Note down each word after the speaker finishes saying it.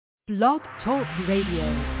Blog Talk Radio.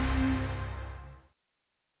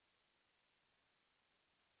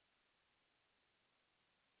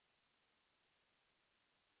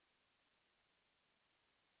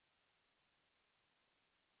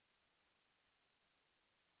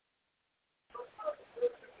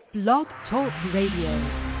 Blog Talk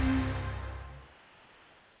Radio.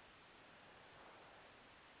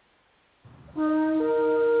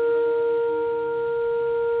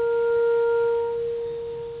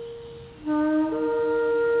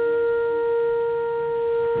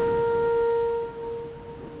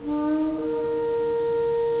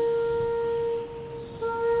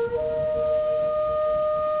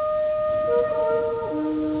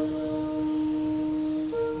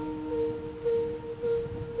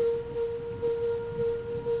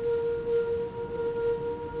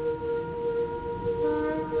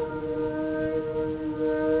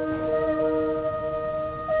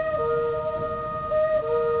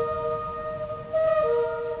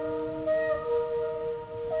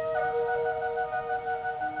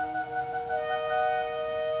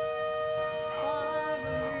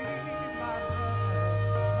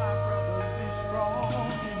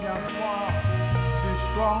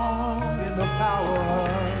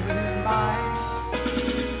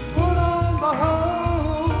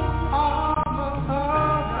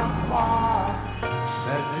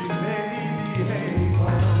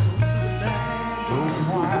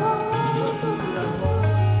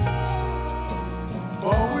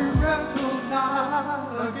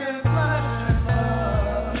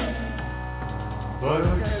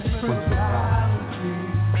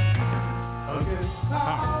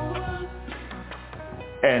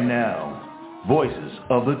 And now, Voices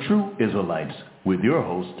of the True Israelites, with your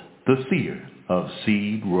host, the Seer of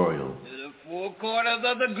Seed Royal. To the four corners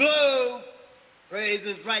of the globe, praise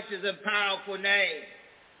His righteous and powerful name.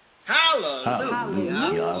 Hallelujah.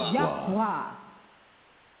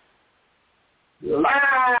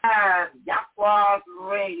 Live Yahweh's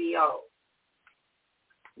Radio.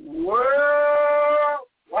 Worldwide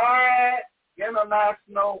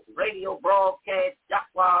international radio broadcast,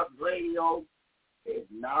 Yahweh's Radio, is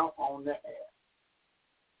now on the air.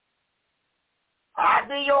 I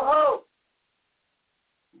be your host,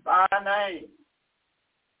 by name,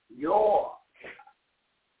 your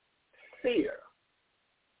seer,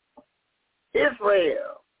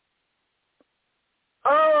 Israel,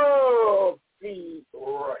 of the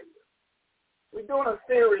Royal. We're doing a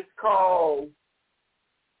series called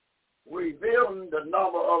Revealing the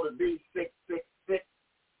Number of the B666,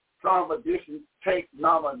 Psalm Edition, tape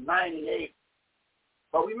number 98.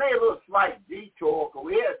 But we made a little slight detour because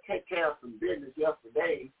we had to take care of some business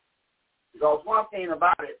yesterday. Because one thing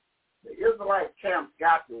about it, the Israelite camps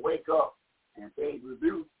got to wake up, and they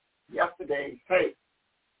reviewed yesterday's tape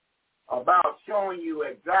about showing you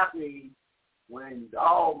exactly when the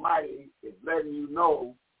Almighty is letting you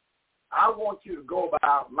know, I want you to go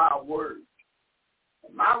by my word.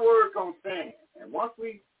 And my word gonna stand. And once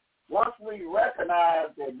we recognize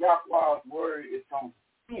that Yahweh's word is gonna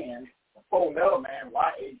stand, the four-letter man,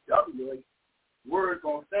 YHWH, word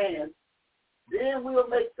gonna stand, then we'll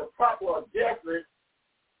make the proper adjustment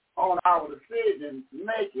on our decision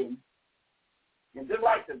making. And just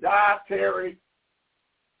like the dietary,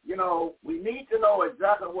 we need to know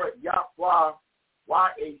exactly what Yahweh,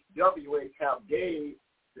 YHWH have gave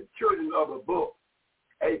the children of the book,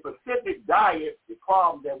 a specific diet, the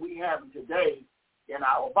problem that we have today in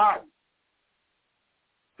our body.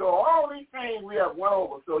 So all these things we have went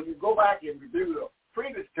over, so you go back and review the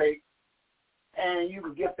previous tape, and you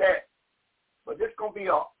can get that. But this is going to be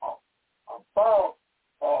a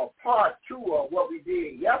part two of what we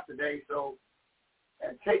did yesterday, so,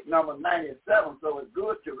 and tape number 97, so it's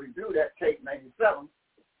good to review that tape 97.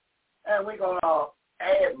 And we're going to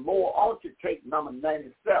add more onto tape number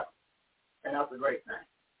 97, and that's a great thing.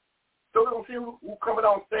 So we're going to see who's coming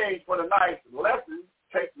on stage for tonight's lesson,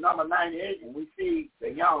 tape number 98, and we see the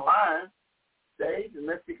young lion stage, and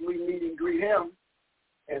let's quickly meet and greet him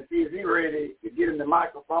and see if he's ready to get in the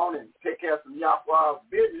microphone and take care of some Yahweh's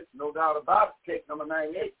business, no doubt about it, tape number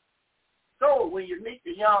 98. So when you meet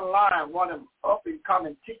the young lion, one of them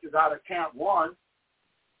up-and-coming teachers out of Camp 1,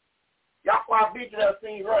 Yahweh beat you that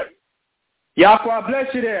scene ready. Yahweh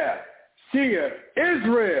bless you there. Seer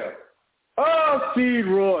Israel of Seed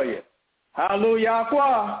Royal. Hallelujah,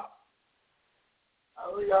 Yahweh.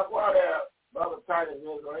 Hallelujah, Yahweh there, Brother Titus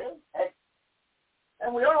Israel.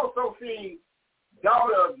 And we also see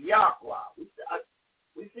daughter of Yahweh.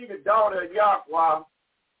 We see the daughter of Yahweh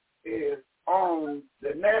is on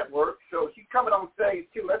the network, so she's coming on stage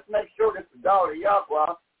too. Let's make sure this is the daughter of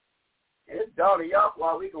Yahweh. And this daughter of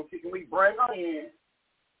Yahweh, we gonna see, can we bring her in?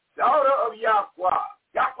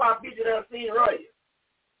 Seed Royal.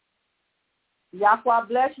 Yahweh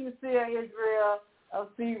bless you, Seer Israel of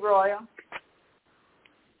Seed Royal.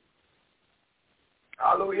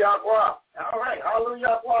 Hallelujah. All right.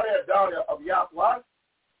 Hallelujah. There, daughter of Yahweh.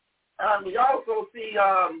 We also see,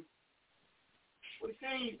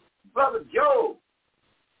 Brother Job.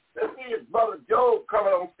 Let's see if Brother Job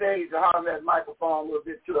coming on stage and holler that microphone a little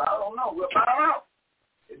bit too. I don't know. We'll find out.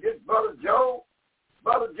 Is this Brother Job?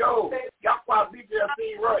 Brother Job, Yahweh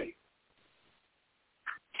BJC right.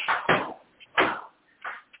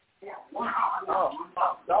 Oh,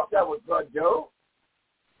 I thought that was Brother Job.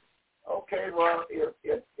 Okay, well, if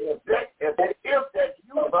that's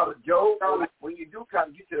you, Brother Job, when you do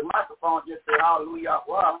come get to the microphone, just say hallelujah,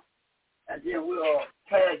 wow, and then we'll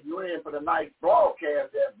tag you in for the nice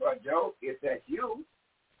broadcast there, Brother Joe, if that's you,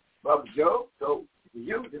 Brother Joe. So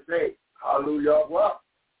you just say hallelujah, wow.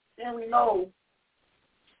 Then we know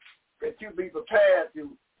that you be prepared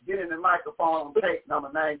to get in the microphone on tape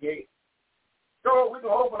number 98. So we're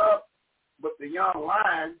going to open up with the young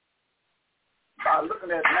lion by looking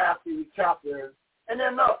at Matthew chapter. And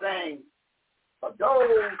then another thing, for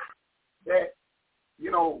those that,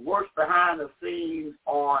 work behind the scenes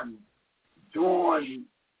on doing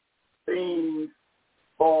things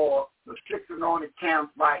for the 6 anointed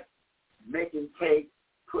camps, like making tape,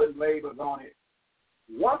 putting labels on it.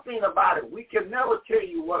 One thing about it, we can never tell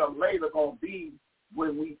you what a label going to be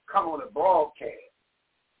when we come on the broadcast,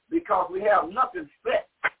 because we have nothing set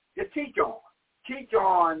to teach on. Teach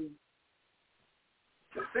on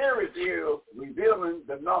the series is revealing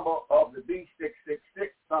the number of the B666,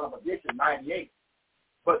 son of edition 98.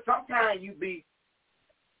 But sometimes you be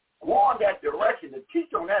going that direction to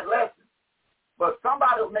teach on that lesson. But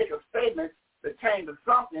somebody will make a statement pertaining to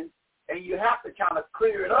something, and you have to kind of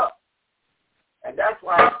clear it up. And that's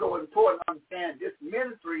why it's so important to understand this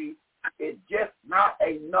ministry is just not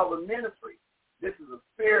another ministry. This is a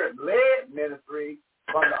spirit-led ministry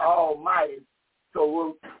from the Almighty.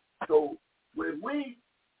 So when we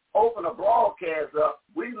open a broadcast up,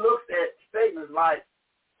 we looked at statements like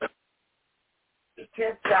the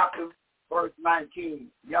 10th chapter, verse 19,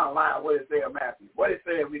 young lion, what it say in Matthew? What it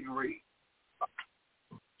say we can read?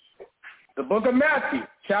 The book of Matthew,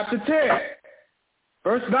 chapter 10,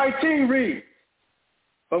 verse 19 reads,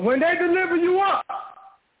 "But when they deliver you up,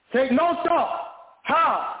 take no thought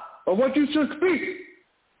how or what you should speak,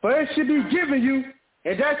 for it should be given you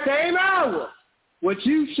in that same hour what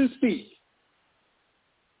you should speak."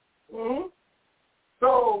 Mm-hmm.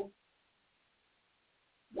 So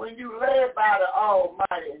when you led by the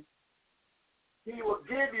Almighty, He will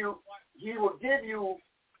give you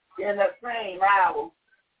in that same hour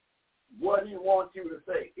what He wants you to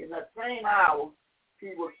say. In that same hour,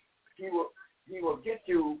 He will get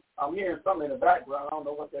you. I'm hearing something in the background. I don't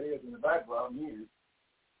know what that is in the background. I'm hearing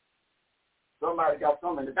somebody got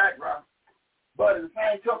something in the background. But in the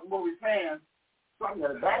same token, what we're saying, something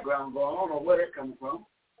in the background going on. I don't know where that comes from.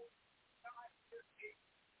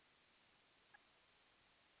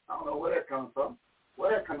 I don't know where that comes from.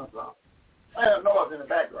 Where that coming from? I have noise in the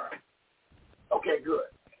background. Okay, good.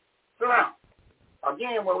 So now,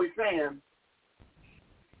 again, what we're saying,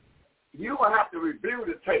 you will have to review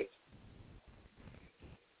the tape.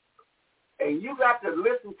 And you got to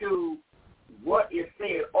listen to what is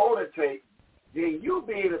said on the tape. Then you'll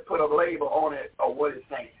be able to put a label on it or what it's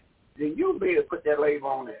saying. Then you'll be able to put that label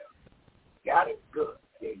on there. Got it? Good.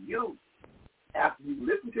 Then you, after you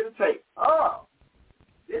listen to the tape,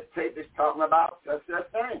 this tape is talking about such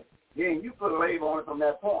thing. Then you put a label on it from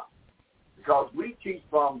that point. Because we teach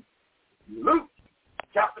from Luke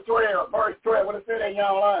chapter 12, verse 12. What it say that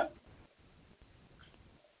young line?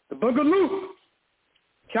 The book of Luke,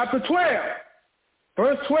 chapter 12,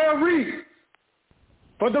 verse 12 reads,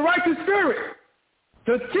 "For the righteous spirit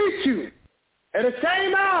to teach you at the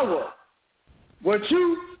same hour what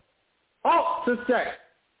you ought to say."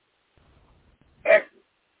 Excellent.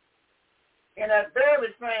 In that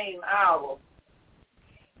very same hour,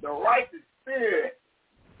 the righteous spirit,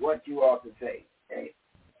 what you ought to say. Okay?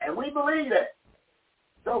 And we believe that.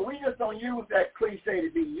 So we just don't use that cliche to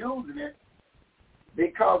be using it,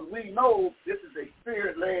 because we know this is a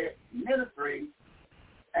spirit-led ministry.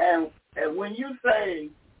 And when you say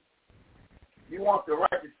you want the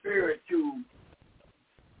righteous spirit to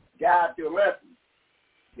guide your lesson,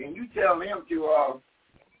 then you tell him to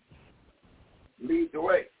lead the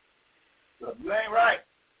way. So if you ain't right,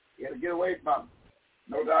 you have to get away from it.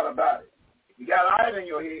 No doubt about it. If you got eyes in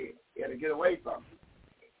your head, you have to get away from it.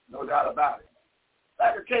 No doubt about it.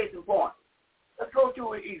 That's a case in point. Let's go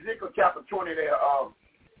to Ezekiel chapter 20 there,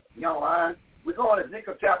 young lion. We're going to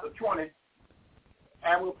Ezekiel chapter 20,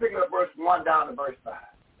 and we'll pick it up verse 1 down to verse 5.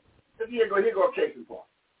 Here go a case in point.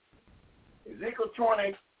 Ezekiel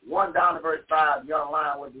 20, 1 down to verse 5, young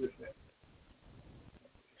lion, what do it say?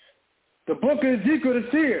 The book of Ezekiel the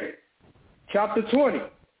seer, chapter 20,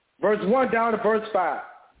 verse 1 down to verse 5.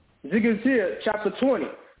 Ezekiel the seer, chapter 20,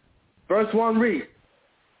 verse 1 reads,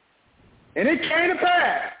 And it came to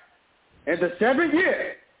pass in the 7th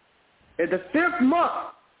year, in the 5th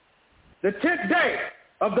month, the 10th day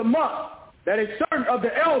of the month, that a certain of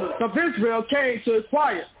the elders of Israel came to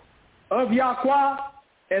inquire of Yahweh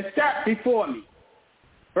and sat before me.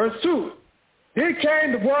 Verse 2, Then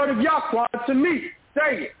came the word of Yahweh to me,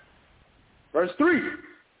 saying, Verse 3,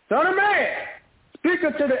 Son of man, speak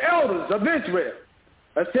unto the elders of Israel,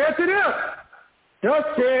 and said to them, Thus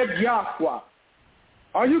said Yahweh,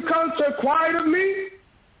 Are you come to inquire of me?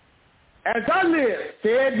 As I live,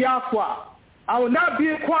 said Yahweh, I will not be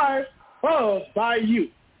inquired of by you.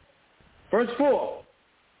 Verse 4,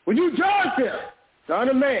 Will you judge them, son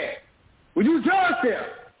of man? Will you judge them?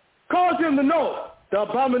 Cause them to know the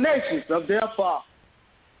abominations of their father.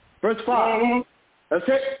 Verse 5,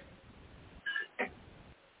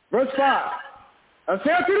 Verse 5, I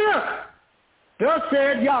said to them, Thus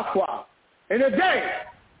said Yahweh, in the day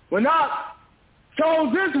when I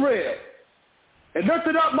chose Israel and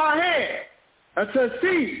lifted up my hand unto the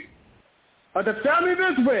seed of the family of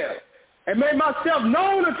Israel and made myself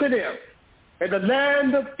known unto them in the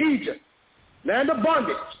land of Egypt, land of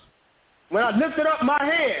bondage, when I lifted up my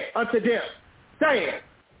hand unto them, saying,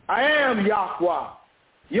 I am Yahweh,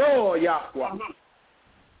 your Yahweh.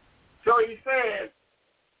 So he says,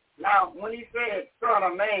 now when he said son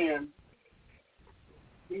of man,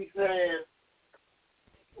 he says,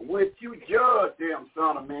 would you judge them,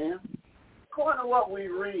 son of man? According to what we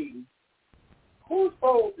read, who's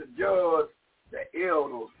supposed to judge the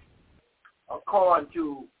elders according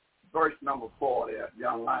to verse number 4 there,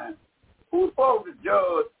 young lion? Who's supposed to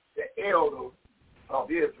judge the elders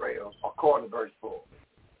of Israel according to verse 4?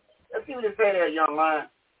 Let's see what it say there, young lion.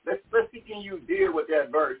 Let's see, can you deal with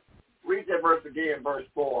that verse? Read that verse again, verse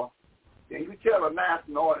 4. Then you tell the master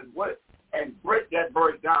and orders what, and break that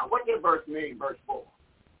verse down. What does that verse mean, verse 4?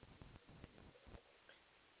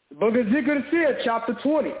 The book of Ezekiel the seer, chapter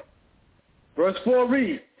 20, verse 4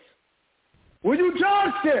 reads, Will you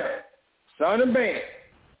judge them, son of man?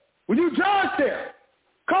 Will you judge them?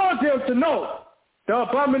 Cause them to know the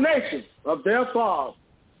abominations of their fathers.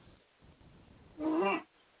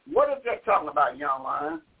 What is that talking about, young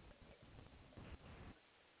lion?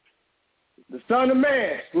 The son of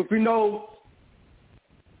man, which we know,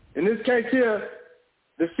 in this case here,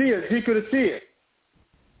 the seer, Ezekiel the seer.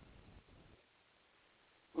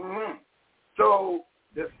 So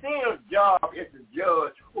the seer's job is to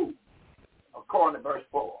judge who, according to verse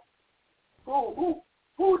 4? Who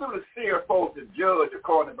do the seer supposed to judge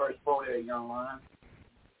according to verse 4 there, young lion?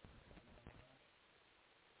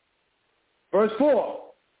 Verse 4,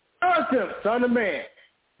 Judge them, son of man.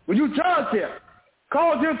 Will you judge them?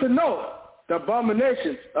 Cause them to know the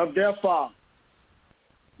abominations of their father.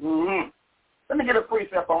 Let me get a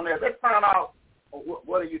precept on that. Let's find out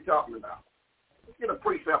what are you talking about. Let's get a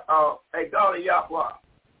precept. Hey, daughter Yahweh.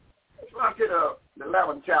 Let's run to the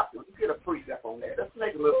 11th chapter. Let's get a precept on that. Let's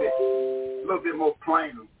make it a little bit more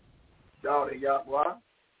plain, daughter Yahweh.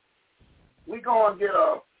 We're going to get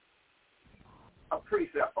a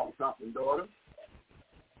precept on something, daughter.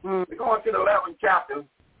 We're going to the 11th chapter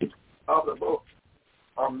of the book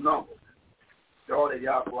of Numbers, daughter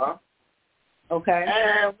Yahweh. Okay.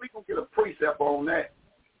 And we're going to get a precept on that.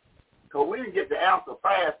 Because we didn't get the answer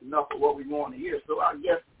fast enough for what we want to hear. So I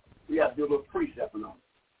guess we have to do a little precept on it.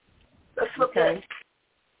 Let's look at,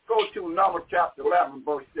 go to Numbers chapter 11,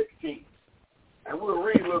 verse 16. And we'll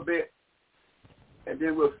read a little bit, and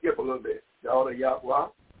then we'll skip a little bit. Daughter Yahweh.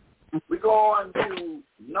 We go on to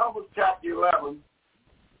Numbers chapter 11,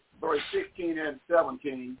 verse 16 and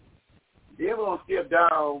 17. Then we're going to skip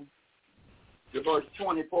down to verse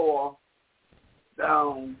 24,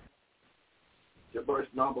 down to verse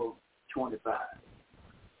number 25.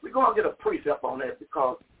 We're going to get a precept on that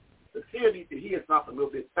because the seer needs to hear something a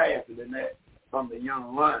little bit faster than that from the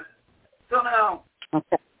young lion. So now,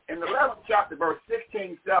 in the 11th chapter, verse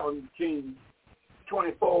 16, 17,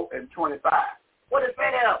 24, and 25, what is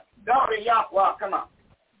that? Daughter Yahweh, come on.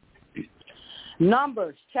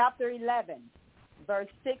 Numbers chapter 11, verse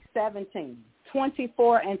 6, 17,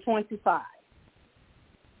 24, and 25.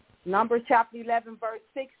 Numbers chapter 11, verse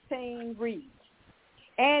 16 reads,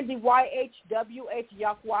 And the YHWH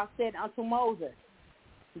Yahweh said unto Moses,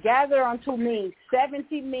 Gather unto me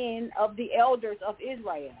 70 men of the elders of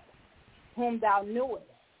Israel, whom thou knewest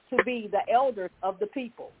to be the elders of the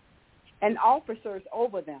people, and officers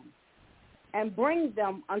over them. and bring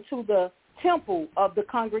them unto the temple of the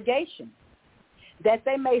congregation, that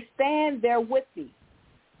they may stand there with thee.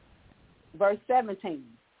 Verse 17,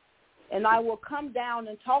 and I will come down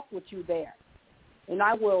and talk with you there, and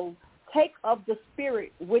I will take of the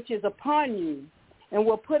spirit which is upon you, and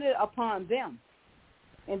will put it upon them,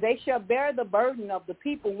 and they shall bear the burden of the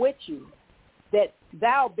people with you, that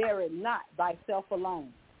thou bear it not thyself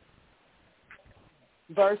alone.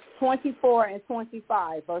 Verse 24 and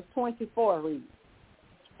 25. Verse 24 reads,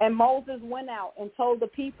 and Moses went out and told the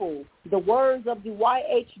people the words of the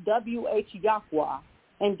YHWH Yahweh,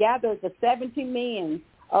 and gathered the 70 men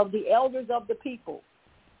of the elders of the people,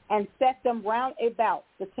 and set them round about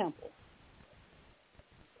the temple.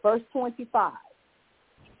 Verse 25.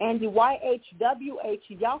 And the YHWH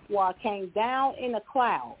Yahweh came down in a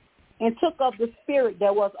cloud, and took of the spirit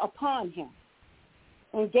that was upon him,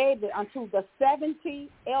 and gave it unto the 70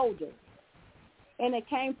 elders. And it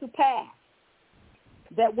came to pass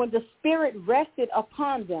that when the spirit rested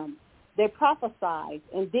upon them, they prophesied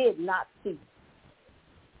and did not cease.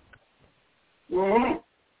 Mm-hmm.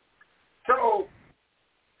 So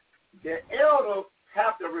the elders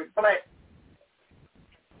have to reflect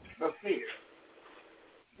the fear.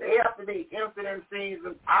 They have to be empty in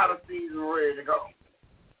season, out of season, ready to go.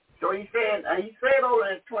 So he said over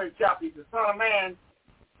in the 20th chapter, he said, son of man,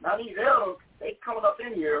 now these elders, they coming up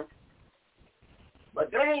in here,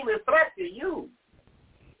 but they ain't reflecting you.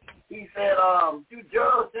 He said, you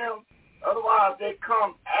judge them, otherwise they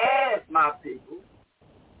come as my people.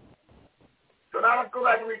 So now let's go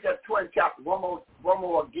back and read that 20th chapter one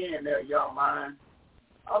more again there, young man.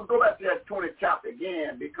 I'll go back to that 20th chapter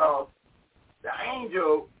again, because the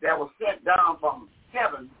angel that was sent down from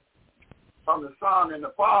heaven, from the Son and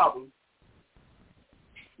the Father.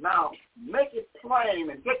 Now, make it plain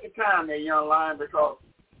and take your time there, young lion, because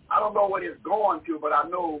I don't know what it's going to, but I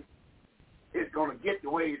know it's going to get the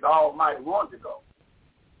way the Almighty wants to go.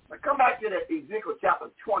 But come back to that Ezekiel chapter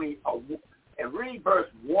 20 and read verse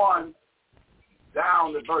 1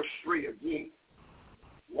 down to verse 3 again.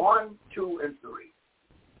 1, 2, and 3.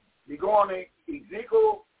 You go on to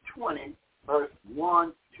Ezekiel 20, verse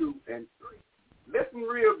 1, 2, and 3. Listen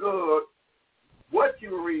real good what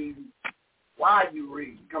you read, why you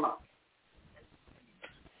read. Come on.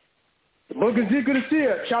 The book of Ezekiel the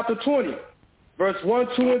Seer, chapter 20, verse 1,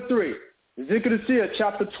 2, and 3. Ezekiel the Seer,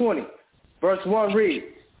 chapter 20, verse 1 reads,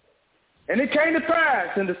 and it came to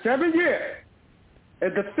pass in the 7th year,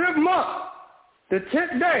 in the 5th month, the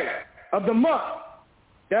 10th day of the month,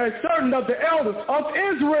 that a certain of the elders of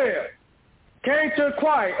Israel came to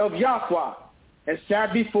inquire of Yahweh, and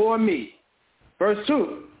sat before me. Verse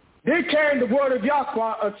 2, then came the word of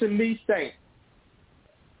Yahweh unto me, saying,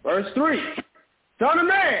 verse 3, son of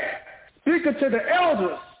man, speak unto the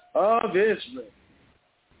elders of Israel,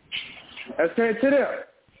 and said to them,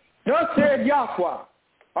 thus said Yahweh,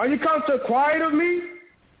 are you come to inquire of me?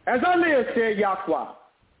 As I live, said Yahweh,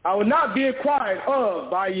 I will not be inquired of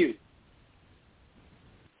by you.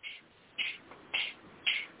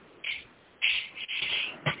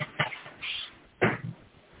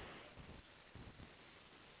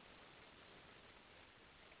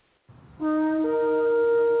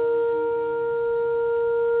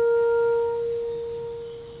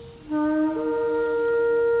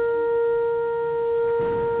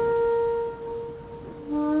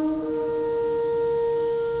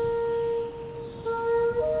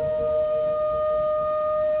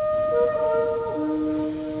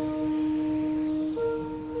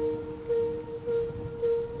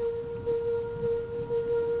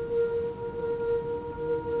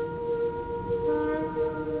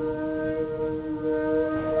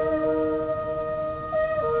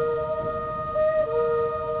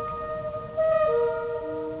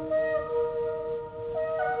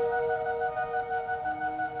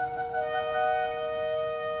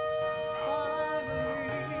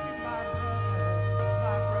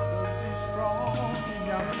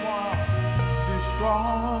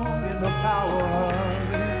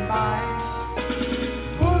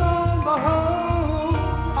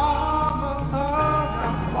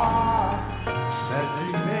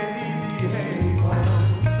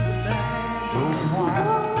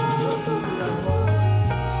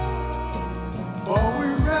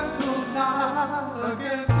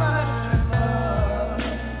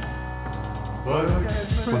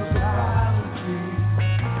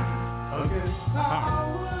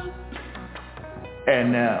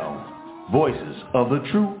 And now, Voices of the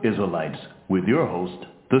True Israelites, with your host,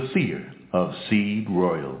 the Seer of Seed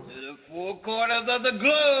Royal. To the four corners of the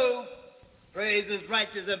globe, praise his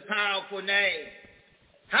righteous and powerful name.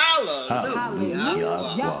 Hallelujah.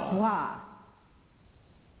 Hallelujah.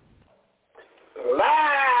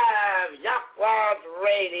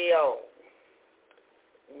 Radio,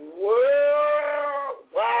 worldwide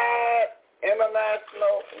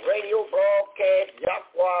international radio broadcast,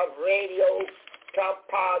 Yahweh Radio, top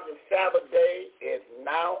part of Sabbath day is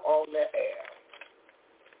now on the air.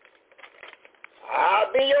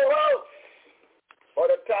 I'll be your host for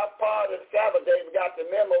the top part of Sabbath day. We got the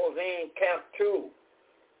memos in Camp 2,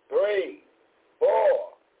 3, 4,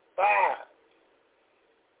 5,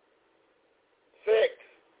 6,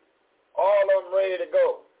 all of them ready to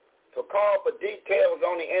go. So call for details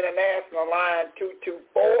on the international line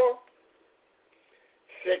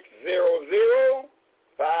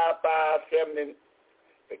 224-600-5570,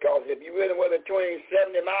 because if you're really within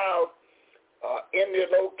 70 miles in the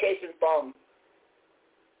location from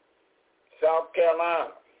South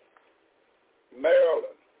Carolina,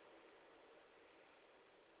 Maryland,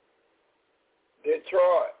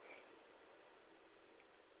 Detroit,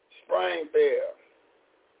 Springfield,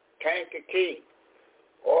 Kankakee,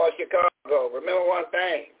 or Chicago, remember one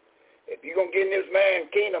thing. If you're going to get in this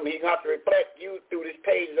man's kingdom, he's going to have to reflect you through this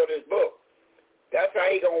pages of this book. That's how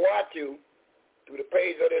he's going to watch you, through the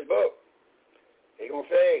pages of this book. He's going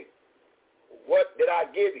to say, what did I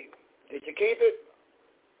give you? Did you keep it?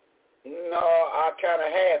 No, I kind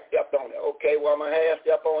of half-stepped on it. Okay, well, I'm going to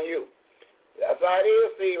half-step on you. That's how it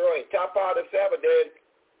is, see, Roy. Top part of Sabbath day,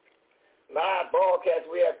 live broadcast,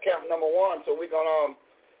 we have camp number 1, so we're going to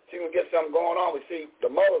see if we can get something going on. We see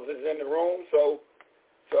the mothers is in the room, so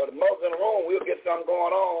the mothers in the room, we'll get something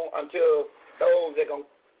going on until those that going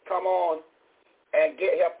to come on and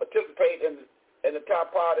help participate in the top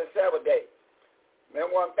part of Sabbath day.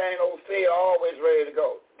 Remember one thing, old seer always ready to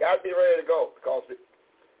go. Got to be ready to go, because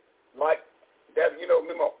like that,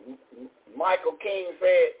 remember Michael King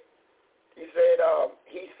said, he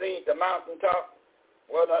seen the mountaintop.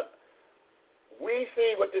 Well, we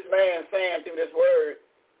see what this man's saying through this word.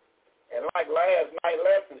 And like last night's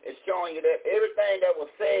lesson, it's showing you that everything that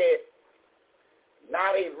was said,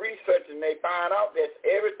 now they researching, they find out that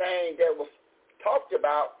everything that was talked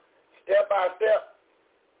about step by step,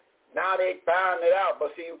 now they find it out.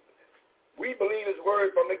 But see, we believe his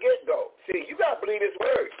word from the get-go. See, you got to believe his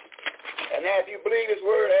word. And as you believe his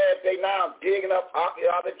word, as they now digging up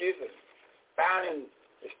archaeologists and finding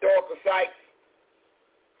historical sites,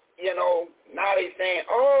 now they saying,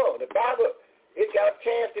 oh, the Bible, it's got a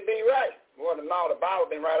chance to be right. Well, no, the Bible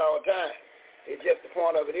been right all the time. It's just the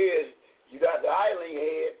point of it is, you got the idol in your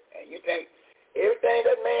head, and you think everything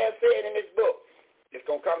that man said in this book is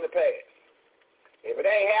going to come to pass. If it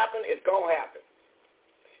ain't happened, it's going to happen.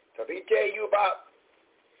 So if he tell you about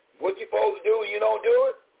what you're supposed to do and you don't do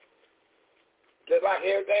it, just like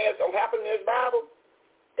everything else don't happen in this Bible,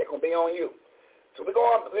 it's going to be on you. So we're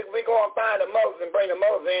going to find the mothers and bring the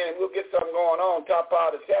mothers in, and we'll get something going on top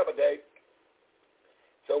part of the Sabbath day.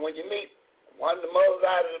 So when you meet one of the mothers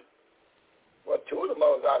two of the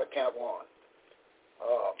mothers out of Camp 1,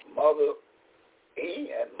 Mother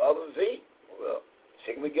E and Mother Z, well,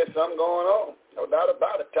 see, we get something going on. No doubt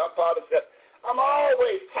about it. Top part of the Sabbath. I'm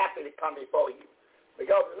always happy to come before you,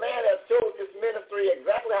 because the man has showed this ministry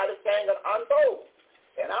exactly how this thing going to unfold.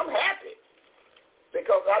 And I'm happy,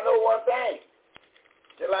 because I know one thing.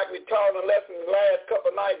 Just like we taught in the lesson, the last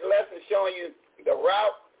couple of nights' lesson, showing you the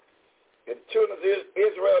route the children of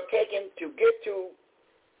Israel taken to get to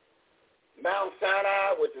Mount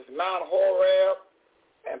Sinai, which is Mount Horeb,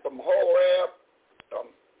 and from Horeb,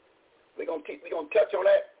 we're gonna touch on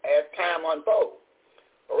that as time unfolds.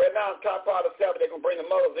 But right now, the top part of Sabbath, they're gonna bring the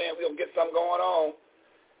mothers in. We're gonna get something going on,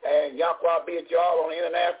 and Yahweh be at y'all on the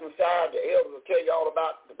international side. The elders will tell you all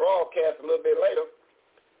about the broadcast a little bit later.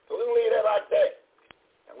 So we're gonna leave that like that,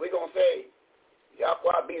 and we're gonna say,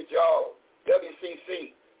 Yahweh be at y'all,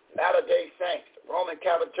 WCC. Latter-day Saints, Roman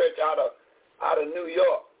Catholic Church out of New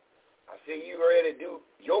York. I see you ready to do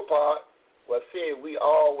your part. Well, see, we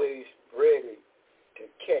always ready to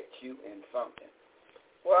catch you in something.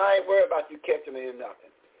 Well, I ain't worried about you catching me in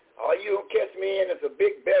nothing. All you will catch me in is a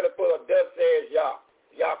big belly full of dust, says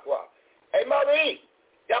Yahweh. Hey, Mother E,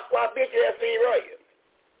 Yahweh bitch you, see right.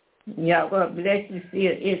 Yahweh bless you, see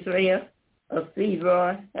Israel, see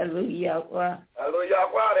Roy. Hallelujah, Yahweh. Hallelujah,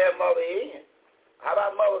 Yahweh, there, Mother E. How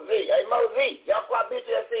about Mother Z? Hey, Mother Z, Yahweh bitch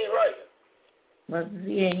you, see right. Mother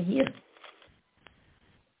Z ain't here.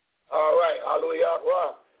 All right, hallelujah,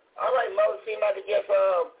 Yahweh. All right, Mother, seems like it just,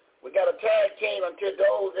 we got a tag team until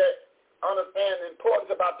those that understand the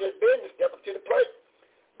importance about this business step up to the plate.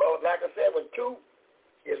 But like I said, when two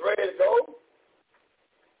is ready to go,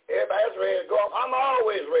 everybody's ready to go. I'm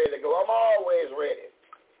always ready to go. I'm always ready.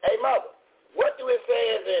 Hey, Mother, what do it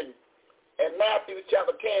say in Matthew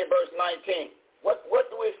chapter 10, verse 19? What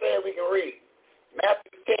do it say we can read?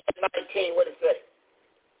 Matthew 10, 19, what it say?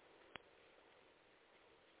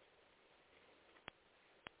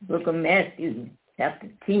 Book of Matthew, chapter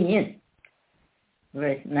 10,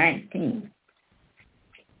 verse 19.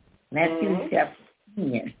 Matthew chapter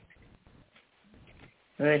 10,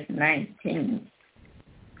 verse 19.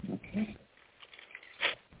 Okay.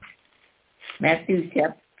 Matthew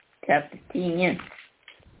chapter 10,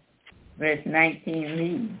 verse 19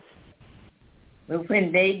 reads, but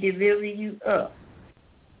when they deliver you up,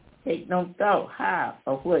 take no thought how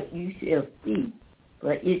or what you shall speak,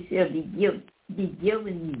 but it shall be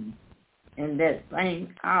given you in that same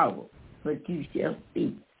hour what you shall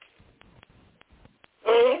speak.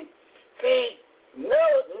 Mm-hmm. See,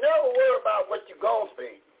 never worry about what you're going to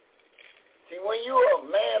speak. See, when you're a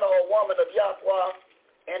man or a woman of Yahweh,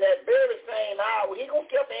 and that very same hour, he going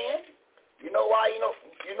to step in. You know why? You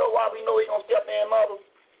know why we know he going to step in, mothers?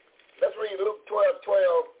 Let's read Luke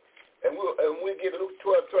 12:12, and we'll get Luke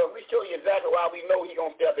 12:12. We show you exactly why we know he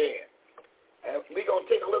going to step in. And we're going to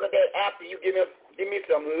take a look at that after you give me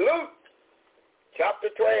some Luke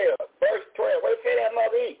chapter 12, verse 12. What did you say that,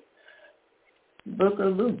 Mother E? Book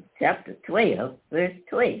of Luke, chapter 12, verse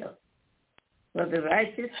 12. For the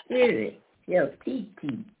righteous spirit shall teach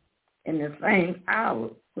you in the same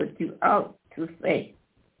hour what you ought to say.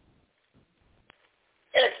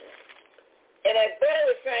 Excellent. In that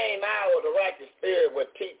very same hour, the righteous spirit will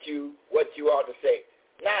teach you what you ought to say.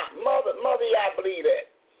 Now, Mother, I believe that.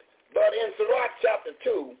 But in Sirach chapter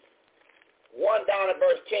 2, 1 down at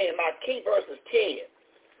verse 10, my key verse is 10.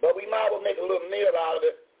 But we might as well make a little meal out of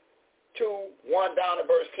it. 2, 1 down at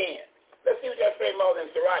verse 10. Let's see what that say, Mother,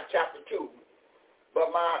 in Sirach chapter 2.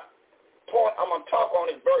 But my point I'm going to talk on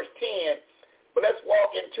is verse 10. But let's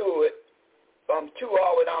walk into it from 2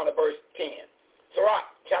 all the way down to verse 10.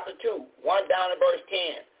 Sirach chapter 2, 1 down to verse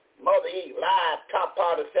 10. Mother E, live, top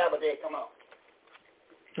part of Sabbath day. Come on.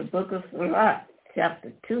 The book of Sirach,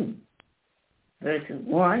 chapter 2, verses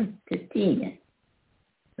 1 to 10.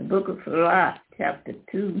 The book of Sirach, chapter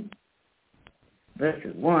 2,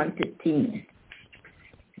 verses 1 to 10.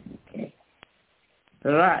 Okay.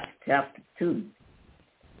 Sirach, chapter 2.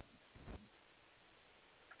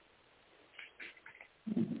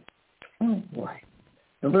 Oh, boy.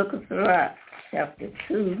 The book of Sirach, chapter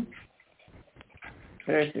 2,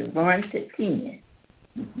 verses 1 to 10.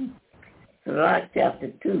 Sirach,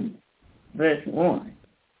 chapter 2, verse 1.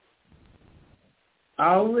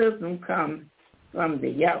 All wisdom comes from the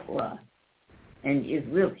Yahweh and is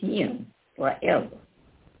with him forever.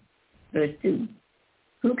 Verse 2.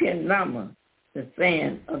 Who can number the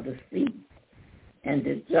sand of the sea and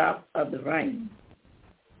the drop of the rain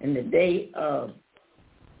in the day of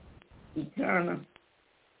eternal?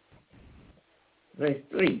 Verse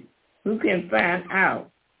 3. Who can find out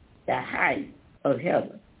the height of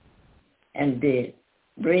heaven and the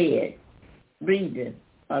breathing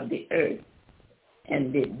of the earth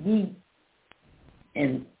and the deep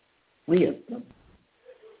and wisdom?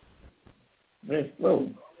 Verse 4.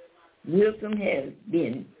 Wisdom has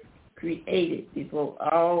been created before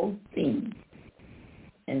all things,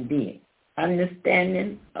 and the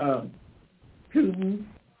understanding of prudence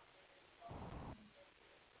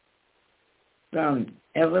from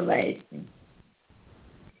everlasting.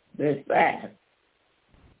 Verse 5.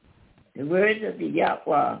 The words of the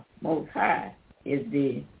Yahweh Most High is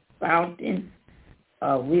the fountain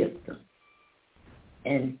of wisdom,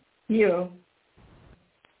 and here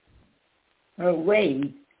her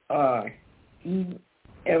ways are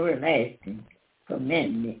everlasting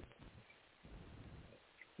commandments.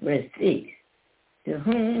 Verse 6. To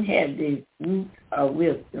whom have the roots of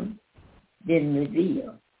wisdom been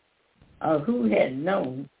revealed, or who has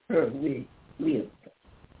known her wisdom,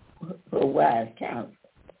 her wise counsel?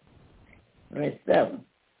 Verse 7.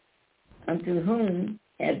 Unto whom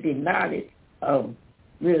has the knowledge of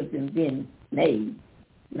wisdom been made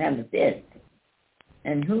manifest,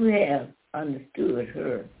 and who have understood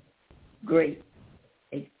her great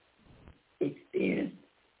experience?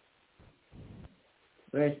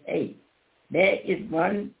 Verse 8. There is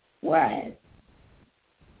one wise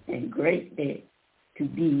and greatly to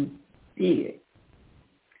be feared.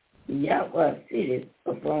 The Yahweh sitteth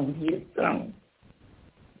upon his throne.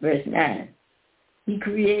 Verse 9. He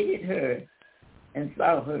created her and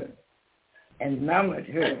saw her and numbered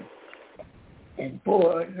her and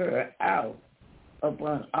poured her out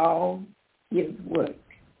upon all his works.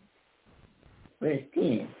 Verse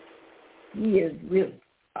 10. He is with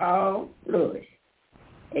all flourish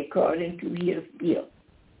according to his will,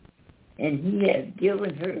 and he has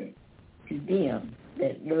given her to them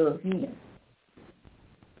that love him.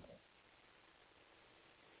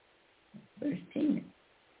 Verse 10.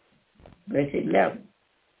 Verse 11.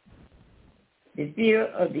 The fear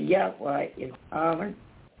of the Yahweh is honor.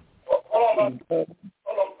 Hold on,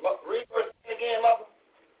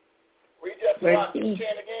 verse 10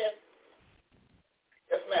 again?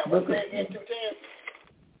 Yes, ma'am. What's that again, 2:10?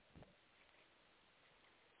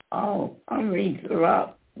 Oh, I'm reading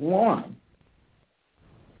Sirach 1.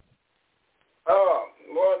 Oh,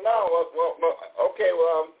 well, no. Well, okay,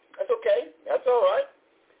 well, that's okay. That's all right.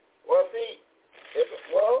 Well, see,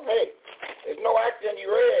 hey, there's no accident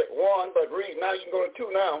you read 1, but read now. You can go to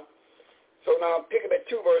 2 now. So now pick up at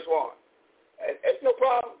 2 verse 1. It's no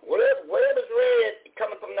problem. Whatever's read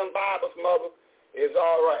coming from them Bibles, Mother, is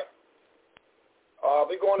all right.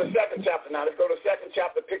 We're going to the 2nd chapter now. Let's go to the 2nd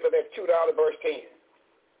chapter, pick up at 2 down to verse 10.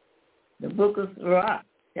 The book of Sirach,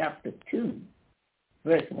 chapter 2,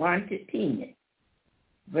 verse 1 to 10.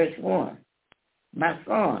 Verse 1. My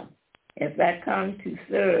son, if I come to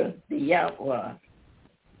serve the Yahweh,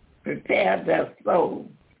 prepare thy soul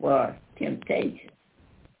for temptation.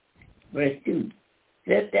 Verse 2.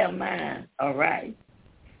 Set thy mind aright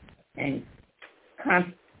and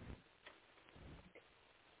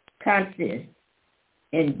conscience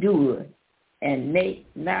endure, and make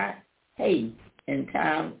not haste in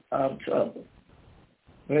time of trouble.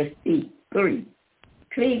 Verse 3.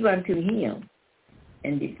 Cleave unto him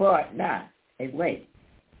and depart not away,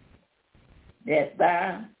 that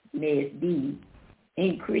thou mayest be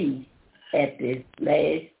increased at this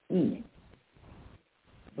last end.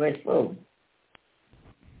 Verse 4.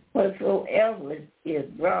 Whatsoever is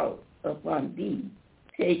brought upon thee,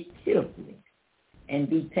 take cheerfully, and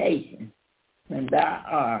be patient when thou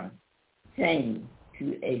art changed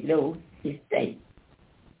to a low estate.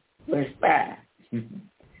 Verse 5.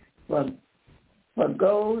 For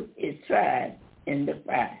gold is tried in the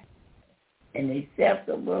fire, and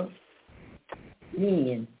acceptable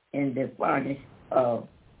men in the furnace of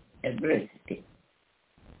adversity.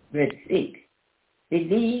 Verse 6.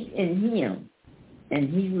 Believe in him, and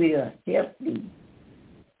he will help thee.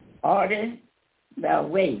 Order thy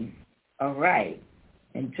ways aright,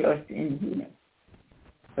 and trust in him.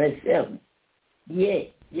 Verse 7.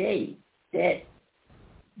 Yea, that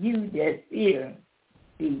you that fear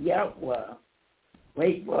the Yahweh,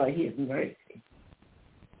 wait for his mercy,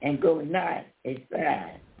 and go not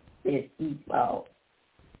aside lest ye fall.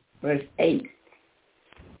 Verse 8.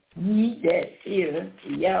 Ye that fear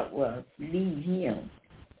the Yahweh, believe him,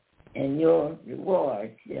 and your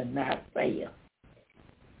reward shall not fail.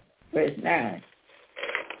 Verse 9.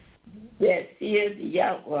 That fear the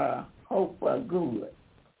Yahweh, hope for good,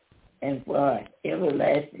 and for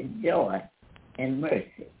everlasting joy and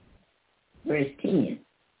mercy. Verse 10.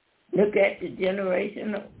 Look at the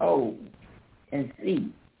generation of old and see,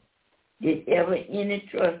 did ever any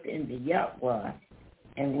trust in the Yahweh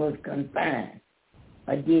and was confined,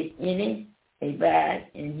 or did any abide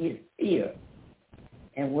in his fear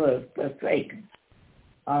and was forsaken,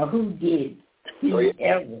 or who did he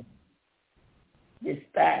ever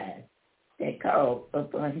despise that called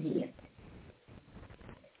upon him?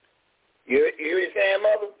 You hear what he's saying,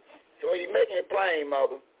 Mother? So he's making it plain,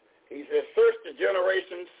 Mother. He says, search the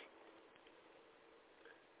generations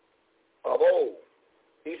of old.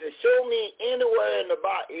 He says, show me anywhere in the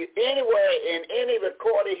Bible, anywhere in any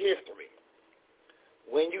recorded history,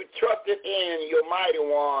 when you trusted in your mighty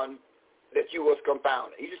one that you was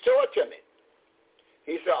confounded. He said, show it to me.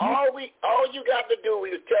 He said, all you got to do,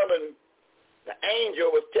 he was telling, the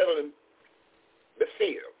angel was telling the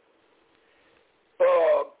seer,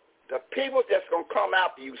 the people that's going to come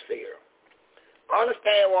after you, seer,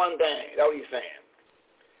 understand one thing. That's what he's saying.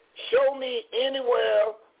 Show me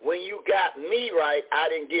anywhere when you got me right, I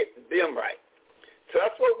didn't get them right. So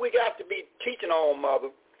that's what we got to be teaching on,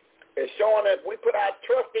 Mother, is showing that we put our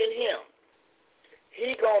trust in him.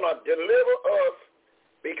 He's going to deliver us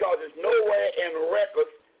because there's nowhere in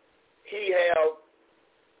records he has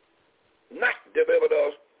not delivered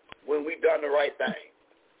us when we've done the right thing.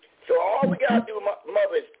 So all we got to do,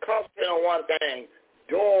 Mother, is concentrate on one thing,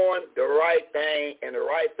 doing the right thing, and the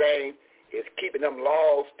right thing is keeping them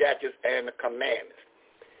laws, statutes, and the commandments.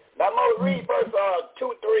 Now, Mother, read verse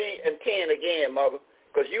 2, 3, and 10 again, Mother,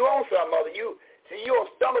 because you on something, Mother. You'll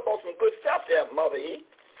stumble on some good stuff there, Mother E.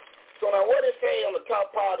 So now what it say on the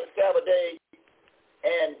top part of the Sabbath day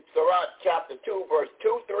and Sirach chapter 2, verse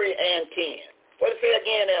 2, 3, and 10? What it say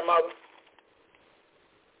again there, Mother?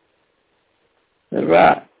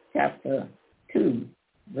 Sirach chapter 2,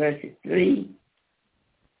 verses 3,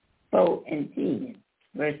 4, and 10.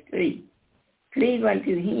 Verse 3. Cleave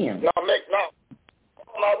unto him. Hold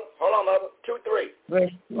on, Mother. 2, 3.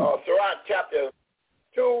 Verse 2. Sirach chapter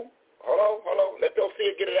 2. Hold on. Let those see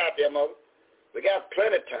it, get it out there, Mother. We got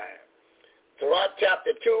plenty of time. Sirach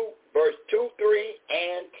chapter 2, verse 2, 3,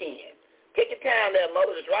 and 10. Take your time there,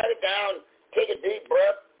 Mother. Just write it down. Take a deep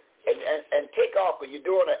breath. and take off, because you're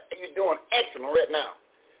doing excellent right now.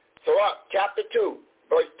 So chapter 2,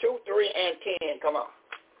 verse 2, 3, and 10. Come on.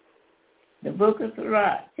 The book of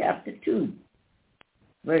Sirach, chapter 2,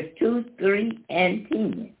 verse 2, 3, and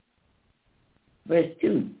 10. Verse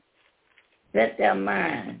 2. Set their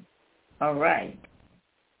mind aright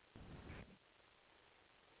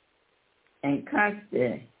and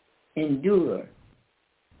constantly endure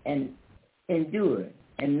and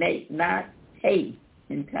make not haste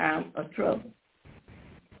in time of trouble.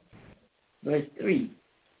 Verse 3.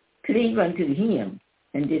 Cleave unto him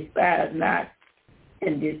and despise not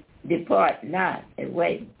and depart not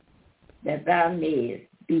away, that thou mayest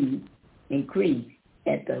be increased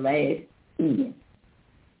at the last end.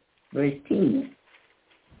 Verse 10.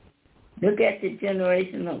 Look at the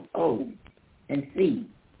generation of old and see,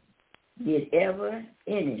 did ever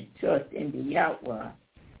any trust in the Yahweh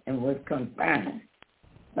and was confined,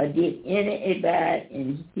 or did any abide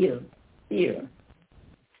in his fear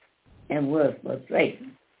and was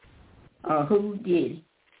forsaken? Or who did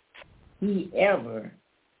he ever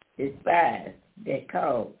despise that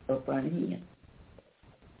called upon him?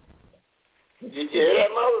 You hear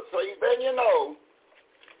that, Mother? So you know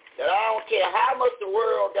that I don't care how much the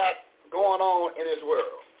world got going on in this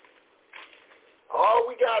world. All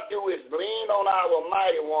we got to do is lean on our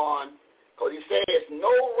mighty one, because he says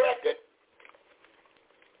no record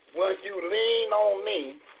once you lean on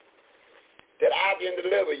me that I can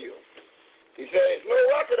deliver you. He says no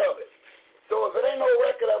record of it. So if it ain't no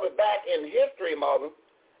record of it back in history, Mother,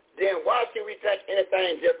 then why should we think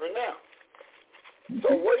anything different now?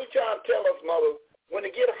 So what are you trying to tell us, Mother? When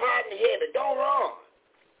it get hot and heavy, don't run.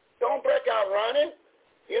 Don't break out running.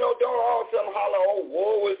 Don't all of a sudden holler, oh,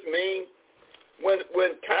 woe is me, when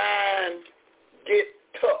times get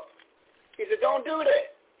tough. He said, don't do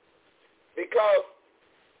that. Because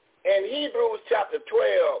in Hebrews chapter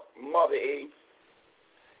 12, Mother E,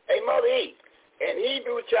 in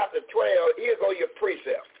Hebrews chapter 12, here go your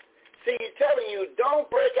precept. See, he's telling you, don't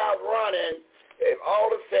break out running if all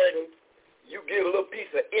of a sudden you get a little piece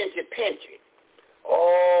of inchy-pinchy.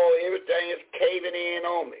 Oh, everything is caving in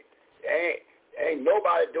on me. Ain't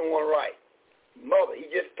nobody doing right. Mother, he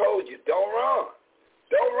just told you, don't run.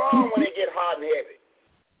 Don't run when it get hot and heavy.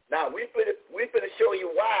 Now, we finna show you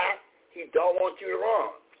why he don't want you to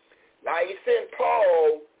run. Now, he sent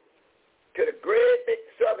Paul to the great big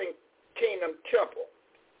southern kingdom temple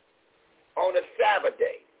on the Sabbath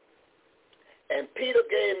day. And Peter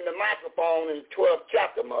gave him the microphone in the 12th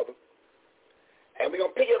chapter, Mother. And we're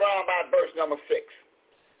going to pick it around by verse number 6.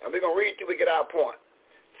 And we're going to read till we get our point.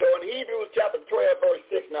 So in Hebrews chapter 12, verse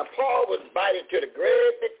 6, now Paul was invited to the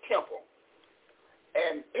great big temple.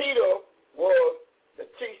 And Peter was the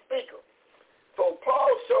chief speaker. So Paul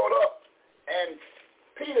showed up, and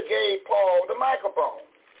Peter gave Paul the microphone.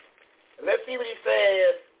 Let's see what he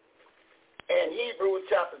says in Hebrews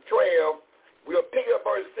chapter 12. We'll pick up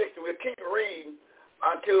verse 6, and we'll keep reading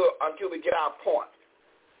until we get our point.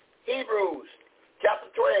 Hebrews chapter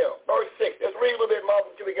 12, verse 6. Let's read a little bit more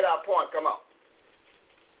until we get our point. Come on.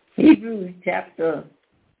 Hebrews chapter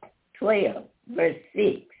 12, verse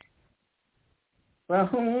 6. For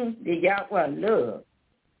whom the Yahweh love,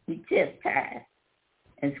 he chastised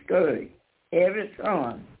and scourged every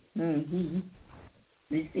son whom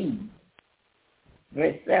he received.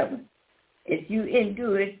 Verse 7. If you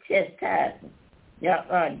endure chastisement,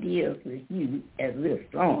 Yahweh deals with you as with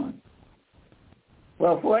sons.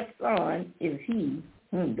 Well, what son is he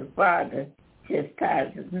whom the Father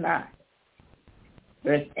chastises not?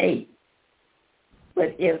 Verse 8.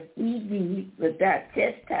 But if he be without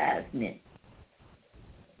chastisement,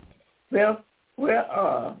 where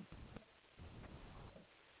are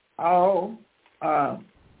all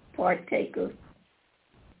partakers?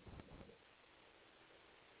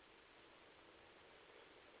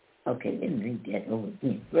 Okay, let me read that over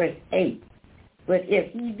again. Verse 8. But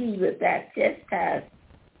if he be without chastisement,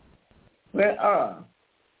 where are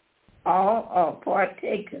all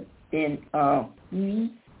partakers in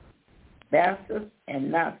ye bastards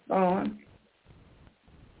and not sons?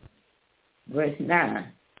 Verse 9.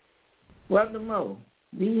 Furthermore,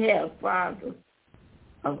 we have fathers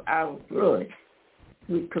of our blood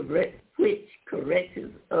which corrects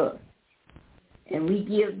us, and we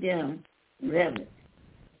give them reverence.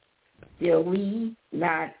 Shall we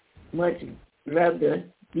not much rather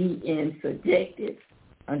be in subjected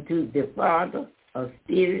unto the Father of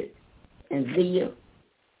spirit and live?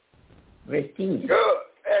 Verse 10. Good.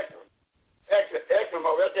 Excellent,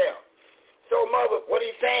 Mother. Right there. So, Mother, what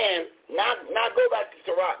he's saying, now go back to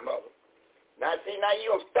Sirach, Mother. Now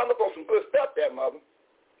you on stomach on some good stuff there, Mother.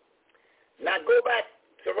 Now go back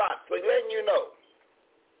to Sirach. So he's letting you know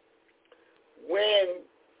when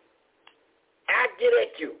I get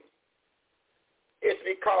at you, it's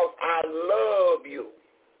because I love you.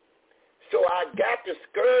 So I got to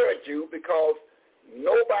scourge you because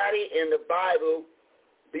nobody in the Bible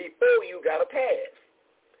before you got a pass.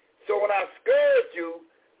 So when I scourge you,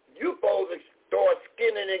 you supposed to start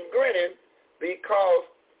skinning and grinning because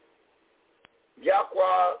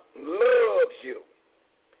Yahweh loves you.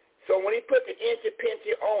 So when he put the inch-pinch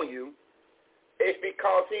on you, it's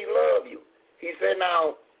because he loves you. He said,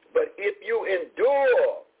 now, but if you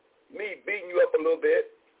endure me beating you up a little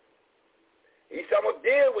bit, he said, I'm going to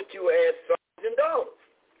deal with you as sons and daughters.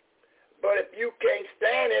 But if you can't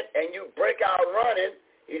stand it and you break out running,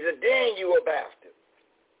 he said, then you a bastard.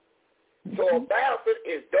 So a bastard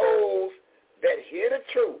is those that hear the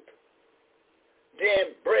truth,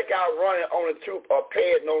 then break out running on the truth or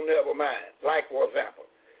pay it no never mind. Like, for example,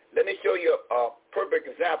 let me show you a perfect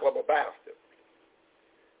example of a bastard.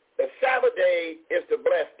 The Sabbath day is the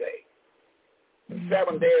blessed day, the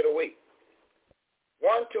seventh day of the week.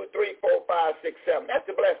 1, 2, 3, 4, 5, 6, 7. That's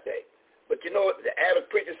the blessed day. But you know what the average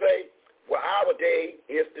preacher say? Well, our day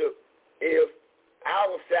is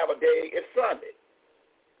our Sabbath day is Sunday.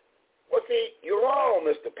 Well, see, you're wrong,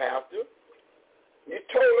 Mr. Pastor. You're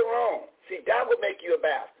totally wrong. See, that would make you a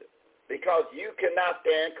bastard because you cannot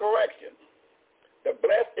stand correction. The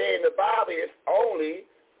blessed day in the Bible is only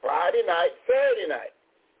Friday night, Saturday night.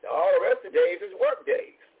 All the rest of the days is work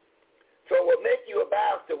days. So it will make you a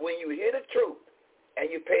bastard when you hear the truth and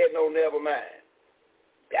you pay it no never mind.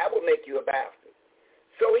 That will make you a bastard.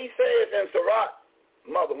 So he says in Sirach,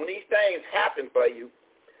 mother, when these things happen for you,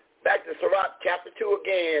 back to Sirach chapter 2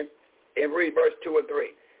 again, and read verse 2 and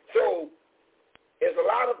 3. So there's a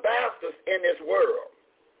lot of bastards in this world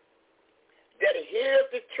that hear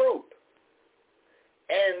the truth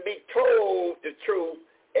and be told the truth,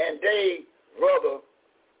 and they rather,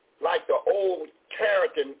 like the old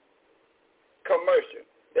Carrington commercial,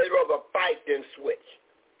 they rather fight than switch.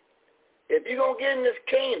 If you're going to get in this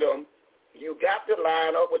kingdom, you got to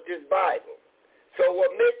line up with this Bible. So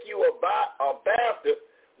what makes you a bastard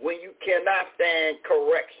when you cannot stand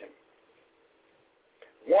correction?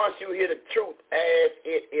 Once you hear the truth as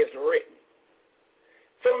it is written.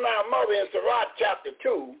 So now, Mother, in Sirach chapter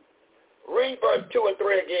 2, read verse 2 and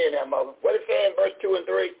 3 again now, Mother. What is it saying, verse 2 and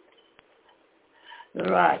 3?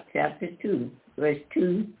 Sirach chapter 2, verse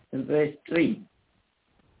 2 and verse 3.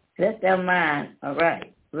 Set thy mind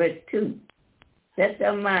aright. Verse 2. Set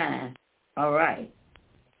thy mind aright,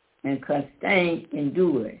 and constrain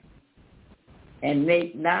endure, and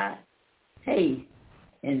make not haste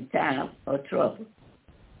in time of trouble.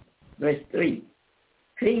 Verse 3,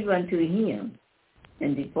 cleave unto him,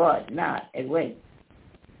 and depart not away,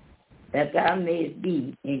 that thou mayest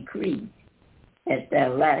be increased at thy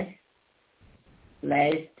last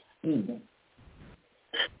end.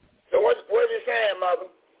 So what is he saying, Mother?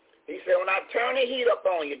 He said, when I turn the heat up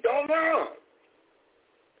on you, don't run.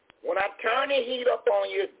 When I turn the heat up on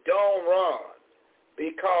you, don't run.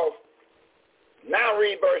 Because, now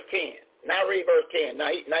read verse 10. Now read verse 10. Now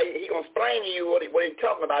he going to explain to you what he's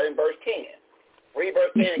talking about in verse 10. Read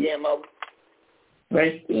verse 10 again, Mother.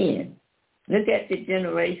 Verse 10. Look at the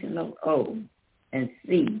generation of old and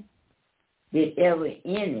see, did ever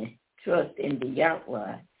any trust in the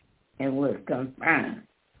Yahweh and was confined?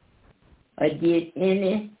 Or did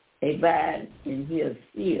any abide in his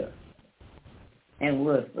fear and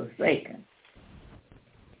was forsaken?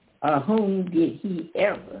 Or whom did he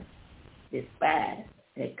ever despise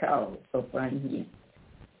that called upon him?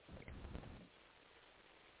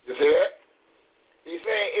 You see that? He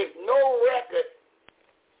said, it's no record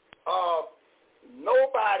of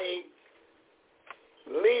nobody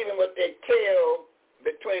leaving with their tail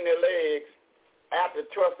between their legs after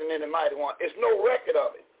trusting in the mighty one. It's no record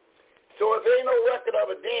of it. So if there ain't no record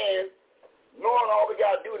of it, then knowing all we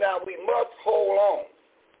got to do now, we must hold on.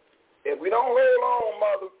 If we don't hold on,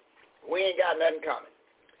 Mother, we ain't got nothing coming.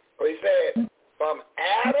 So he said, from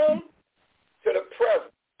Adam to the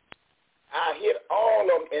present, I hit all of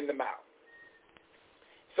them in the mouth.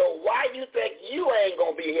 So why do you think you ain't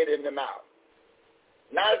going to be hit in the mouth?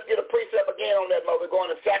 Now let's get a precept again on that, Mother. We're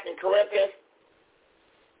going to 2 Corinthians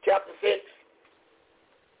chapter 6.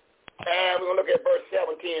 And we're going to look at verse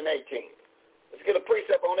 17 and 18. Let's get a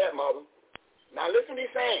precept on that, Mother. Now listen to what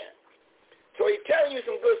he's saying. So he's telling you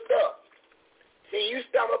some good stuff. See, you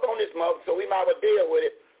stumble up on this, Mother, so we might well deal with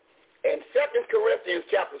it. In 2 Corinthians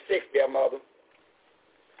chapter 6 there, Mother,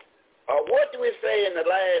 what do we say in the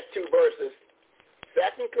last two verses? 2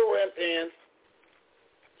 Corinthians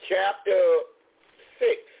chapter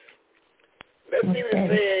 6. Let's see what it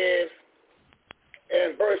says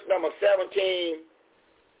in verse number 17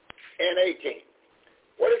 and 18.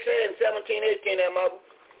 What does it say in 17, 18 there, Mother?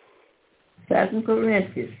 2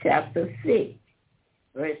 Corinthians chapter 6,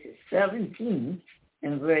 verses 17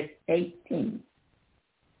 and verse 18.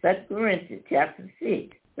 2 Corinthians chapter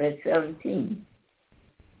 6, verse 17.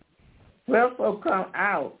 Wherefore come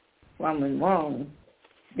out from among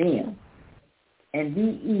them, and be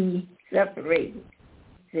ye separated,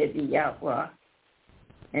 said the Yahweh,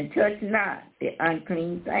 and touch not the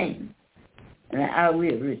unclean thing, and I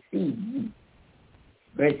will receive you.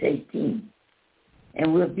 Verse 18.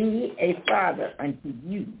 And will be a father unto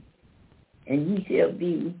you, and ye shall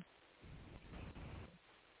be,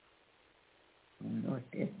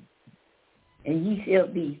 and ye shall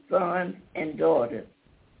be sons and daughters,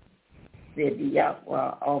 said the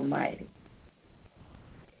Yahweh Almighty.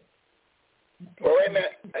 Well, wait a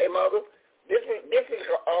minute, hey Mother. This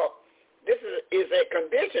is a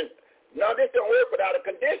condition. No, this don't work without a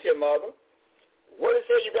condition, Mother. What does it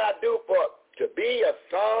say you got to do to be a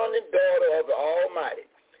son and daughter of the Almighty?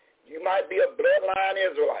 You might be a bloodline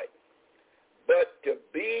Israelite, but to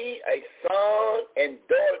be a son and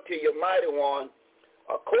daughter to your mighty one,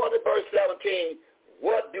 according to verse 17,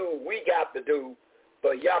 what do we got to do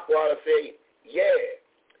for Yahweh to say, yeah,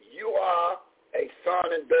 you are a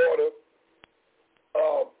son and daughter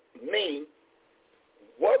of me?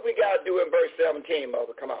 What we got to do in verse 17,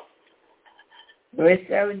 Mother? Come on. Verse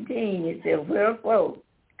 17, it says, wherefore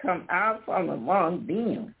come out from among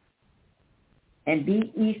them, and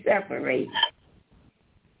be ye separated,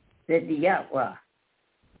 said the Yahweh,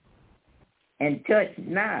 and touch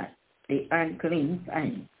not the unclean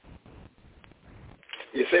thing.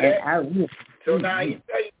 You see and that? I will. So now he's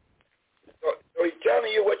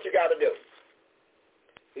telling you what you got to do.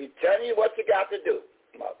 He's telling you what you got to do,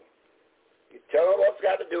 Mother. He's telling you what you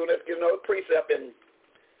got to do. Let's give another precept, and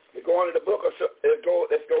we're going to the book. Let's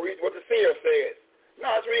go read what the seer says.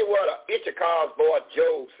 Now let's read what Issachar's boy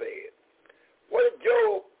Job said. What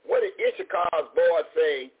did Issachar's boy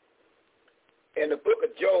say in the book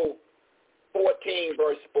of Job 14,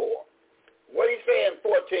 verse 4? What did he say in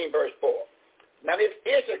 14, verse 4? Now this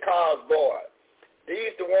Issachar's boy,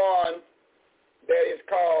 these the one that is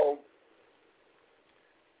called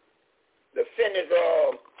the descendants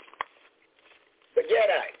of the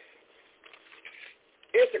Gadites.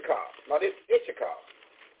 Issachar. Now this is Issachar.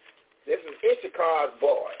 This is Issachar's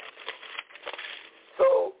boy.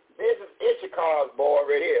 So this is Issachar's boy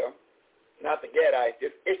right here. Not the Gadites.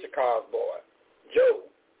 This is Issachar's boy.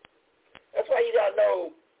 Job. That's why you gotta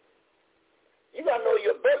know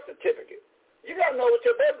your birth certificate. You gotta know what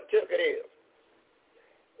your birth certificate is.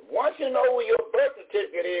 Once you know what your birth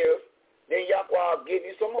certificate is, then Yahweh will give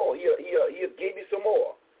you some more. He'll give you some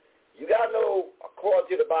more. You got to know, according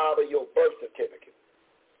to the Bible, your birth certificate.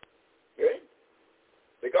 Okay?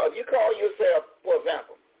 Because you call yourself, for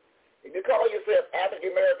example, if you call yourself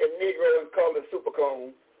African-American, Negro, and colored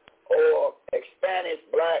supercone, or Spanish,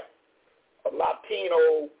 Black,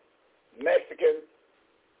 Latino, Mexican,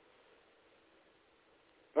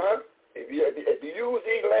 if you use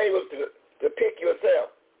these labels to pick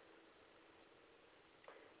yourself,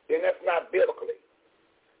 then that's not biblically.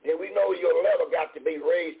 Then we know your level got to be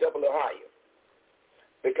raised up a little higher.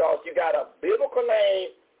 Because you got a biblical name,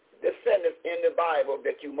 descendants in the Bible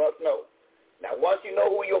that you must know. Now, once you know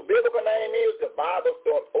who your biblical name is, the Bible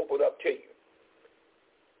starts opening up to you.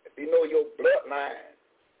 If you know your bloodline,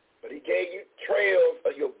 but he gave you trails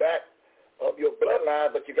of your back of your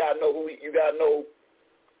bloodline, but you got to know who you got to know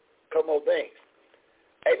a couple more things.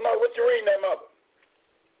 Hey, Mother, what you reading there, Mother?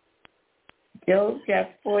 Job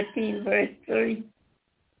chapter 14, verse 3.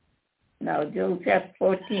 No, Job chapter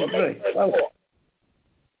 14, verse 4.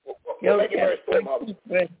 Job chapter 14,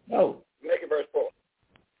 verse 4. Make it verse 4.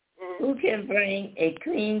 Mm-hmm. Who can bring a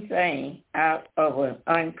clean thing out of an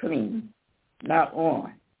unclean? Not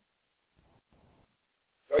one.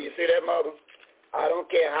 So you see that, Mother? I don't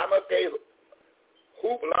care how much they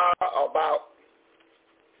hoopla about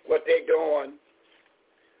what they're doing.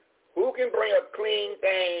 Who can bring a clean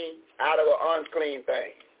thing out of an unclean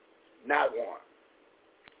thing? Not one.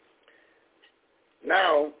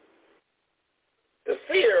 Now, the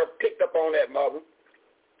seer picked up on that, Mother.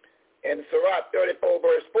 In Sirach 34,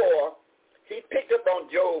 verse 4, he picked up on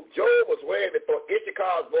Job. Job was way before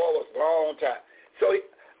Issachar's boy was a long time. So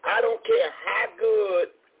I don't care how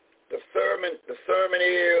good the sermon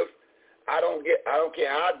is. I don't care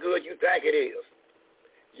how good you think it is.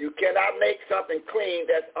 You cannot make something clean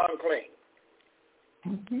that's unclean.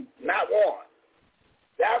 Mm-hmm. Not one.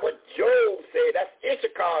 That's what Job said. That's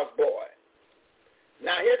Issachar's boy.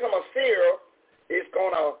 Now here come a seer is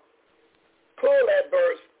going to pull that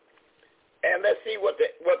verse, and let's see what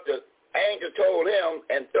the angel told him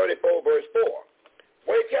in 34 verse 4.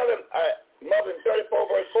 What did he tell him, Mother, in 34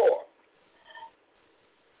 verse 4?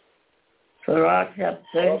 Sirach chapter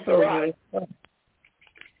 34 verse 4.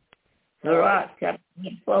 Sirach chapter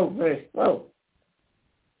 34 verse 4.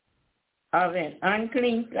 Of an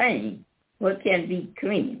unclean thing, what can be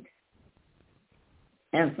cleansed?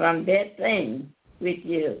 And from that thing which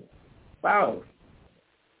is false,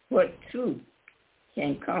 what truth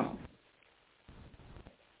can come?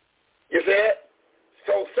 You see it?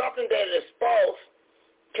 So something that is false,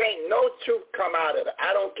 can't no truth come out of it.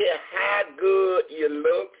 I don't care how good you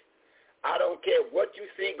look. I don't care what you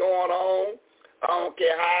see going on. I don't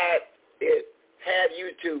care how it have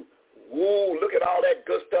you to woo, look at all that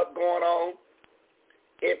good stuff going on.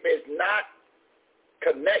 If it's not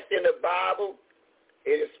connecting the Bible,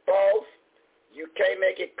 it is false. You can't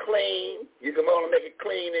make it clean. You can only make it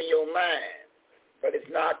clean in your mind, but it's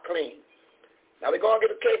not clean. Now we're going to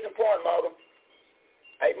get a case in point, Mother.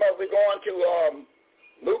 Hey, Mother, we're going to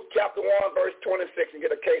Luke chapter 1, verse 26 and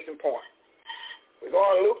get a case in point. We're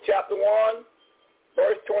going to Luke chapter 1,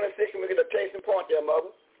 verse 26, and we get a case in point there,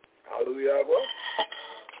 Mother. Hallelujah.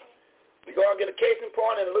 We're going to get a case in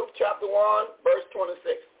point in Luke chapter 1, verse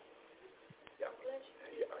 26.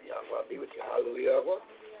 Y'all want to be with you. Hallelujah.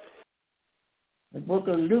 The book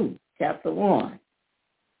of Luke, chapter 1,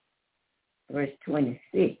 verse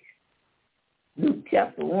 26. Luke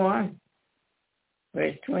chapter 1,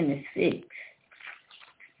 verse 26.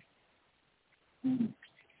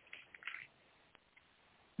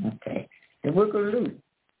 Okay. The book of Luke,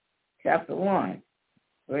 chapter 1,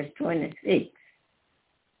 verse 26.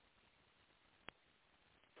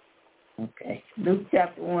 Okay. Luke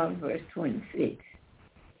chapter 1, verse 26.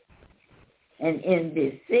 And in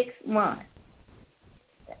the 6th month,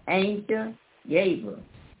 the angel Gabriel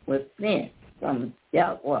was sent from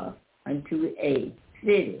Yahweh unto a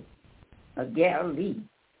city of Galilee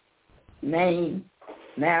named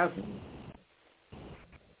Nazareth.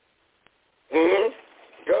 Good.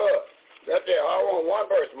 That's it. All on one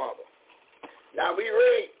verse, Mother. Now we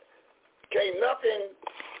read, can't nothing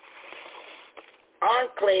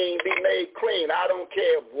unclean be made clean. I don't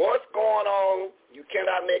care what's going on. You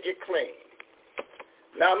cannot make it clean.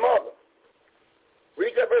 Now, Mother,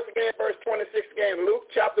 read that verse again, verse 26 again. Luke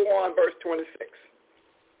chapter 1, verse 26.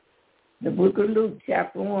 The book of Luke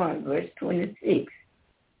chapter 1, verse 26.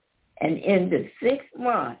 And in the 6th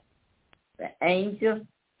month, the angel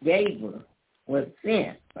Gabriel was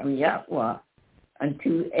sent from Yahweh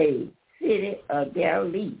unto a city of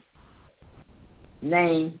Galilee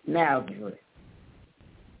named Nazareth.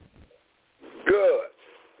 Good.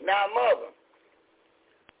 Now, Mother,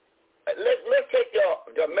 let's take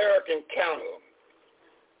the American counter.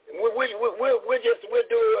 We'll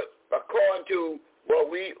do it according to, well,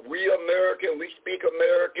 we American, we speak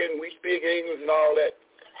American, we speak English and all that.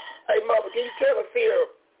 Hey, Mother, can you tell us here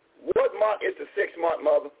what month is the 6th month,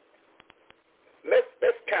 Mother?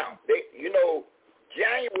 Let's count.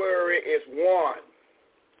 January is 1.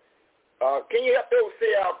 Can you help those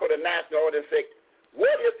say out for the national order and say,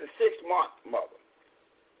 what is the 6th month, Mother?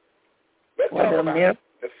 Let's talk about it.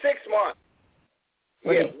 The 6th month.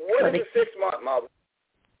 What is the 6th month, Mother?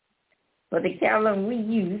 For the calendar we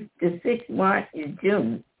use, the 6th month is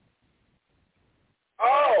June.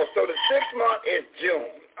 Oh, so the 6th month is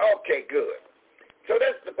June. Okay, good. So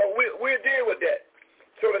but we'll deal with that.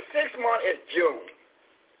 So the 6th month is June.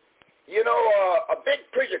 A big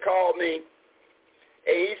preacher called me,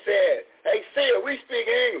 and he said, hey, Seer, we speak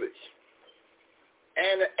English.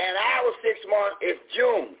 And our 6th month is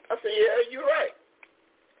June. I said, yeah, you're right.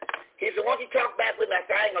 He said, why don't you talk back with me? I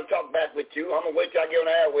said, I ain't going to talk back with you. I'm going to wait till I get on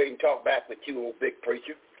the airway and talk back with you, old big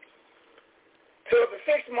preacher. So the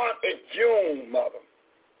 6th month is June, Mother.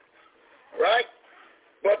 Right?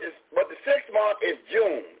 But the 6th month is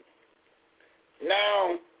June.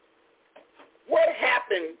 Now, what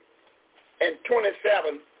happened in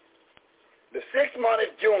 27? The 6th month is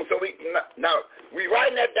June. So we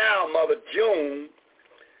writing that down, Mother. June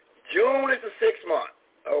is the 6th month.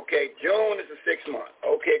 Okay, June is the 6th month.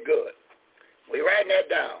 Okay, good. We writing that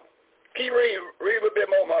down. Keep reading. Read a little bit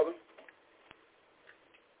more, Mother.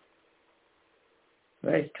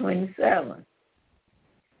 Verse 27.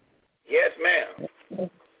 Yes, ma'am.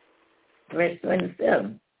 Verse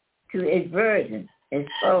 27. To a virgin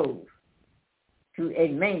exposed to a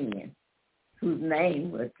man whose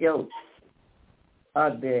name was Joseph,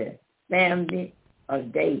 of the family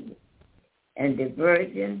of David, and the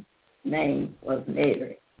virgin's name was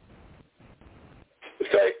Mary.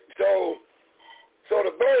 So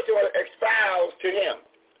the virgin was espoused to him.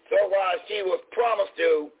 So while she was promised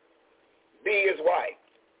to be his wife,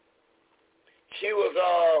 she was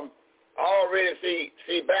already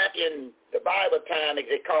see back in the Bible time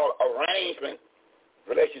they call arrangement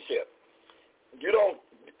relationship. Your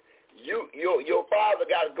father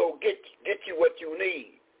got to go get you what you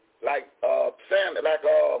need. Like Dan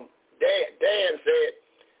said,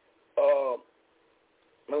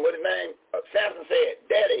 what his name? Samson said,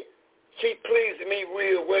 Daddy, she pleased me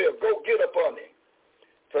real well. Go get up on me.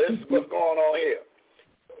 So this is what's going on here.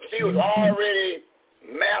 She was already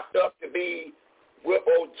mapped up to be with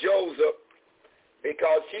old Joseph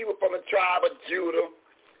because she was from the tribe of Judah.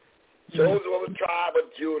 Joseph was the tribe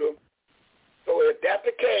of Judah. So if that's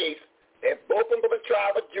the case, if both of them from the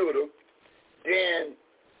tribe of Judah, then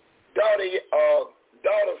daughter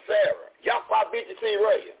Sarah, Yahweh beat you see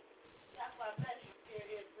right.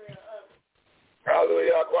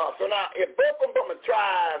 Hallelujah. So now, if both of them from the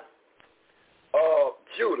tribe of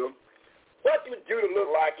Judah, what do Judah look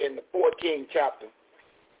like in the 14th chapter?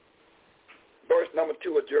 Verse number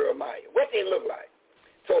 2 of Jeremiah. What they look like?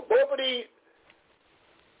 So both of them is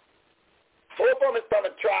from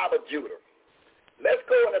the tribe of Judah. Let's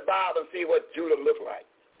go in the Bible and see what Judah look like.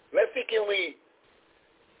 Let's see, can we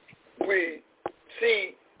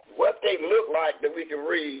see what they look like that we can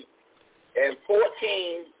read in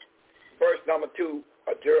 14, verse number 2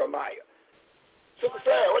 of Jeremiah. Sister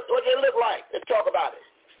Sarah, what they look like? Let's talk about it.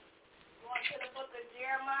 Going to the book of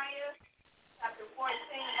Jeremiah, chapter 14,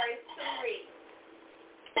 verse 2 reads.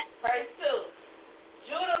 Verse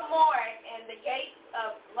 2. Judah mourned in the gates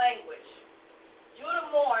of language. Judah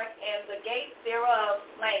mourned in the gates thereof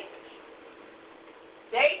language.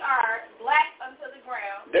 They are black unto the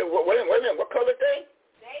ground. Wait a minute. What color they?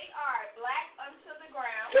 They are black unto the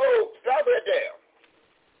ground. So, stop right there.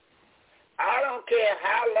 I don't care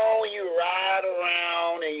how long you ride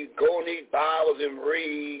around and you go in these Bibles and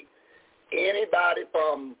read, anybody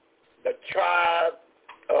from the tribe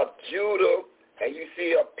of Judah and you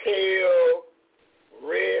see a pale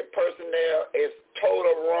red person there, is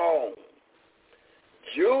total wrong.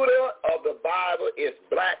 Judah of the Bible is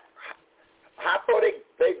black. How far they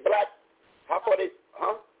black? How far they,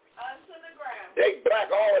 Unto the ground. They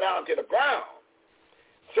black all the way down to the ground.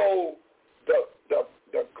 So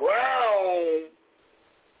the ground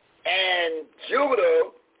and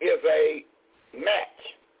Judah is a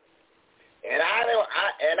match. And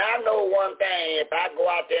I know one thing, if I go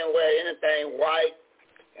out there and wear anything white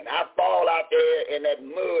and I fall out there in that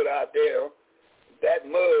mud out there, that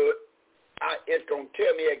mud, it's going to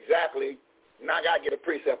tell me exactly, and I got to get a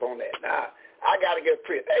precept on that. Now, I got to get a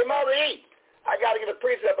precept. Hey, Mother E, I got to get a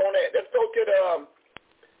precept on that. Let's go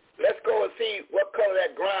and see what color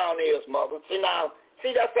that ground is, Mother. See,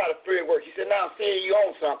 that's how the Spirit works. She said, now, see, you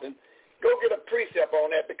own something. Go get a precept on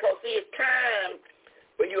that because, see, it's time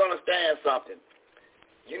for you to understand something.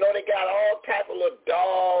 You know, they got all types of little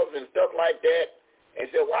dolls and stuff like that. And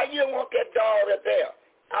said, why you don't want that doll up there?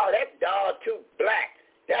 Oh, that doll too black.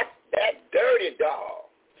 That's that dirty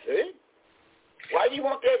doll. See? Why do you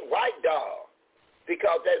want that white doll?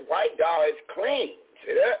 Because that white doll is clean.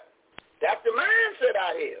 See that? That's the mindset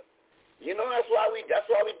out here. You know, that's why we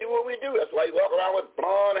do what we do. That's why we walk around with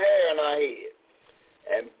blonde hair in our head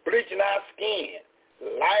and bleaching our skin.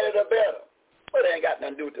 Lighter the better. But it ain't got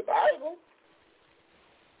nothing to do with the Bible.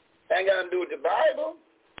 Ain't got nothing to do with the Bible.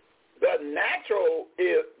 The natural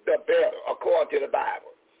is the better, according to the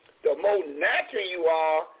Bible. The more natural you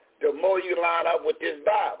are, the more you line up with this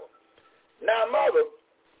Bible. Now, Mother,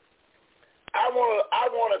 I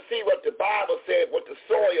want to see what the Bible said, what the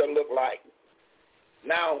soil looked like.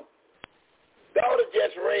 Now, daughter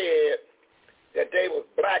just read that they was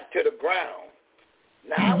black to the ground.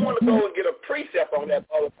 Now, I want to go and get a precept on that,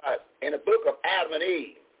 Mother, in the book of Adam and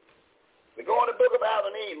Eve. We go in the book of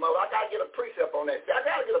Adam and Eve, Mother. I got to get a precept on that. See, I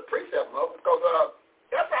got to get a precept, Mother, because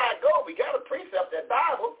that's how it goes. We got to precept that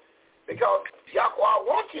Bible because Yahweh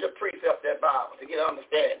wants you to precept that Bible to get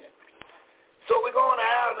understanding. So we're going to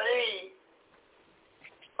Adam and Eve,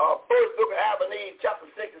 first book of Adam and Eve, chapter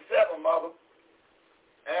 6 and 7, Mother.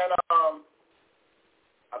 And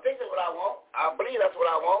I think that's what I want. I believe that's what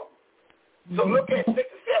I want. So look at 6 and 7,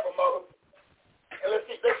 Mother, and let's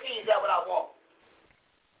see is that what I want.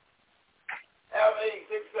 Adam and Eve,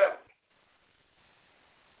 6 and 7.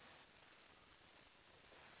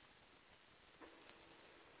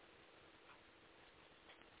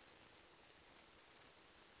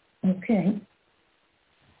 Okay.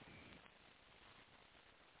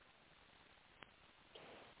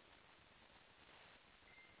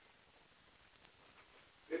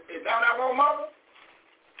 Is that what I want, Mother?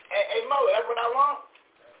 Hey, Mother, that's what I want?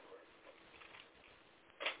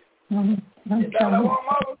 Is that what I want,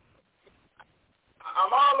 Mother?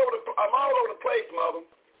 I'm all over the place, Mother.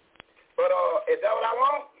 But is that what I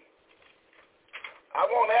want? I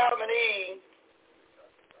want Adam and Eve.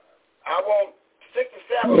 I want 6 and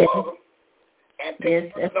 7, Mother. And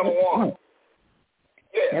pick number 1.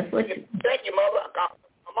 Yeah. Thank you, Mother.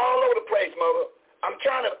 I'm all over the place, Mother. I'm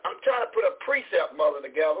trying to put a precept, Mother,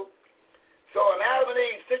 together. So in Adam and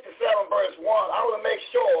Eve 6 and 7, verse 1, I want to make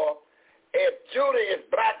sure if Judah is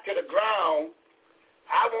black to the ground,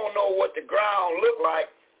 I want to know what the ground look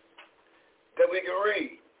like that we can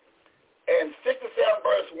read. And 6 and 7,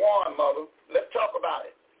 verse 1, Mother, let's talk about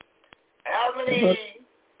it. Adam and Eve,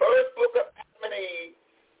 first book of Adam and Eve,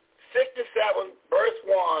 6 to 7, verse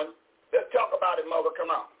 1. Let's talk about it, Mother.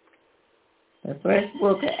 Come on. The first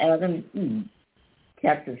book of Adam and Eve,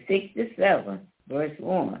 chapter 6 to 7, verse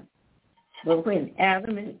 1. But when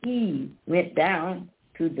Adam and Eve went down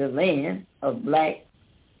to the land of black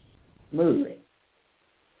mud.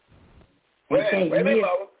 Wait a minute,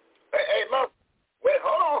 Mother. Hey, Mother. Wait,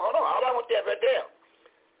 hold on. I want that right there.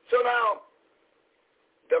 So now,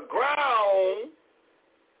 the ground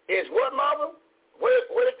is what, Mother?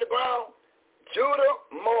 What is the ground? Judah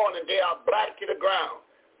mourning, they are black to the ground.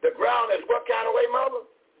 The ground is what kind of way, Mother?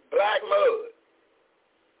 Black mud.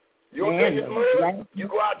 You want to take this mud? You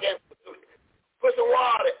go out there and put some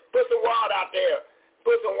water out there.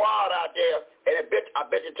 Put some water out there, and I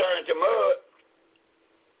bet you turn into mud.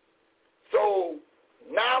 So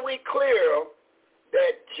now we clear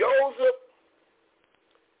that Joseph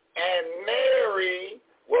and Mary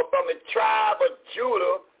were from the tribe of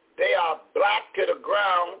Judah. They are black to the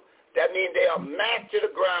ground. That means they are matched to the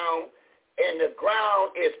ground, and the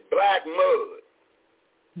ground is black mud.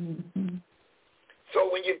 Mm-hmm. So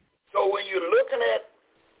when you're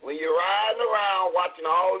riding around watching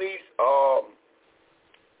all these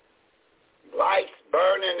lights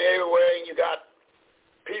burning everywhere, and you got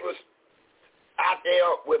people out there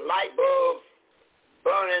with light bulbs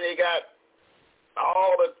burning. They got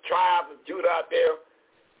all the tribes of Judah out there,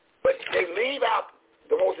 but they leave out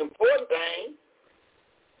the most important thing.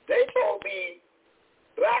 They supposed to be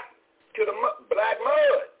black to the black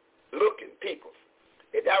mud looking people.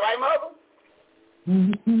 Is that right, Mother?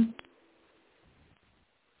 Mm-hmm.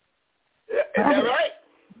 Is that right?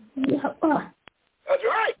 Yeah. That's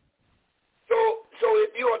right. So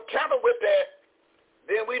if you are tampered with that,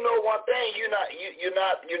 then we know one thing: you're not.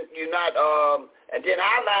 And then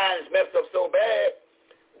our mind is messed up so bad.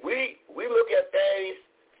 We look at things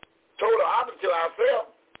total opposite to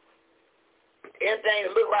ourselves. Anything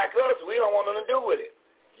that look like us, we don't want nothing to do with it.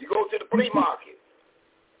 You go to the flea market,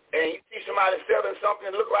 and you see somebody selling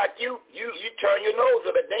something that look like you turn your nose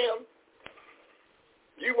up at them.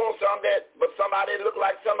 You want something but somebody that look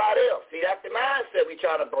like somebody else. See, that's the mindset we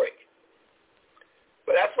try to break.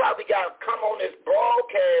 But that's why we got to come on this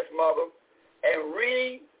broadcast, Mother, and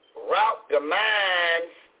reroute the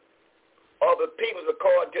minds of the people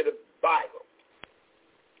according to the Bible.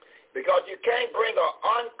 Because you can't bring an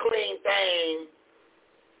unclean thing.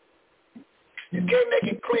 You can't make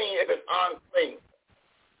it clean if it's unclean.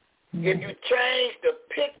 If you change the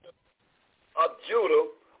picture of Judah,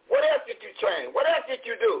 what else did you change? What else did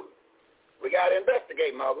you do? We got to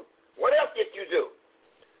investigate, Mother. What else did you do?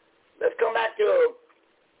 Let's come back to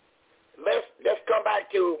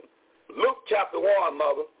Luke chapter 1,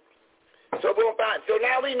 Mother. So we'll find. So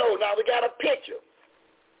now we know. Now we got a picture.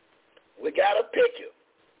 We got a picture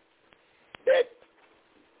that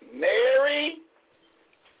Mary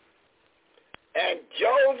and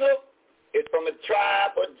Joseph is from the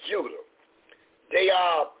tribe of Judah. They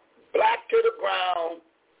are black to the ground.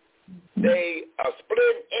 They are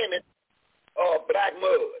split image of black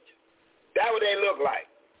mud. That's what they look like.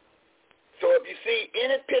 So if you see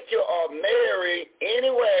any picture of Mary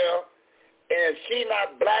anywhere, and she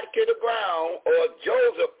not black to the ground, or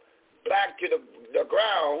Joseph black to the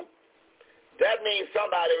ground, that means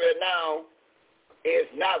somebody right now is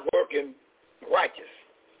not working righteous.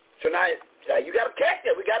 So now you got to catch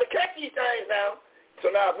it. We got to catch these things now. So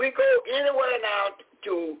now if we go anywhere now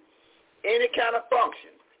to any kind of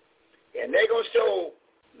function, and they're going to show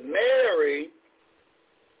Mary,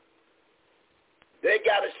 they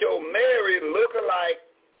got to show Mary looking like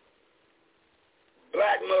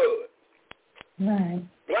black mud. Right.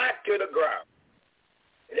 Black to the ground.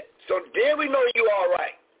 So then we know you all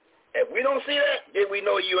right. If we don't see that, then we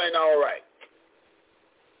know you ain't all right.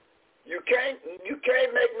 You can't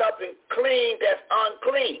make nothing clean that's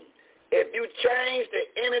unclean. If you change the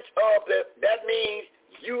image of that means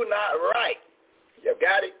you not right. You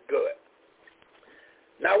got it? Good.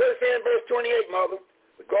 Now what it say in verse 28, Mother?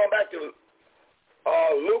 We're going back to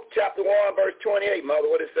Luke chapter 1, verse 28, Mother.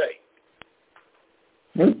 What it say?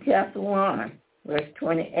 Luke chapter 1, verse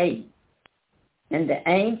 28. And the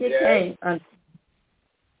angel came unto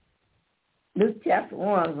Luke chapter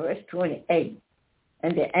 1, verse 28.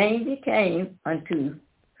 And the angel came unto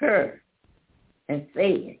her and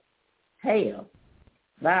said, Hail,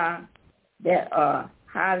 thou that art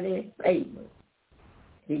highly favored.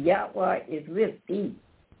 The Yahweh is with thee.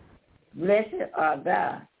 Blessed art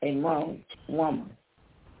thou among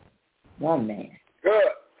women.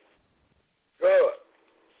 Good.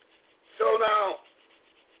 So now,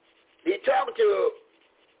 he talking to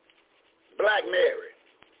Black Mary.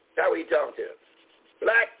 That's what he talking to.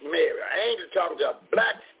 Black Mary. An angel talking to a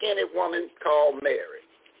black skinny woman called Mary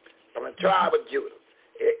from the tribe of Judah.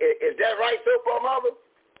 Is that right so far, Mother?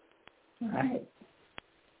 Right.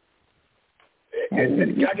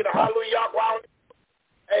 Can I get a hallelujah on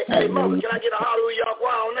that? Hey, Mother, can I get a hallelujah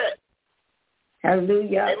on that?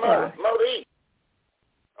 Hallelujah. Hey, Mother E.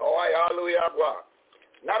 All right, hallelujah.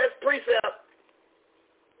 Now let's precept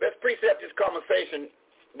this conversation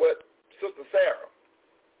with Sister Sarah.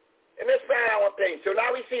 And let's find out one thing. So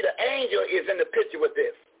now we see the angel is in the picture with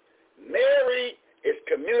this. Mary is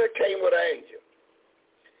communicating with an angel.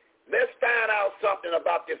 Let's find out something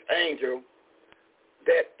about this angel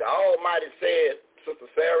that the Almighty said, Sister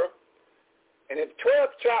Sarah. And in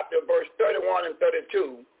 12th chapter, verse 31 and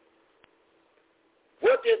 32,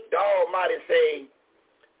 what did the Almighty say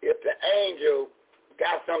if the angel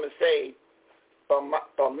got something to say from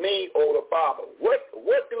me or the Father?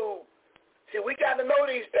 See, we got to know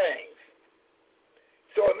these things.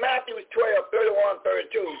 So in Matthew 12, 31,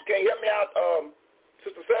 32, can you help me out,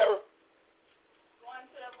 Sister Sarah? Going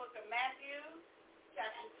to the book of Matthew,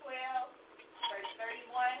 chapter 12, verse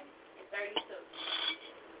 31 and 32.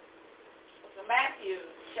 Book of Matthew,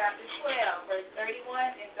 chapter 12, verse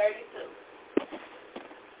 31 and 32.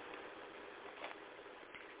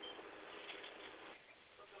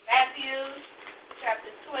 Matthew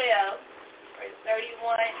chapter 12, verse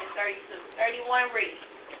 31 and 32. 31 reads,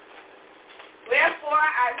 Wherefore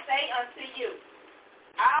I say unto you,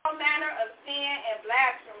 all manner of sin and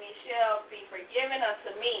blasphemy shall be forgiven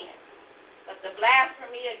unto men, but the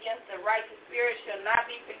blasphemy against the righteous spirit shall not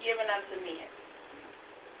be forgiven unto men.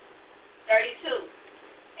 32.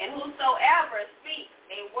 And whosoever speaks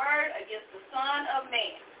a word against the Son of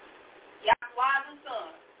Man, Yahweh the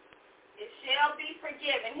Son, it shall be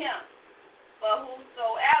forgiven him. But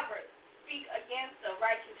whosoever speak against the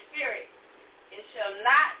righteous spirit, it shall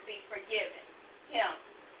not be forgiven him,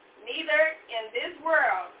 neither in this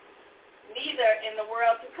world, neither in the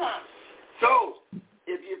world to come. So,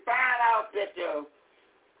 if you find out that the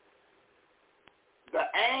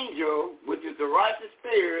angel, which is the righteous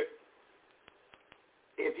spirit,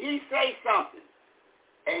 if he say something,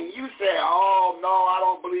 and you say, oh, no, I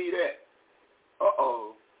don't believe that,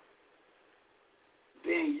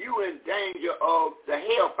 then you in danger of the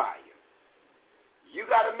hellfire. You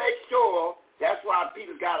got to make sure, that's why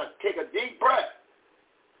people got to take a deep breath.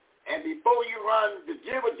 And before you run the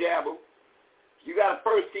jibber-jabber, you got to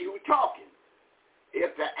first see who's talking.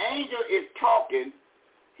 If the angel is talking,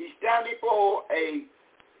 he's standing before a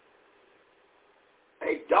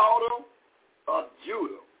daughter of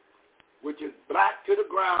Judah, which is black to the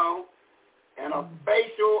ground, and her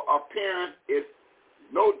facial appearance is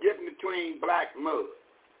no different between black mud.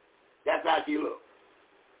 That's how she looks.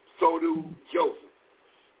 So do Joseph.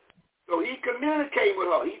 So he communicated with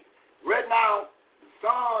her. Right now, the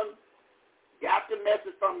son got the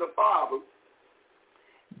message from the father,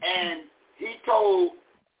 and he told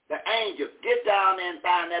the angel, get down there and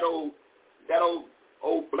find that old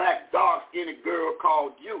black, dark-skinned girl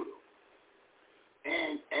called Judah,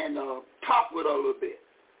 and talk with her a little bit.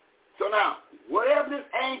 So now, whatever this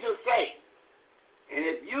angel say, and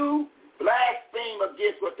if you blaspheme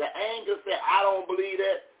against what the angel said, I don't believe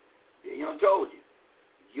that, then you done told you.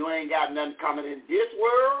 You ain't got nothing coming in this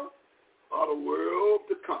world or the world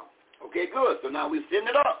to come. Okay, good. So now we're setting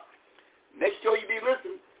it up. Make sure you be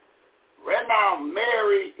listening. Right now,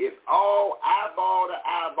 Mary is all eyeball to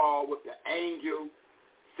eyeball with the angel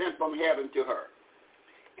sent from heaven to her.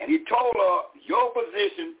 And he told her, your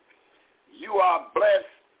position, you are blessed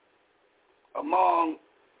among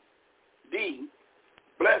thee.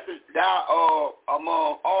 Blessed thou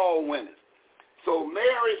among all women. So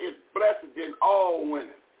Mary is blessed than all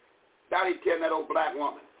women. Now he's telling that old black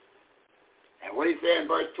woman. And what he said in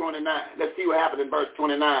verse 29. Let's see what happened in verse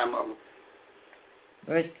 29, Mama.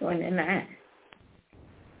 Verse 29.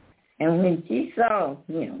 And when she saw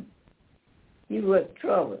him, she was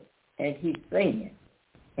troubled at his saying,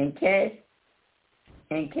 and cast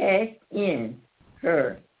in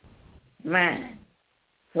her mind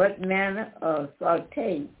what manner of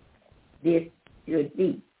saute this should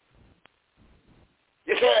be.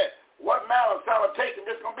 You said, what manner of salutation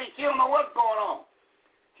this going to be? She don't know what's going on.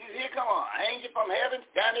 She said, here come an angel from heaven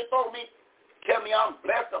standing before me, tell me I'm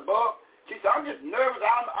blessed above. She said, I'm just nervous.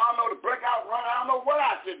 I don't know the breakout run. I don't know what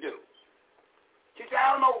I should do. She said,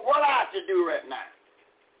 I don't know what I should do right now.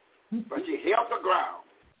 But she held the ground.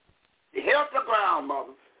 She held the ground,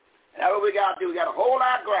 mother. And that's what we got to do. We got to hold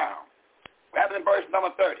our ground. Rather than verse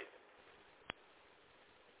number 30.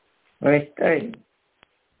 Verse 30.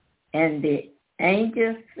 And the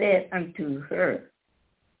angel said unto her,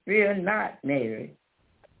 Fear not, Mary,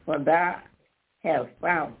 for thou hast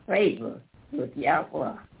found favor with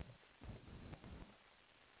Yahweh.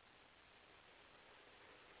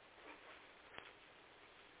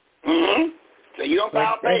 Mm-hmm. So you don't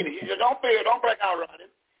found favor. You just don't fear. Don't break out running.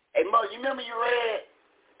 Hey, mother, you remember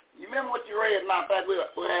what you read? Matter of fact, we'll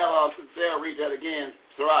have Sister Sarah read that again.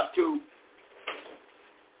 Surah 2,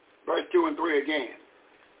 verse 2 and 3 again.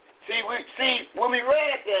 See, when we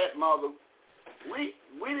read that, mother, we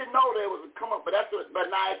didn't know that it was come up, but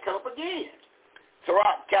now it's come up again.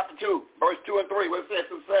 Surah chapter 2, verse 2 and 3. What it says,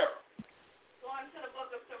 Sister Sarah? Going to the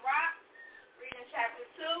book of Surah, reading chapter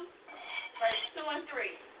 2, verse 2 and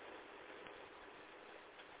 3.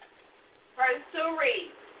 Verse 2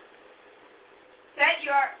 reads, Set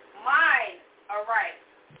your mind aright,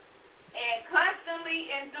 and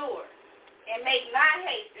constantly endure, and make not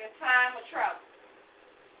haste in time of trouble.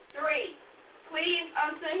 3. Cleave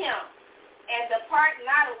unto him, and depart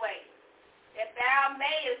not away, that thou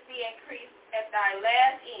mayest be increased at thy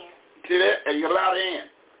last end. See that? And you're allowed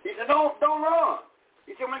in. He said, don't run.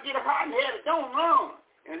 He said, when you get hot and heavy, don't run.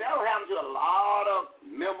 And that will happen to a lot of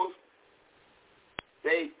members.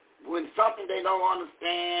 When something they don't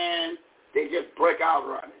understand, they just break out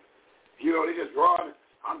running. You know, they just run.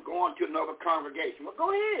 I'm going to another congregation. Well,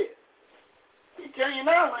 go ahead. He telling you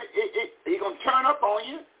now, he's going to turn up on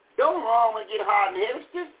you. Don't run when you get hot and heavy.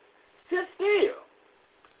 Just sit still.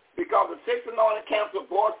 Because the 6 anointed council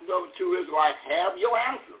voices of the two Israelites have your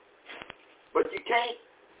answer. But you can't,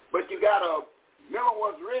 but you got to remember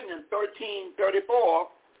what's written in 1334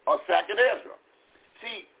 of 2nd Ezra.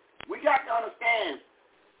 See, we got to understand,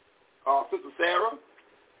 Sister Sarah,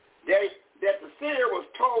 that the seer was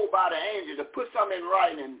told by the angel to put something in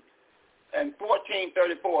writing in 1434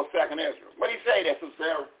 of 2nd Ezra. What do you say there, Sister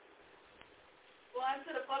Sarah? Going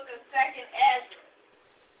to the book of 2nd Ezra,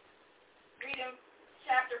 reading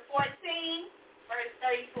chapter 14, verse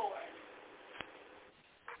 34.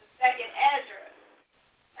 2nd Ezra,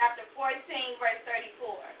 chapter 14, verse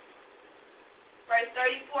 34. Verse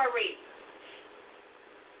 34 reads,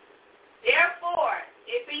 Therefore,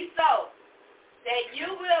 it be so, that you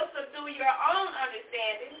will subdue your own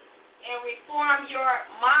understanding and reform your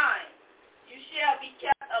mind. You shall be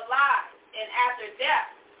kept alive, and after death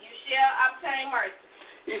you shall obtain mercy.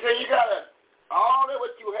 He said you got to, all that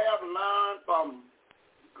what you have learned from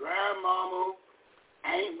grandmama,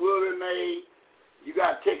 Aunt Willie Mae, you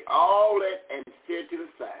got to take all that and set to the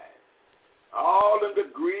side. All the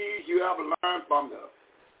degrees you have learned from the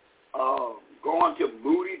going to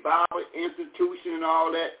Moody Bible Institution and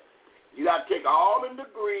all that, you got to take all the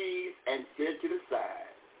degrees and set to the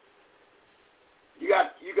side.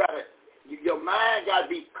 Your mind got to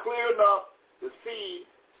be clear enough to see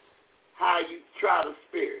how you try the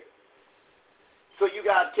spirit. So you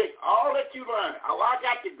got to take all that you learn. I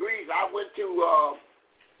got degrees. I went to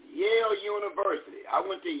Yale University. I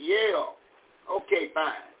went to Yale. Okay,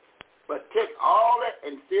 fine. But take all that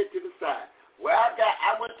and set to the side. Well,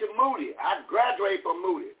 I went to Moody. I graduated from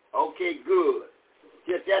Moody. Okay, good.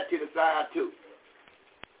 Get that to the side, too.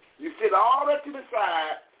 You sit all that to the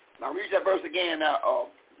side. Now, read that verse again now.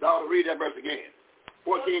 Daughter, read that verse again.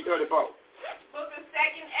 1434. Book of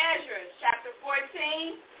 2nd Ezra, chapter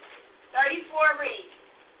 14, 34 reads,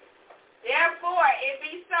 Therefore it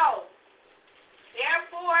be so.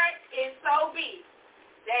 Therefore it so be,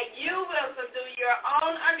 that you will subdue your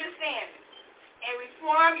own understanding and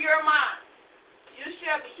reform your mind. You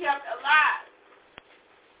shall be kept alive,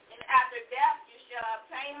 and after death you shall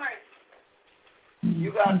obtain mercy.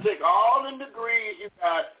 You got to take all the degrees you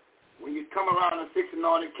got when you come around the 6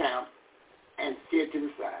 anointed camp and sit to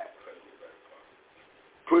the side.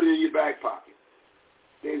 Put it in your back pocket.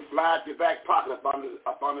 Then slide your back pocket up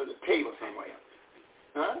under the table somewhere.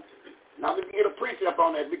 Huh? Now we can get a precept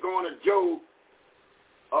on that. We're going to Job.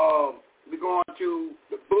 We're going to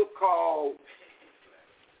the book called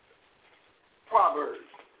Proverbs.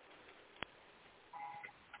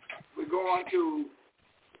 We're going to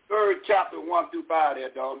 3rd chapter 1 through 5 there,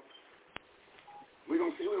 dog. We're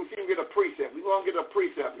going to see if we can get a precept. We're going to get a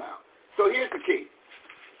precept now. So here's the key.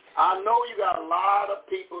 I know you got a lot of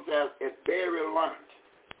people that is very learned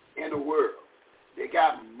in the world. They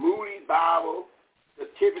got Moody Bible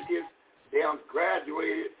certificates. They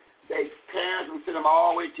graduated. They parents would send them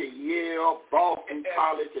all the way to Yale, Boston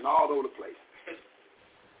College, and all over the place.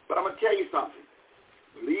 But I'm going to tell you something.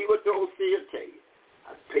 Believe what those seers tell you.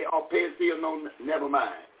 I'll pay a seer, no, never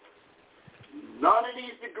mind. None of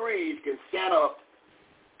these degrees can stand up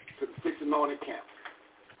to the Six Anointed Camp.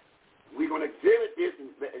 We're going to exhibit this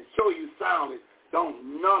and show you soundly.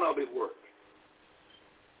 None of it work.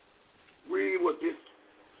 We will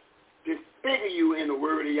disfigure you in the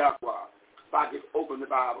word of Yahweh by just open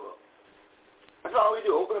the Bible up. That's all we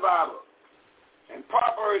do, open the Bible up. In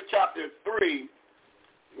Proverbs chapter 3,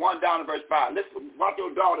 1 down to verse 5. Listen, watch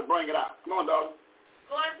your daughter bring it out. Come on, daughter.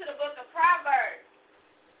 Going to the book of Proverbs,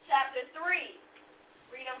 chapter 3,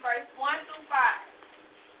 reading verse 1 through 5.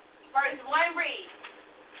 Verse 1 reads,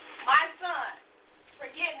 My son,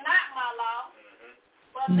 forget not my law,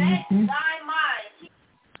 but let thy mind keep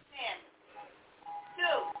understanding. 2,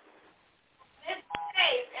 this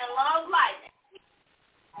days and long life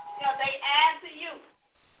shall they add to you.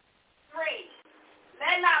 3,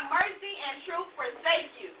 let not mercy and truth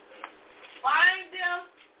forsake you. Bind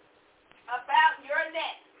them about your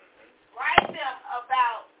neck. Write them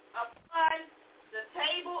upon the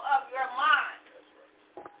table of your mind.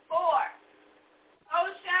 4, so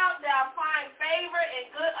shalt thou find favor and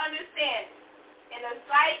good understanding in the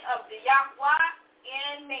sight of the Yahweh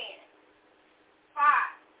and man. 5,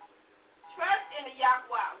 trust in the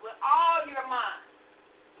Yahweh with all your mind.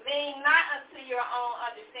 Lean not unto your own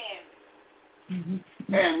understanding.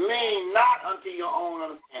 And lean not unto your own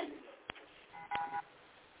understanding.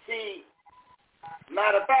 See,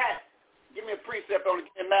 matter of fact, give me a precept on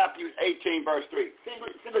it in Matthew 18, verse 3. See,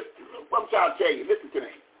 what I'm trying to tell you. Listen to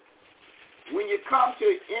me. When you come to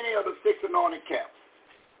any of the Six Anointed Camps,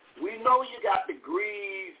 we know you got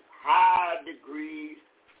degrees, high degrees,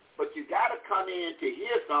 but you got to come in to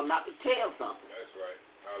hear something, not to tell something. That's right.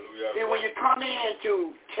 Hallelujah. See, when you come in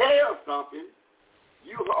to tell something,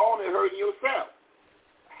 you only hurting yourself.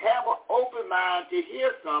 Have an open mind to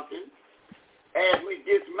hear something as we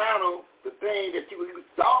dismantle the thing that you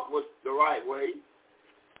thought was the right way.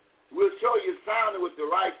 We'll show you sounding with the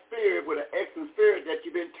right spirit, with an excellent spirit that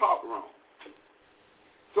you've been taught wrong.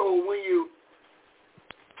 So when you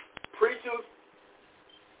preachers,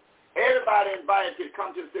 everybody invited to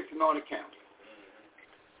come to the Six Anointed Camp.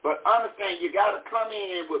 But understand, you got to come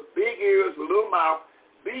in with big ears, with a little mouth,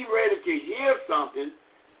 be ready to hear something.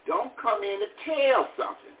 Don't come in to tell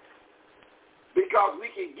something. Because we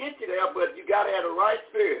can get you there, but you got to have the right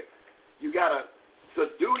spirit. You got to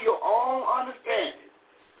subdue your own understanding.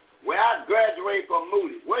 Where I graduated from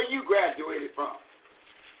Moody. Where you graduated from?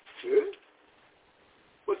 Huh?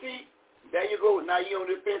 Well, see, there you go. Now you're on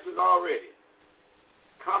the fences already.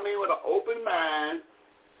 Come in with an open mind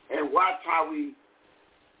and watch how we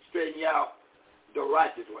straighten you out the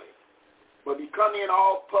righteous way. But if you come in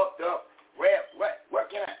all puffed up, what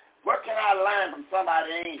can I learn from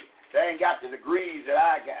somebody that ain't got the degrees that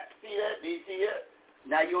I got? See that? Do you see that?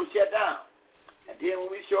 Now you're going to shut down. And then when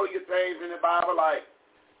we show you things in the Bible, like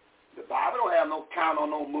the Bible don't have no count on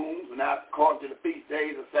no moons, not according to the feast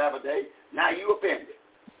days or Sabbath day. Now you offended.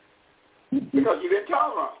 Because you've been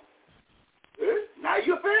taught wrong. Now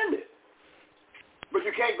you offended. But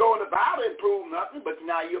you can't go in the Bible and prove nothing, but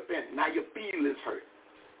now you're offended. Now your feelings hurt.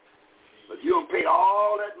 But you don't pay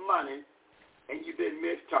all that money and you've been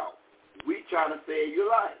mistaught. We trying to save your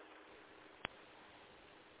life.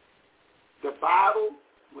 The Bible,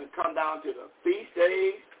 when it comes down to the feast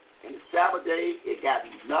days and the Sabbath days, it got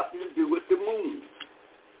nothing to do with the moon.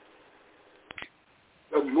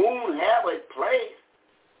 The moon have a place,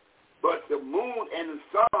 but the moon and the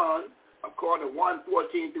sun, according to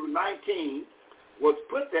 1:14 through 19, was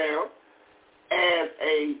put there as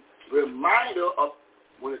a reminder of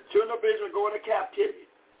when the children of Israel go into captivity.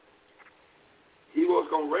 He was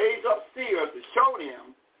going to raise up seers to show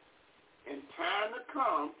them in time to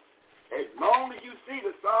come, as long as you see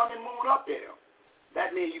the sun and moon up there,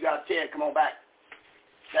 that means you got a chance to come on back.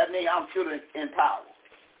 That means I'm still in power.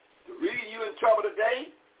 The reason you in trouble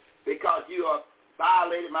today, because you have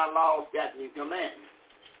violated my law, statutes, and commandments.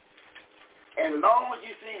 And as long as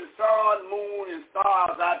you see the sun, moon, and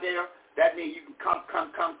stars out there, that means you can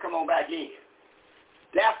come on back in.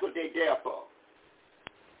 That's what they're there for.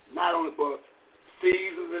 Not only for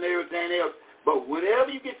seasons and everything else, but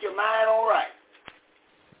whenever you get your mind all right,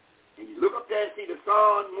 and you look up there and see the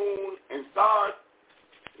sun, moon, and stars,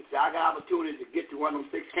 you say, I got opportunity to get to one of them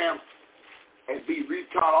 6 camps and be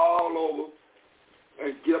retaught all over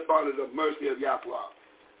and get up under the mercy of Yahweh.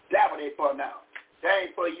 That's what they for now. That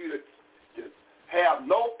ain't for you to have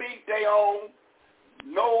no feast day on,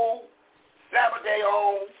 no Sabbath day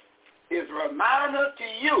on. It's a reminder to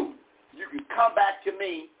you, you can come back to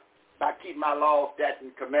me by keeping my laws, statutes,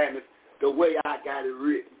 and commandments the way I got it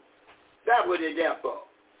written. That's what they're there for.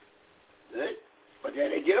 See? But then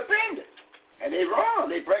they get offended. And they run.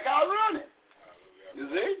 They break out running. You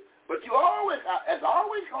see? But it's always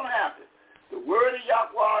going to happen. The word of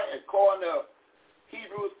Yahweh, according to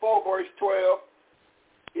Hebrews 4, verse 12,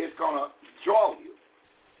 is going to draw you.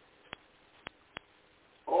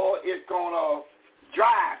 Or it's going to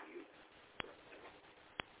drive you.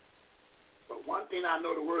 But one thing I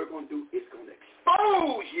know the word is going to do, it's going to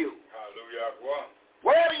expose you. Hallelujah.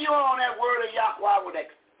 Wherever you are on that word of Yahweh will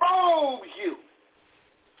expose you.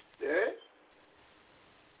 Yeah?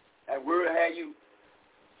 That word will have you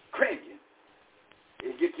cringing.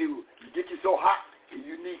 It get you so hot,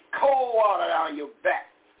 you need cold water down your back.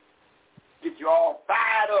 Get you all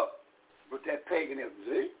fired up with that paganism.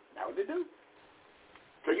 See? That's what they do.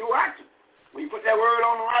 So you watch it. When you put that word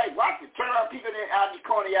on the right, watch it. Turn around people out the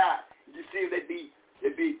corner of your eye. You see if they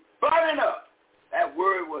be burning up. That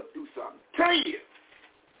word will do something to you.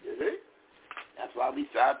 You see? That's why we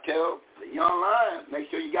try to tell the young lions, make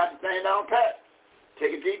sure you got the thing down pat.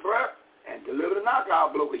 Take a deep breath and deliver the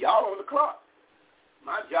knockout blow, because y'all on the clock.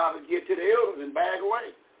 My job is to get to the elders and bag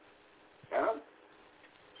away.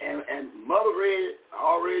 And Mother read it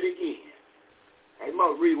already again. Hey,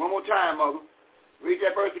 Mother, read one more time, Mother. Read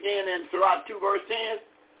that verse again in Sirach 2, verse 10.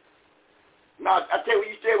 Now, I tell you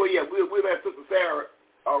what you said, well, yeah, we'll let Sister Sarah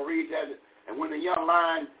read that. And when the young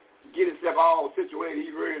lion get himself all situated,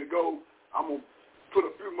 he's ready to go, I'm going to put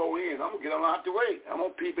a few more in. I'm going to get him out the way. I'm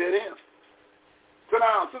going to peep at him. So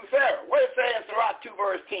now, Sister Sarah, what does it say in Sirach 2,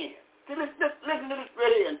 verse 10? Listen to this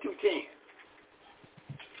right here in 2:10.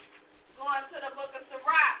 Going to the book of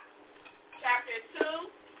Sirach, chapter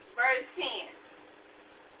 2, verse 10.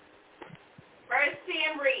 Verse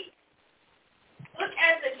 10 reads, look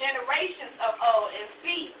at the generations of old and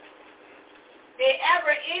see, did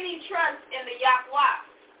ever any trust in the Yahweh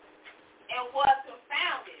and was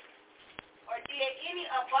confounded, or did any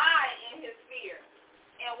abide in his fear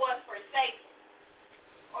and was forsaken?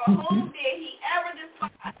 Or whom did he ever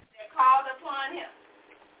despise that called upon him?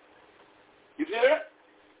 You see that?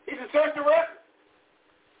 He's a search the record.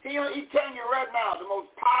 He's telling you right now, the most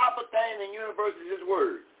powerful thing in the universe is his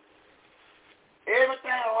word. Everything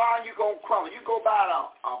around you going to crumble. You go buy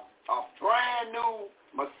a brand new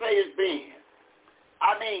Mercedes-Benz.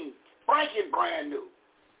 I mean, spanking brand new.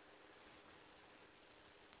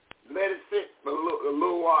 Let it sit for a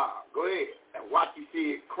little while. Go ahead and watch you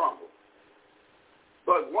see it crumble.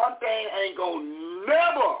 But one thing ain't going to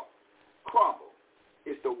never crumble.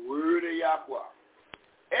 It's the word of Yahweh.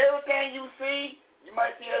 Everything you see, you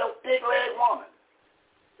might see that old thick-legged woman.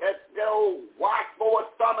 That old washboard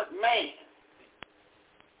stomach man.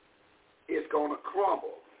 It's going to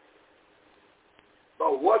crumble.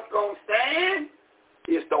 But what's going to stand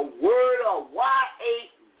is the word of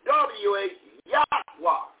Y-H-W-H,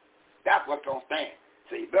 Yahweh. That's what's going to stand.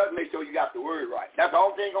 So you better make sure you got the word right. That's the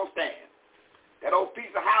only thing going to stand. That old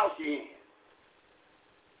piece of house you're in,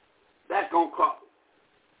 that's going to crumble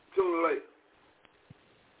sooner or later.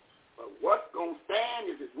 But what's going to stand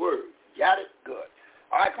is his word. Got it? Good.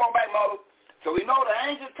 All right, come on back, Mother. So we know the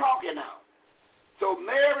angel's talking now. So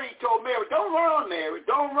Mary told Mary, don't run, Mary.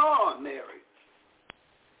 Don't run, Mary.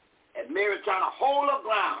 And Mary's trying to hold her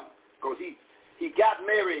ground because he got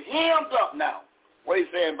Mary hemmed up now. What do you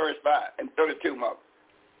say in verse 5 and 32, Mother?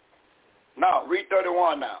 No, read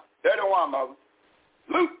 31 now. 31, Mother.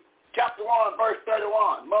 Luke chapter 1, verse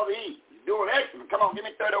 31. Mother E, you're doing excellent. Come on, give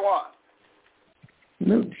me 31.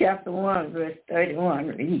 Luke chapter 1, verse 31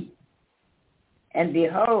 reads, and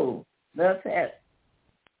behold, thou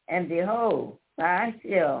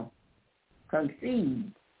shalt conceive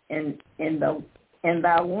in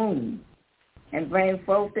thy womb, and bring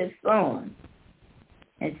forth his son,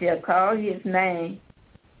 and shall call his name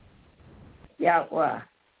Yahweh.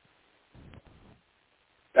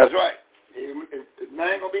 That's right. His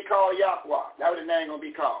name going to be called Yahweh. That's what his name going to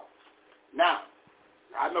be called. Now,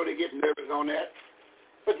 I know they get nervous on that.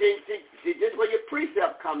 But see, this is where your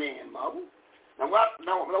precept come in, Mother. Now watch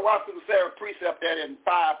Sister Sarah precept that in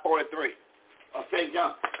 5:43 of St.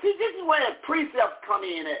 John. See, this is where the precepts come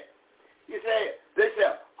in at. They say,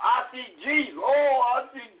 I see Jesus. Oh, I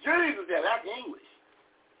see Jesus there. That's English.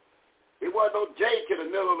 It wasn't no J to the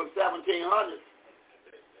middle of the 1700s.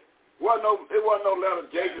 It wasn't no letter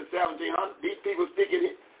J to the 1700s. These people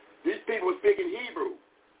were speaking Hebrew.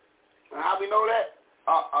 And how we know that?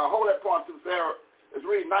 Hold that point, Sister Sarah. Let's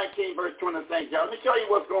read 19, verse 20 of St. John. Let me show you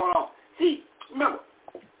what's going on. See, remember,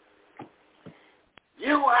 you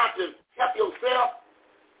don't have to help yourself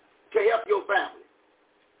to help your family.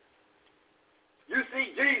 You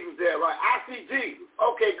see Jesus there, right? I see Jesus.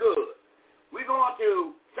 Okay. Okay, good. We're going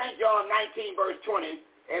to St. John 19, verse 20,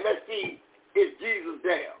 and let's see, is Jesus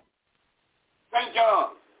there? St.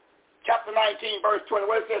 John, chapter 19, verse 20.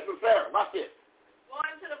 What it says to Sarah? Watch this.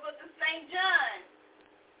 Going to the book of St. John,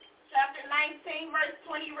 chapter 19, verse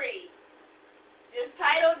 20 reads, this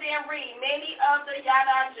title then read, many of the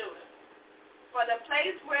Yada Judah. For the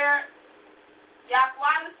place where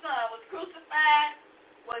Yahweh the Son was crucified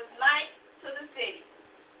was nigh to the city.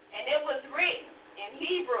 And it was written in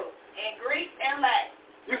Hebrew, in Greek, and Latin.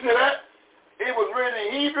 You see that? It was written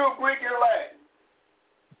in Hebrew, Greek, and Latin.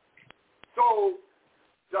 So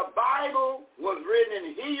the Bible was written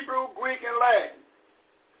in Hebrew, Greek, and Latin.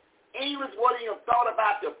 English wasn't even thought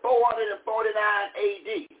about till 449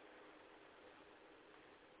 AD.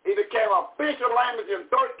 It became official language in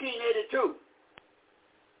 1382.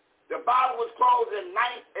 The Bible was closed in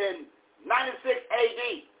 96 AD.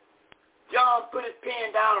 John put his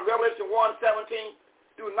pen down in Revelation 1:17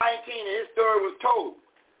 through 19, and his story was told.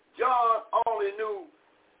 John only knew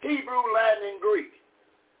Hebrew, Latin, and Greek.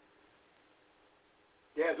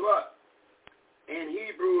 Guess what? In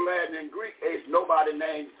Hebrew, Latin, and Greek, there's nobody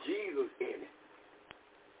named Jesus in it.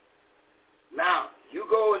 Now, you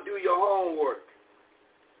go and do your homework.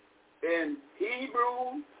 In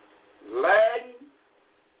Hebrew, Latin,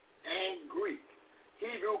 and Greek.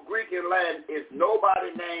 Hebrew, Greek, and Latin is nobody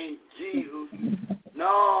named Jesus.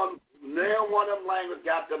 No, neither one of them languages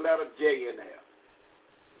got the letter J in there.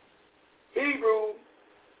 Hebrew,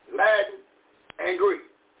 Latin, and Greek.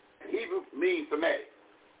 And Hebrew means Semitic.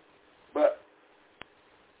 But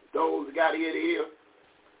those that got ear to ear,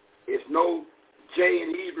 it's no J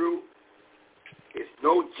in Hebrew. It's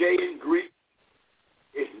no J in Greek.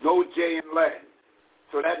 It's no J in Latin.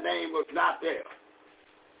 So that name was not there.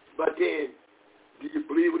 But then, do you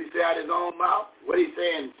believe what he said out of his own mouth? What he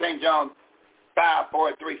said in St. John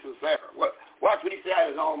 5:43 to Sarah. Watch what he said out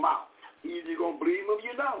of his own mouth. Either you're going to believe him or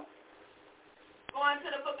you don't. Going to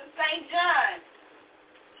the book of St. John,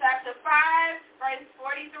 chapter 5, verse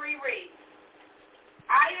 43 reads,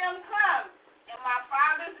 I am come in my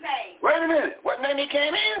Father's name. Wait a minute. What name he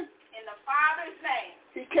came in? In the Father's name.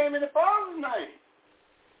 He came in the Father's name.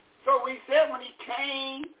 So he said when he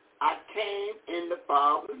came, I came in the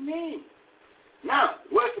Father's name. Now,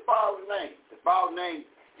 what's the Father's name? The Father's name,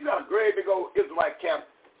 you got a great big old Israelite camp,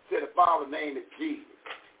 said the Father's name is Jesus.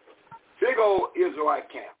 Big old Israelite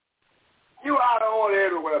camp. You out on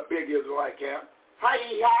everywhere, big Israelite camp. How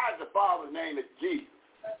he hides the Father's name is Jesus.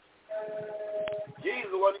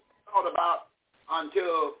 Jesus wasn't thought about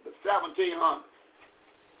until the 1700s,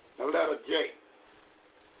 the letter J.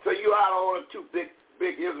 So you out on two big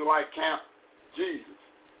Israelite camp, Jesus.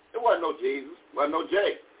 There wasn't no Jesus, wasn't no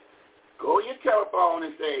J. Go to your telephone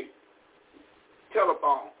and say,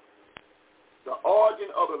 telephone, the origin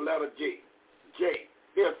of the letter J. J.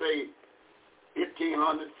 He'll say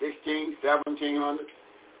 1500, 16, 1700.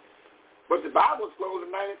 But the Bible was closed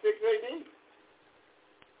in 96 AD.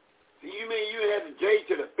 So you mean you had the J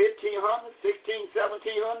to the 1500s, 16,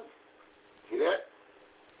 1700s? See that?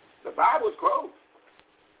 The Bible was closed.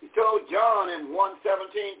 He told John in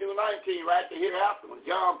 1:17 through 19, right to hereafter, when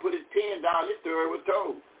John put his pen down, his story was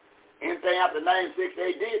told. Anything after 96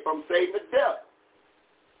 AD from Satan to death.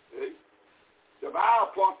 See? The Bible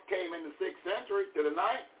points came in the 6th century to the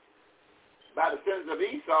 9th. By the sons of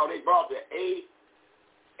Esau, they brought the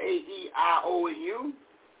A-E-I-O-N-U.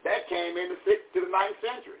 That came in the 6th to the 9th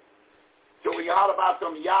century. So when you holler about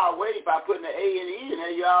some Yahweh by putting the A and E in there,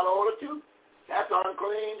 you ought to order too. That's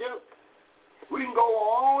unclean too. We can go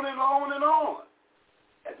on and on and on.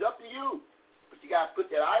 That's up to you. But you got to put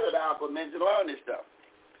that idol down for men to learn this stuff.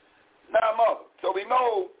 Now, mother, so we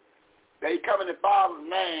know that he come in the Father's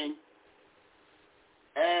name.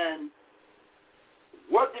 And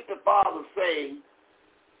what did the Father say?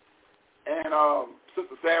 And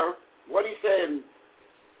Sister Sarah, what he said in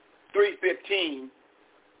 3:15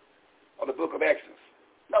 of the book of Exodus.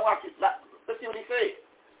 Now watch this. Let's see what he said.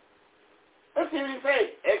 Let's see what he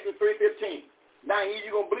said. Exodus 3:15. Now, either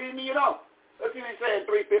you're going to believe me or not. Let's see what he said in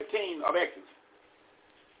 3:15 of Exodus.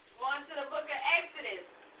 Going to the book of Exodus,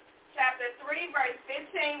 chapter 3, verse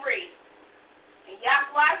 15 reads, and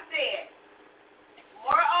Yahweh said,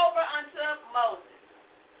 moreover unto Moses,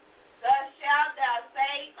 thus shalt thou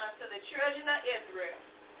say unto the children of Israel,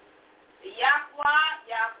 the Yahweh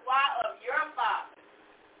of your fathers,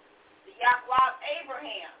 the Yahweh of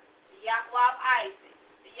Abraham, the Yahweh of Isaac,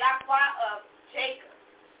 the Yahweh of Jacob,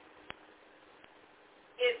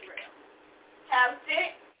 Israel, have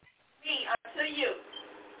sent me unto you.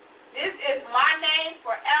 This is my name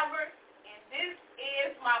forever, and this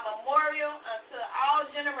is my memorial unto all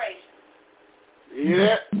generations.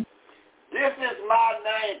 Yeah. This is my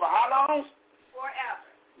name for how long? Forever.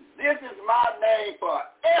 This is my name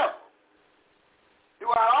forever.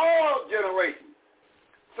 Throughout all generations.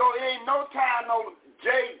 So it ain't no time, no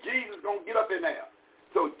Jesus going to get up in there.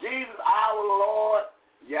 So Jesus, our Lord,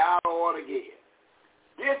 Yahweh again.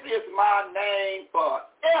 This is my name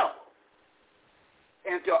forever.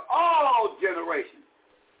 And to all generations.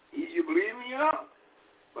 You believe me, you know?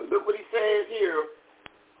 But look what he says here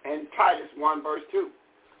in Titus 1 verse 2.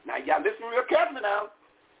 Now, you got to listen real carefully now.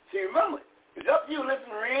 See, remember, it's up to you to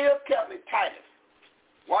listen real carefully. Titus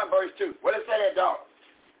 1 verse 2. What does it say there, dog?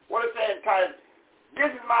 What does it say in Titus?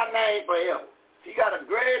 This is my name forever. He got a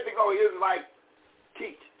great big old Israelite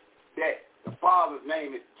teach that the Father's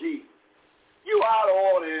name is Jesus. You out of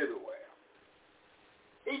order everywhere.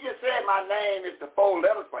 He just said my name is the 4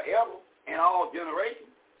 letters forever in all generations.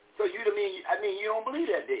 So you don't believe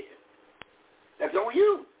that then. That's on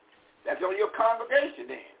you. That's on your congregation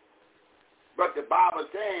then. But the Bible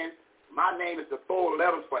is saying my name is the 4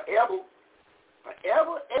 letters forever.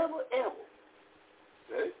 Forever, ever, ever.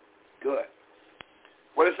 See? Good.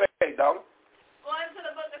 What does it say, daughter? Going to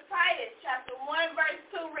the book of Titus, chapter 1, verse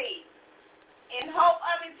 2 reads, in hope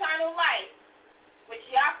of eternal life, which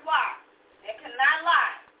Yahweh, that cannot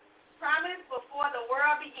lie, promised before the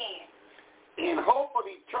world began. In hope of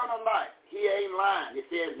eternal life. He ain't lying. He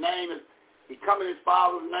says his name is, he come in his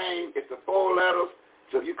Father's name. It's the 4 letters.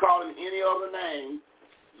 So if you call him any other name,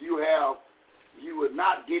 you would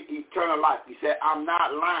not get eternal life. He said, I'm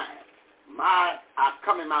not lying. I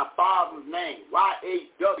come in my Father's name.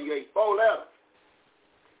 YHWH, 4 letters.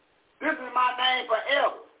 This is my name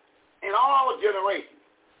forever in all generations.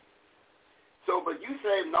 So, but you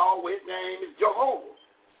say, no, his name is Jehovah.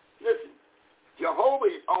 Listen, Jehovah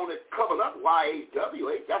is only covered up,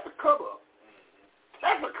 YHWH. That's a cover-up.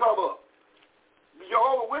 That's a cover-up.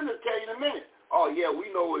 Jehovah Witness tell you in a minute. Oh, yeah, we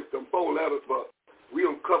know it's them 4 letters, but we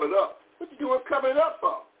don't cover it up. What you doing cover it up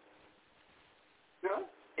for? You know?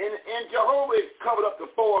 And Jehovah is covered up the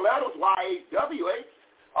 4 letters, YHWH.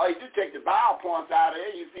 Oh, you do take the vowel points out of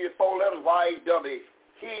there, you see the 4 letters, YHWH,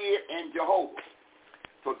 here and Jehovah.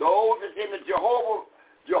 So those that's in the Jehovah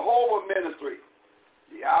ministry,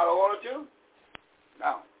 you out of order too?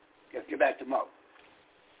 Now, let's get back to Mother.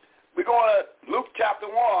 We're going to Luke chapter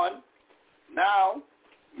 1. Now,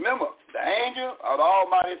 remember, the angel of the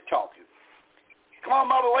Almighty is talking. Come on,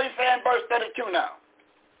 Mother, what are you saying in verse 32 now?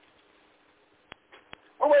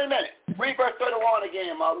 Well, wait a minute. Read verse 31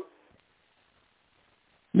 again, Mother.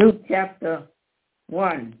 Luke chapter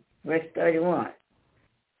 1, verse 31.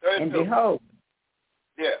 32.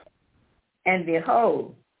 And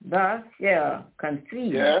behold, thou shalt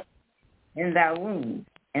conceive in thy womb,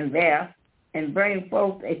 and bear, and bring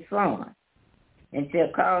forth a son, and shall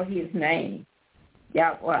call his name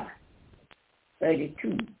Yahweh.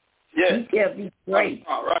 32. Yes. He shall be great.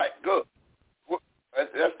 All right, good.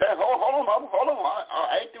 That's that. Hold on, Mother. Hold on.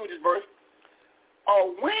 I ain't through this verse.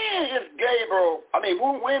 When is Gabriel?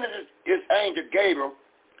 When is angel Gabriel?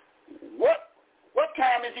 What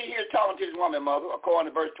time is he here talking to this woman, Mother? According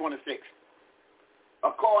to verse 26.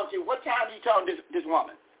 According to what time is he talking to this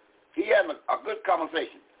woman? He having a good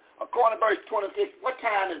conversation. According to verse 26, what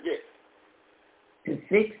time is this? The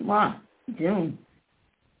 6th month, June.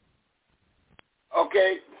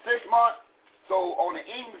 Okay, 6 months. So on the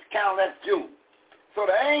English calendar, that's June. So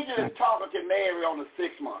the angel is talking to Mary on the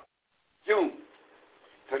 6th month, June.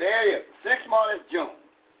 So there it is. 6th month is June.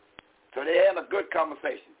 So they have a good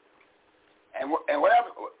conversation. And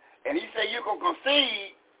whatever. And he said, you're going to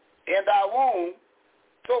conceive in thy womb.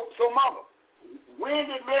 So Mother, when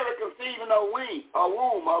did Mary conceive in her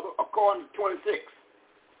womb, Mother, according to 26?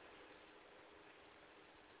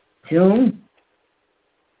 June.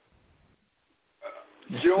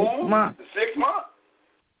 June, the 6th month.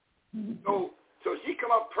 Mm-hmm. So she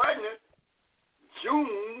come up pregnant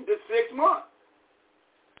June the 6th month.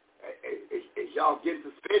 Is y'all getting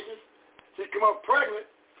suspicious? She come up pregnant.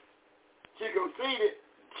 She conceived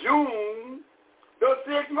June the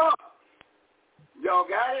 6th month. Y'all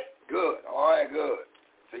got it? Good. All right, good.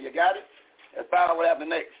 So you got it? Let's find out what happened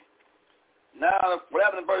next. Now, what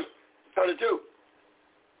happened in verse 32?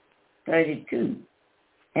 32.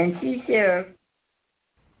 And she shall,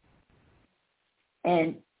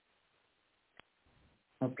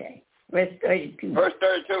 verse 32. Verse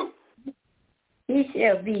 32. He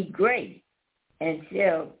shall be great, and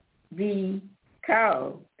shall be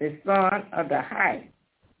called the Son of the Highest,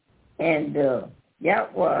 and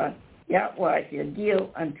Yahweh shall give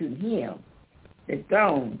unto him the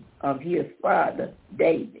throne of his father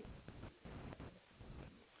David.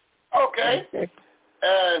 Okay.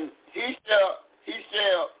 And he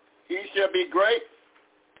shall be great,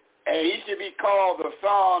 and he should be called the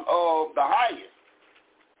Son of the Highest.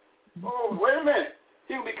 Oh, wait a minute.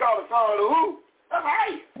 He will be called the Son of the who? The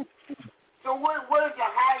Highest. So what is the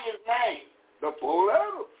highest name? The full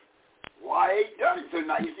letter. Y-A-W. So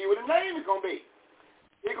now you see what his name is going to be.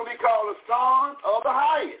 He's going to be called the Son of the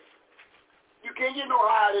Highest. You can't get no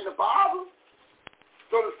higher than the Father.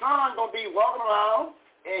 So the Son going to be walking around,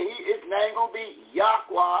 and his name going to be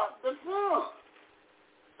Yahweh the Son.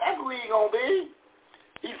 That's who he's going to be.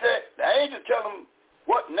 He said, the angel tell him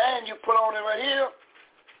what name you put on him right here.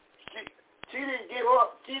 She didn't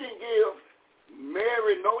give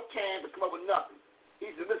Mary no chance to come up with nothing.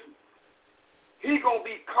 He said, listen, he's going to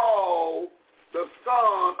be called the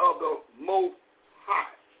Son of the Most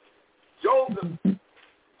High.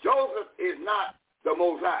 Joseph is not the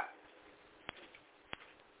Most High.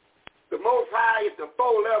 The Most High is the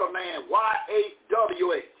four-letter man,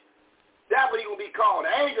 Y-H-W-H. That's what he's going to be called.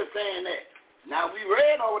 The angel saying that. Now, we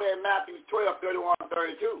read over there in Matthew 12, 31,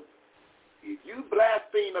 32. If you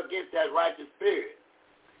blaspheme against that righteous spirit,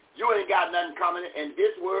 you ain't got nothing coming in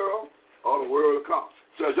this world or the world to come.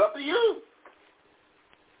 So it's up to you.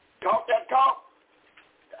 Talk that talk.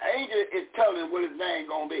 The angel is telling him what his name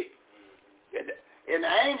going to be. And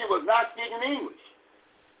the angel was not speaking English.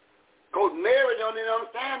 Because Mary don't even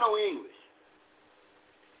understand no English.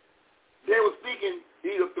 They were speaking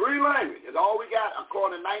either three languages. That's all we got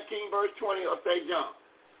according to 19 verse 20 of St. John.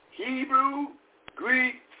 Hebrew,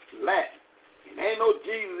 Greek, Latin. And ain't no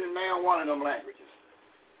Jesus in man one of them languages.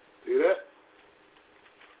 See that?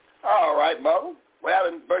 All right, Mother. Well,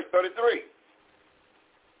 in verse 33.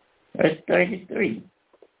 Verse 33.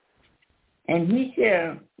 And he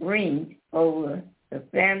shall reign over the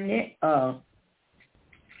family of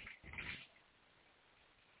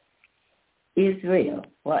Israel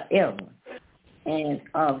forever, and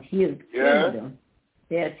of his kingdom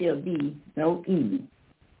there shall be no end.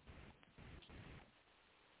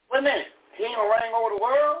 Wait a minute. He ain't going to reign over the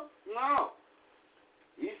world? No.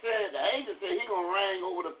 He said, the angel said he's going to reign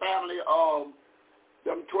over the family of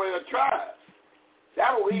them 12 tribes.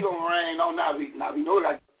 That's what he's going to reign on. Now we know we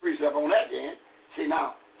got to get a precept on that then. See,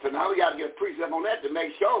 now we got to get a precept on that to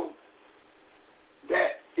make sure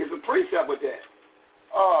that it's a precept with that.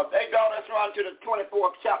 They go, let's run to the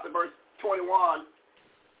 24th chapter, verse 21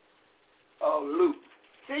 of Luke.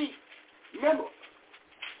 See, remember,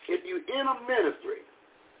 if you're in a ministry,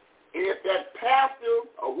 and if that pastor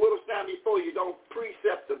or will stand before you don't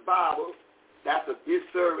precept the Bible, that's a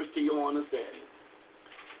disservice to your understanding.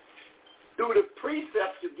 Through the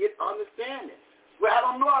precepts, you get understanding. Well, I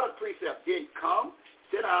don't know how to precept. Then come,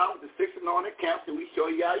 sit down with the 6 anointed camps, and we show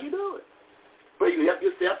you how you do it. But you help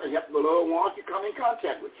yourself and help the little ones you come in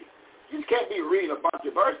contact with you. You just can't be reading a bunch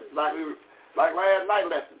of verses like last night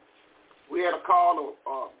lesson. We had a call,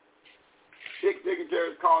 big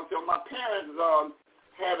dignitaries called, so my parents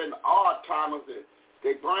having Alzheimer's,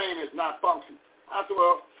 their brain is not functioning. I said,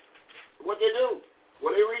 well, what they do?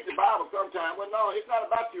 Well, they read the Bible sometimes. Well, no, it's not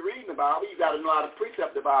about you reading the Bible. You got to know how to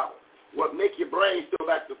precept the Bible. What makes your brain still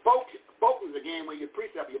back to focus again when you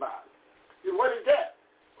precept your Bible. See, what is that?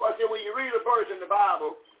 Well, I said, when you read a verse in the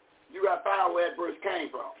Bible, you got to find where that verse came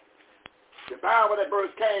from. To find where that verse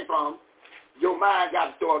came from, your mind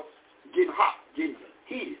got to start getting hot, getting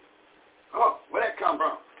heated. Oh, where that come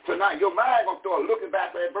from? So now your mind going to start looking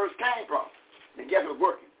back where that verse came from. And guess what's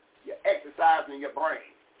working? You're exercising your brain.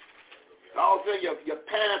 And all of a sudden, your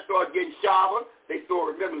parents start getting sharper. They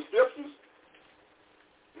start remembering scriptures.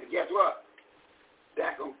 And guess what?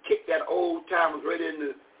 That's going to kick that old-timers right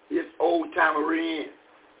into this old-timer in.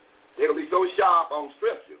 They'll be so sharp on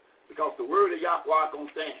scripture because the word of Yahweh is going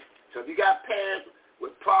to stand. So if you got parents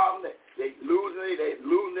with problems, they losing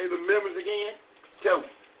their remembrance again, tell them,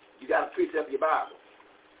 you got to precept your Bible.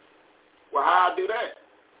 Well, how I do that?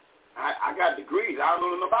 I got degrees. I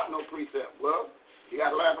don't know about no precept. Well, you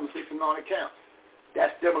got to learn from 6 anointed camps.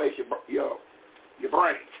 That stimulates your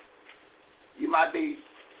brain. You might be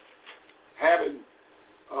having,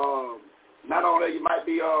 not only you might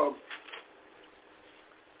be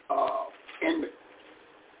in,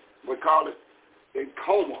 we call it in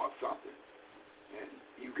coma or something, and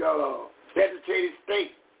you got a vegetative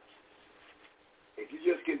state. If you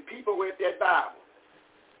just get people with that Bible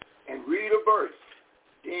and read a verse,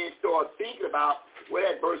 then start thinking about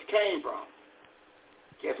where that verse came from,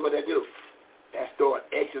 guess what that do? That start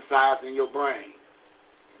exercising your brain.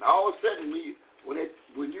 And all of a sudden,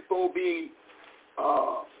 when you go be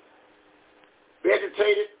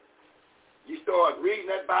vegetated, you start reading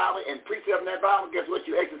that Bible and precepting that Bible, guess what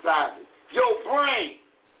you exercising? Your brain.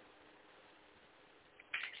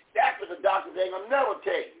 That's what the doctors ain't going to never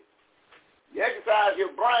tell you. You exercise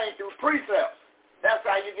your brain through precepts. That's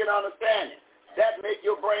how you get understanding. That make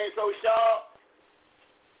your brain so sharp.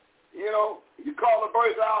 You know, you call a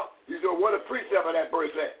verse out, you go, what a precept of that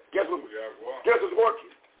verse at? Guess what's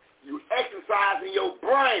working? You exercising your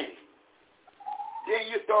brain. Then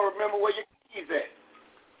you start remember where your keys at.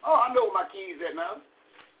 Oh, I know where my keys at now.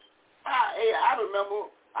 I remember.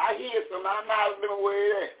 I hear something. I now remember where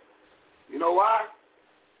it at. You know why?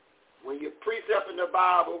 When you're precepting the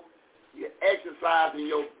Bible, you're exercising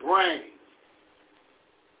your brain.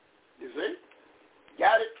 You see?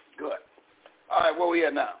 Got it? Good. All right, where we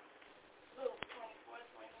at now? Luke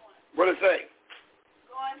 24:21. What does it say?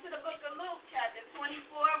 Going to the book of Luke, chapter 24,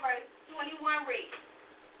 verse 21 reads,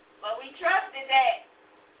 but we trusted that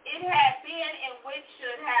it had been in which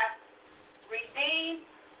should have redeemed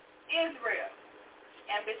Israel.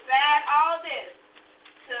 And beside all this,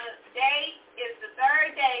 today is the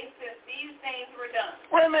third day since these things were done.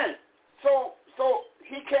 Wait a minute. So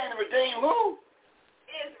he came to redeem who?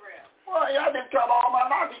 Israel. Well, I've been talking all my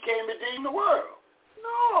life he came to redeem the world.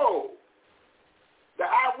 No. The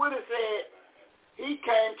eyewitness said he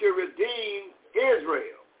came to redeem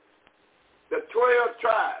Israel, the 12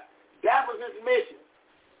 tribes. That was his mission.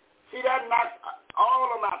 See, that knocks all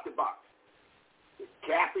of them out the box. The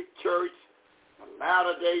Catholic Church, the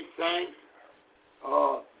Latter-day Saints,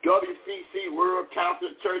 WCC, World Council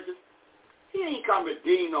of Churches. He ain't come to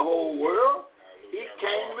redeem the whole world. He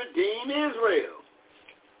came to redeem Israel.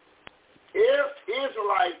 If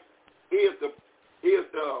Israelite is the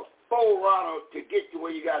forerunner to get to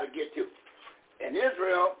where you got to get to. And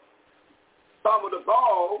Israel fumbled the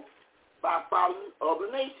ball by following other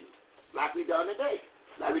nations, like we done today,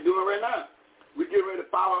 like we're doing right now. We're getting ready to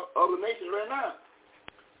follow other nations right now.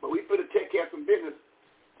 But we better take care of some business.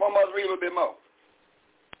 One more, read a little bit more.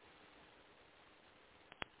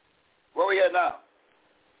 Where we at now?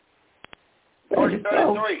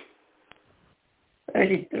 33.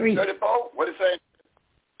 33. 34? What it say?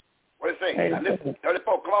 What it say? Now listen,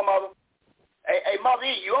 34. Come on, mother. Hey, Mother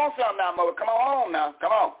E, you on something now, mother. Come on home now.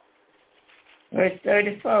 Come on. Verse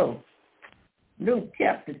 34. Luke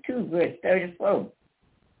chapter 2, verse 34.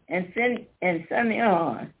 And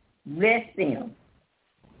Simeon blessed them.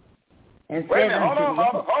 And wait a said minute. Hold on, them,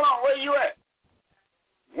 mother. Hold on. Where you at?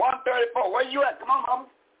 134. Where you at? Come on, mother.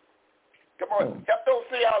 Come on. Help those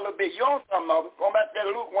see out a little bit. You on something, mother. Going back to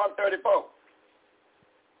Luke 134.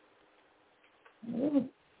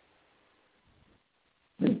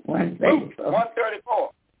 Luke 134.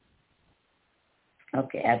 134.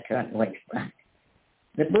 Okay, I turned away from it.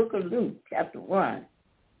 The book of Luke, chapter 1,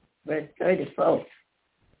 verse 34.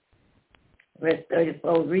 Verse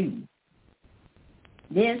 34 reads,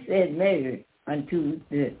 Then said Mary unto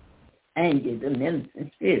the angel, the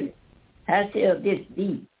ministering spirit, How shall this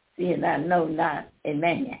be, seeing I know not a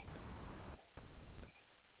man?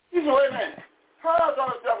 He said, wait a minute. How else all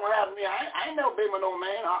this stuff going to happen to me? I ain't never been with no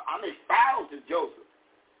man. I'm espoused to Joseph.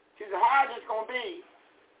 She said, how is this going to be?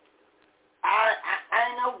 I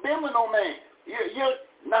ain't never been with no man.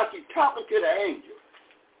 Now she's talking to the angel.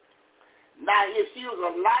 Now, if she was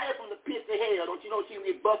a liar from the pits of hell, don't you know she would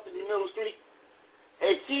get busted in the middle of the street?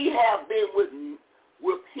 And she have been with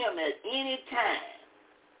him at any time.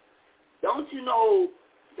 Don't you know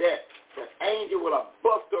that the angel would have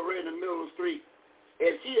busted her in the middle of the street?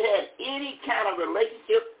 If she had any kind of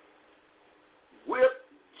relationship with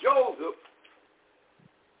Joseph,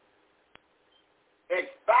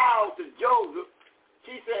 espoused to Joseph,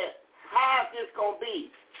 she said, how is this going to be?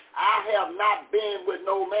 I have not been with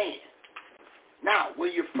no man. Now, when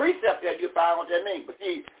you precept that, you find what that means. But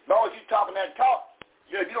see, as long as you're talking that talk,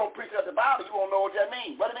 if you don't precept the Bible, you won't know what that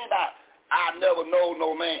means. What do it mean by, I never know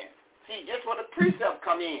no man? See, just where the precept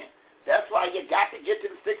come in. That's why you got to get to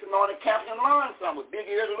the 6 anointed camp and learn something with big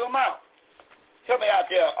ears and little mouth. Tell me out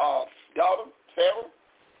there, daughter, Sarah,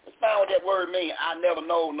 let's find what that word means, I never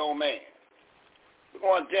know no man. We're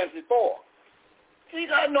going to Genesis 4. See, you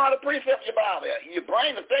got to know how to precept your Bible. Your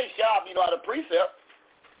brain will stay sharp, you know how to precept.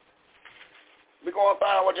 We're going to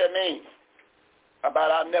find what that means about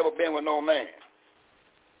I've never been with no man.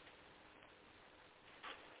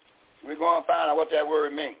 We're going to find out what that word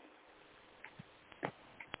means.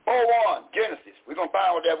 4:1, Genesis. We're going to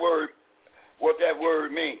find what that word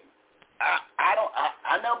means.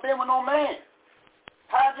 I never been with no man.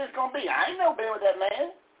 How's this going to be? I ain't never been with that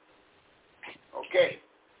man. Okay.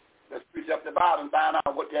 Let's precept the Bible and find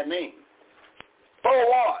out what that means.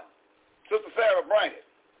 4:1. Sister Sarah, bring it.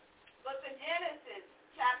 Book of Genesis,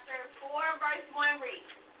 chapter 4, verse 1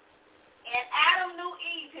 reads, And Adam knew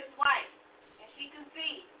Eve, his wife, and she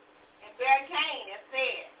conceived, and bare Cain, and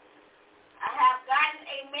said, I have gotten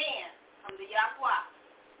a man from the Yahweh.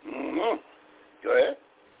 Go ahead.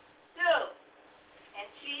 2.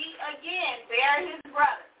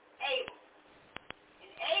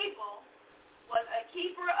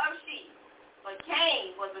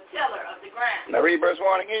 Now read verse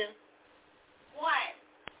 1 again. 1.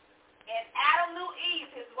 And Adam knew Eve,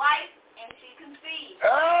 his wife, and she conceived.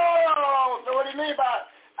 Oh, so what do you mean by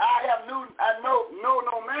I know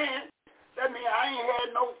no man? That means I ain't had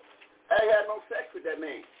no sex with that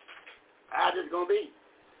man. I just gonna be.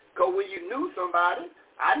 Cause when you knew somebody,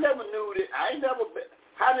 I never knew that.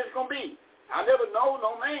 How this gonna be? I never know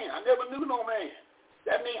no man. I never knew no man.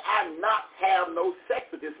 That means I not have no sex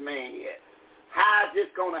with this man yet. How is this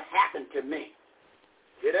gonna happen to me?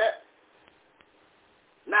 See that?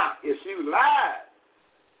 Now, if she lied,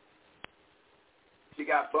 she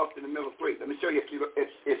got buffed in the middle of the street. Let me show you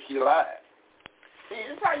if she lied. See,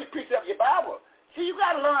 this is how you precept your Bible. See, you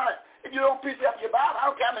got to learn it. If you don't precept your Bible, I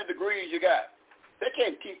don't care how many degrees you got. They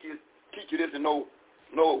can't teach you this in no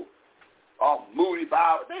moody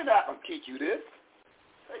Bible. They're not going to teach you this.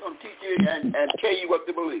 They're going to teach you and tell you what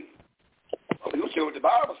to believe. We're going to show what the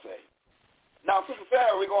Bible says. Now, Sister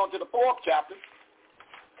Sarah, we're going to the 4th chapter,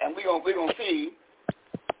 and we're going to see,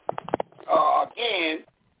 again,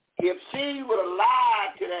 if she would have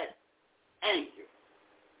lied to that angel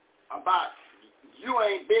about you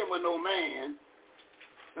ain't been with no man,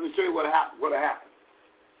 let me show you what happened. We're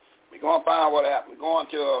going to find out what happened. We're going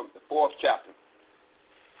to the 4th chapter.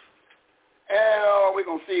 And we're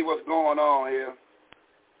going to see what's going on here.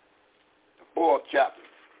 The 4th chapter.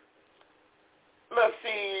 Let's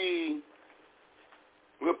see.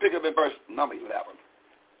 We'll pick up in verse number 11.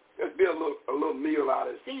 Let's build a little meal out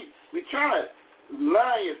of it. See, we're trying to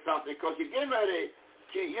learn you something because you're getting ready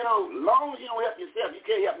to, long as you don't help yourself, you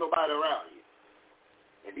can't help nobody around you.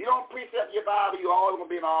 If you don't precept your Bible, you're always going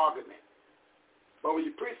to be in an argument. But when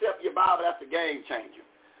you precept your Bible, that's a game changer.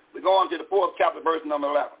 We're going to the 4th chapter, verse number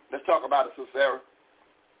 11. Let's talk about it, Sister Sarah.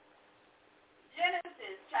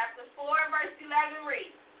 Genesis chapter 4, verse 11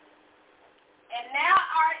 reads, And now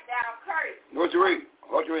art thou cursed. What you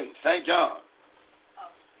read? St. John.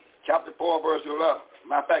 Chapter 4, verse 11.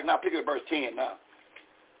 Matter of fact, now pick up verse 10 now.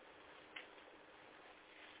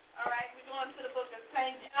 All right, we're going to the book of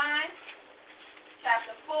St. John,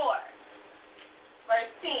 chapter 4,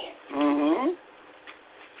 verse 10. Mm-hmm.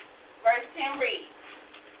 Verse 10 reads,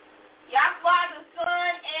 Yahweh the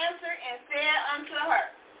Son answered and said unto her,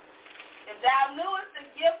 If thou knewest the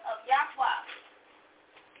gift of Yahweh,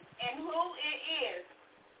 and who it is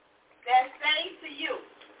that say to you,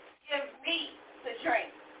 Give me to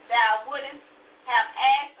drink, thou wouldest have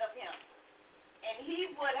asked of him, and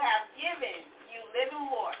he would have given you living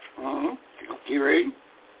water. Mm-hmm. You read?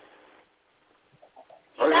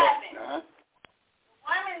 11.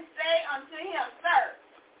 Women say unto him, Sir,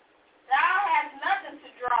 thou hast nothing to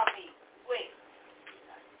draw me with.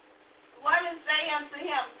 Women say unto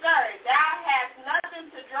him, Sir, thou hast nothing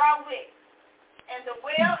to draw with, and the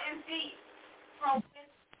well is deep, from which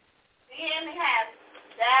then hast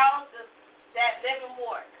thou that living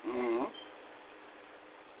water. Mm-hmm.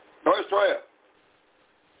 Verse 12.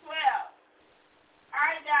 12.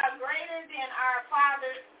 Art thou greater than our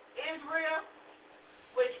father Israel,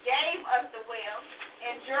 which gave us the well,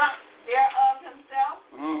 and drunk thereof himself,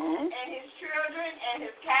 and his children, and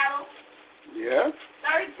his cattle? Yes.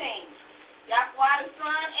 13. Yahweh the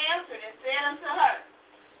Son answered and said unto her,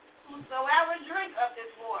 Whosoever drink of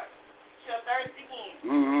this water shall thirst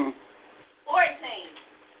again. 14.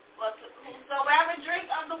 But whosoever drink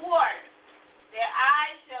of the water that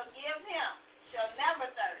I shall give him shall never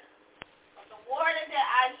thirst. But the water that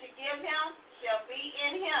I shall give him shall be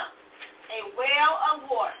in him a well of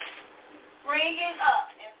water, springing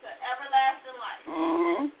up into everlasting life.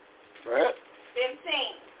 Right. 15.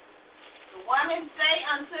 The woman say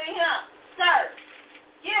unto him, Sir,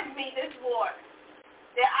 give me this water,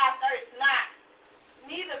 that I thirst not,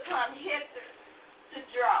 neither come hither to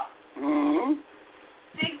draw.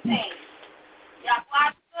 16.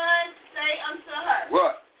 Yahweh the Son say unto her,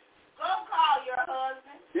 What? Go call your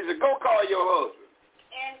husband. He said, go call your husband.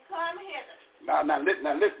 And come hither. Now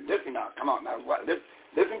listen now. Come on now.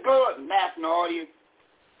 Listen good, national audience.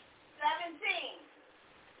 17.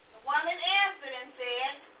 The woman answered and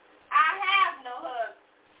said, I have no husband.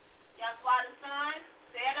 Yahweh the Son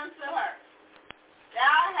said unto her,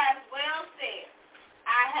 Thou hast well said,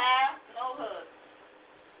 I have no husband.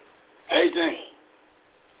 18.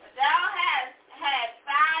 But thou hast had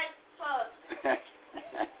 5 husbands,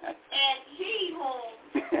 and he whom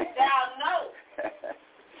thou knowest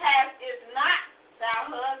is not thy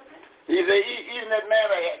husband. He said, even that man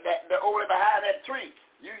that over behind that tree,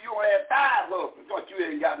 you only had 5 husbands. Don't you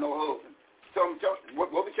ain't got no husband. So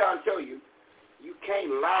what we trying to tell you, you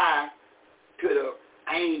can't lie to the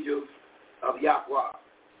angels of Yahweh.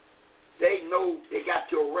 They know they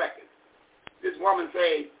got your record. This woman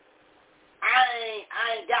say, I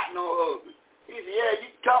ain't got no husband. He said, yeah, you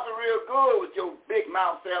talking real good with your big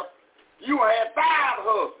mouth self. You had 5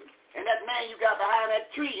 husbands. And that man you got behind that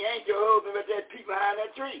tree ain't your husband, but that people behind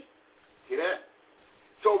that tree. See that?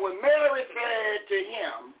 So when Mary said to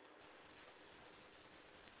him,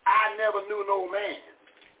 I never knew no man,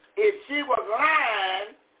 if she was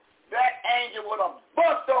lying, that angel would have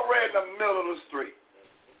bust her in the middle of the street.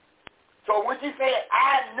 So when she said,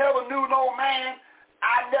 I never knew no man,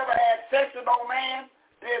 I never had sex with no man,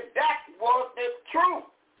 then that was the truth.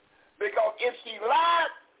 Because if she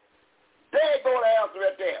lied, there go the answer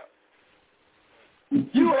right there.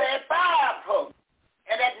 You had 5 husbands.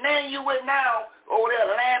 And that man you with now over there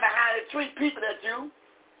laying behind the tree peeping at you.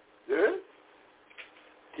 Yeah?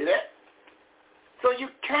 See that? So you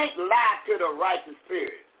can't lie to the righteous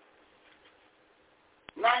spirit.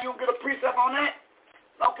 Now you get a precept on that?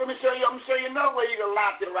 Okay, I'm going to show you another way you can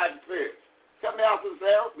lie to the righteous spirit. Something else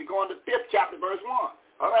themselves. We're going to the 5th chapter, verse 1.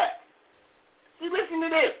 All right. See, listen to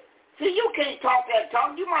this. See, you can't talk that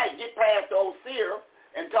talk. You might get past the old seer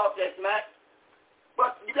and talk that smack.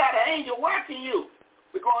 But you got an angel watching you.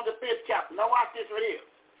 We're going to the 5th chapter. Now watch this right here.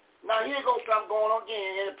 Now here goes something going on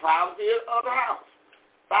again in the privacy of the house.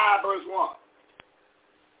 5 verse 1.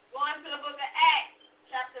 Going to the book of Acts,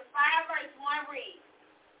 chapter 5, verse 1 reads,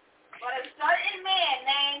 but a certain man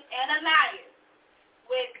named Ananias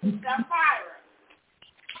with Sapphira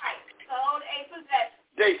sold a possession.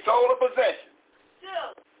 They sold a possession. 2.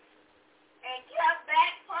 And kept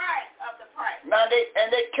back part of the price. Now they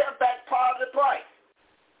kept back part of the price.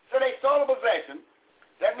 So they sold a possession.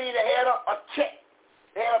 That means they had a check.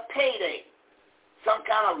 They had a payday. Some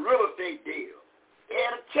kind of real estate deal. They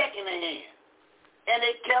had a check in their hand. And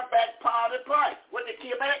they kept back part of the price. What did they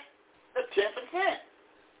keep back? The 10%.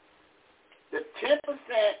 The 10%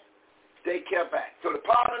 they kept back. So the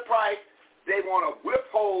part of the price, they want to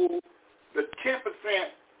withhold the 10%,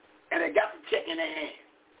 and they got the check in their hand.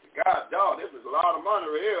 God, dog, this is a lot of money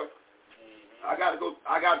right here. I gotta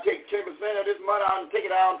take 10% of this money out and take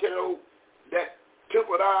it out to that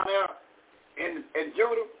temple down there in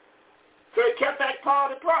Judah. So they kept back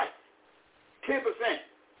part of the price, 10%.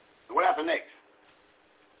 And what happened next?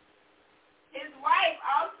 His wife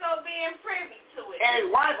also being privy to it. And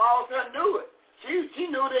his wife also knew it. She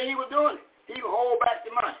knew that he was doing it. He would hold back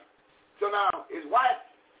the money. So now his wife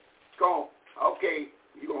going, okay,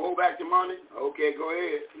 you gonna hold back the money? Okay, go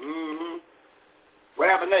ahead.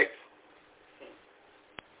 What happened next?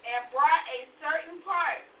 And brought a certain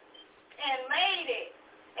part and laid it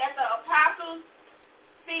at the apostles'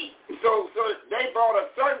 feet. So they brought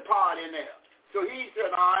a certain part in there. So he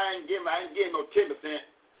said, no, I ain't getting no 10%.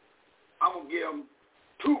 I'm going to give him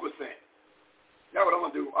 2%. That's what I'm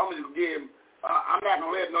going to do. I'm just going to give him, I'm not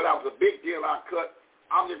going to let him know that was a big deal I cut.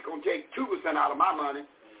 I'm just going to take 2% out of my money.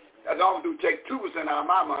 That's all I'm going to do, take 2% out of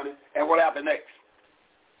my money. And what happened next?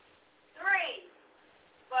 3.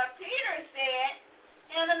 But Peter said,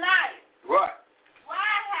 Ananias, what? Why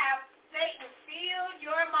have Satan filled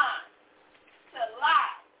your mind to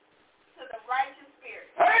lie to the righteous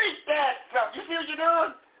spirit? Hey, that's something. You see what you're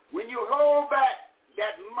doing? When you hold back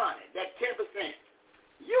that money, that 10%,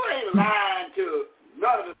 you ain't lying to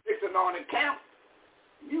none of the 6 anointed camps.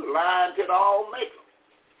 You lying to the Almighty.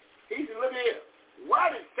 He said, look here.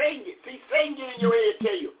 Why did Satan get? See, Satan get in your head and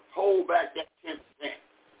tell you, hold back that 10%.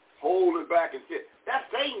 Hold it back and sit. That's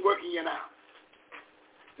Satan working you now.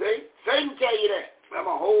 See? Satan tell you that. I'm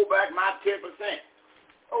going to hold back my 10%.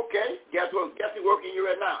 Okay. Guess what? Guess who's working you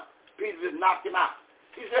right now? Peter just knocked him out.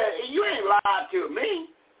 He said, you ain't lying to me.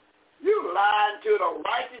 You lying to the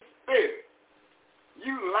righteous spirit.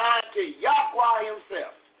 You lying to Yahweh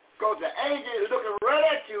himself. Because the angel is looking right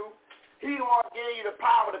at you. He don't want to give you the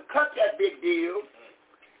power to cut that big deal.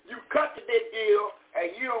 You cut the big deal,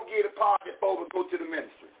 and you don't get the power to go to the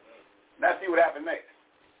ministry. Now see what happened next.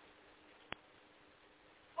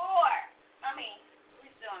 4.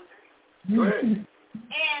 We're still on 3. Go ahead.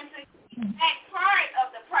 And to keep back part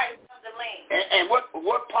of the price of the land. And what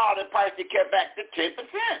part of the price they kept back? The 10%.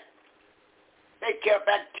 They kept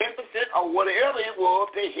back 10% or whatever it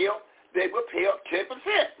was they withheld 10%.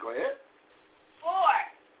 Go ahead. 4.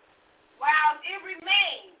 While it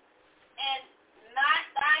remained and not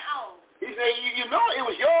thy own. He said, you know it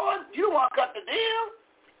was yours. You don't want to cut the deal.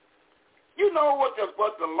 You know what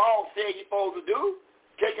the law said you're supposed to do.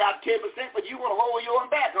 Take out 10%, but you want to hold yours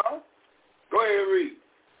back, huh? Go ahead and read.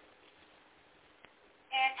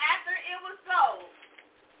 And after it was sold,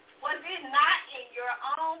 was it not in your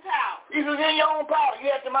own power? It was in your own power.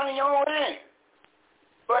 You had the money in your own hand.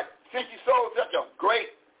 But since you sold such a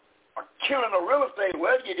killing of real estate,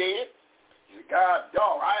 well, you did. You said, God,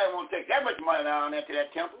 dog, I didn't want to take that much money down there to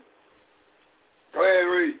that temple. Go ahead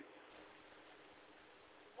and read.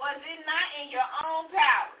 Was it not in your own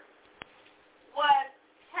power? What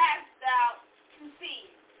hast thou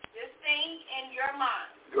conceived this thing in your mind?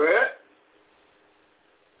 Go ahead.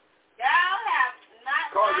 Thou hast not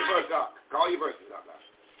Call your lied. verse out. Call your verses out now.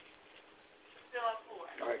 Still on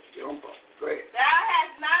 4. All right, get on 4. Go ahead. Thou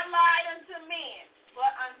hast not lied unto men, but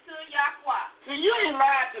unto Yahweh. See, you ain't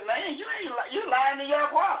lying to man. You lying to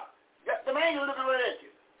Yahweh. The man is looking right at you.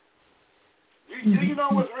 Do you know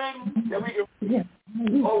what's written that we can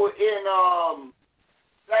over in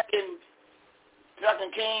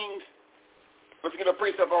Second Kings? Let's get a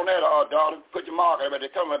precept on that, daughter. Put your mark there, but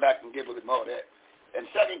they're coming back and give us more of that. In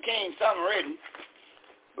 2 Kings, something written.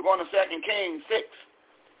 We're going to 2 Kings 6.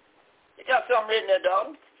 You got something written there,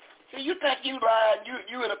 daughter. See, you think you lied,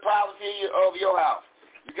 you in the privacy of your house.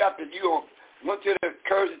 You went to the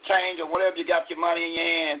curse change or whatever, you got your money in your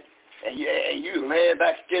hand, and you laid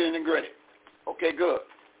back skinning and gritty. Okay, good.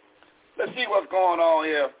 Let's see what's going on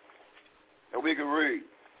here that we can read.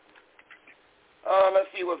 Let's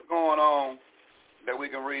see what's going on that we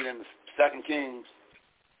can read in the 2 Kings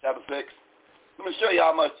chapter 6. Let me show you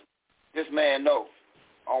how much this man knows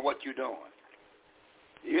on what you're doing.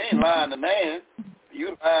 You ain't lying to man.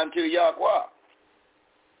 You lying to Yahweh.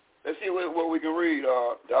 Let's see what we can read,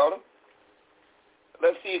 daughter.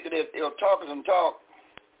 Let's see if it'll talk and talk.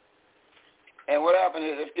 And what happened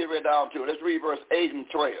is, let's get right down to it. Let's read verse 8 and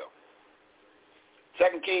 12.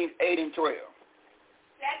 2 Kings 8 and 12. 2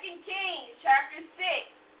 Kings chapter 6,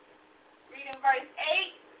 reading verse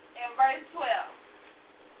 8 and verse 12.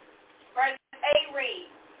 Verse 8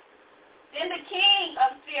 reads, Then the king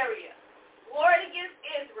of Syria warred against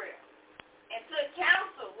Israel and took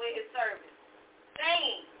counsel with his servants,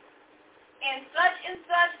 saying, In such and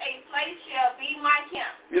such a place shall be my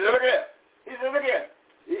camp. He said, look at that.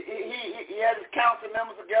 He had his council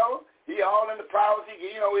members together. He all in the privacy.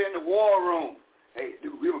 We're in the war room. Hey,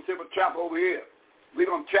 dude, we're going to set a trap over here. We're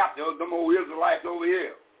going to trap them old Israelites over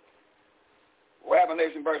here. What happened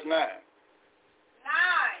next in verse 9? 9.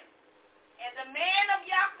 And the man of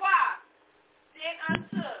Yahweh said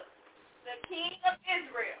unto the king of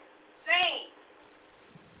Israel, saying,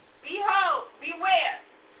 Behold, beware,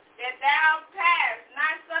 that thou pass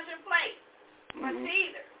not such a place, but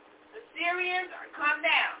neither the Syrians are come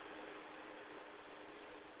down.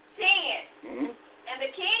 10. And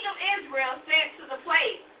the king of Israel sent to the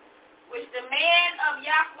place which the man of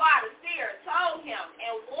Yahweh the seer told him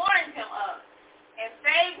and warned him of, and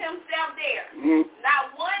saved himself there.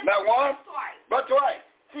 Not once, but twice. But twice.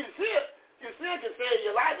 See, the seer can save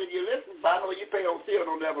your life if you listen. By the way, you pay on seer,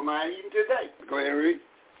 don't never mind, even today. Go ahead and read.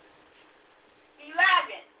 11.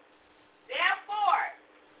 Therefore,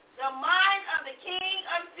 the mind of the king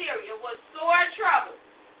of Syria was sore troubled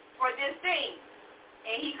for this thing.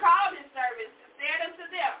 And he called his servants and said unto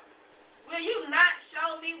them, Will you not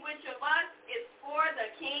show me which of us is for the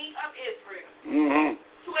king of Israel?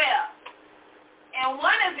 12. And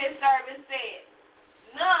one of his servants said,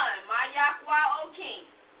 None, my Yahweh, O king.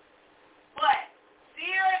 But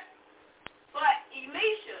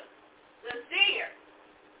Elisha, the seer,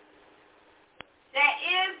 that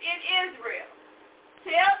is in Israel,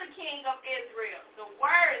 tell the king of Israel the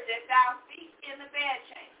words that thou speak in the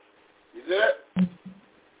bedchamber. You see that?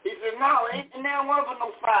 He said, no, ain't now one of them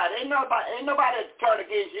no fight. Ain't nobody that turn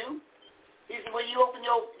against you. He said, when you open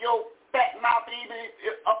your fat mouth and even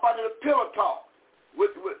up under the pillow talk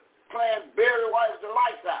with playing Barry White with the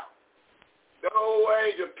lights out. The old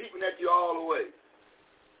age of peeping at you all the way.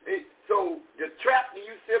 So the trap that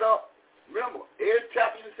you sit up, remember, every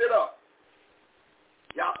trap you sit up,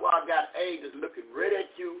 Yahweh got angels looking right at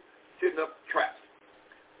you, sitting up traps.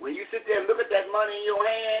 When you sit there and look at that money in your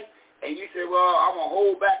hand, and you say, well, I'm going to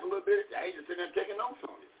hold back a little bit, the angels sitting there taking notes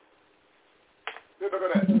on you. Look at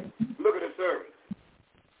that. Look at the service.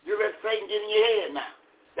 You let Satan get in your head now.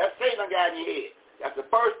 That's Satan got in your head. That's the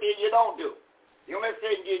first thing you don't do. You don't let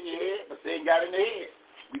Satan get in your head, but Satan got in the head.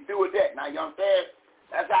 We through with that. Now, you understand?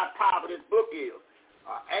 That's how powerful this book is.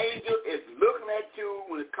 An angel is looking at you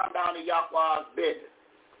when it comes down to Yahweh's business.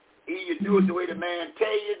 Either you do it the way the man tell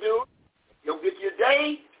you to do it, he'll get you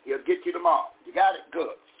today, he'll get you tomorrow. You got it?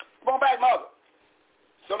 Good. Come on back, mother.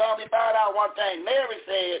 So now we found out one thing. Mary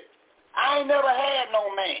said, I ain't never had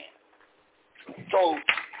no man. So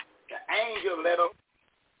the angel let her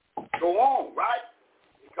go on, right?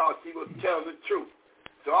 Because she was telling the truth.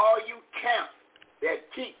 So all you camps that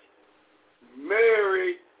teach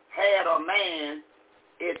Mary had a man,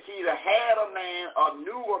 if she either had a man or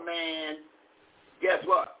knew a man, guess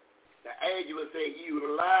what? The angel would say,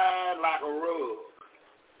 you lied like a rug.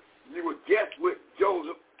 You were just with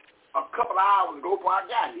Joseph a couple of hours ago before I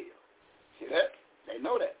got here. See that? They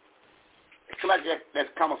know that. Select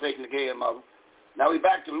that conversation again, Mother. Now we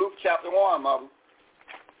back to Luke chapter 1, Mother.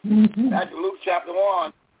 Back to Luke chapter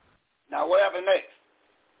 1. Now what happened next?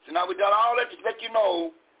 So now we done all that to let you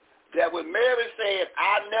know that when Mary said,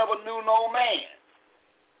 I never knew no man,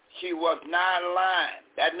 she was not lying.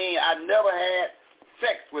 That means I never had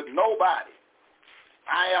sex with nobody.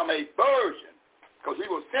 I am a virgin, because he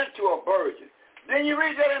was sent to a virgin. Then you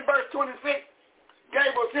read that in verse 26.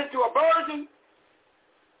 Gabriel was sent to a virgin.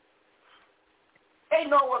 They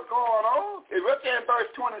know what's going on. It's right there in verse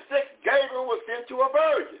 26. Gabriel was sent to a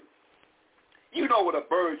virgin. You know what a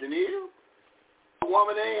virgin is. A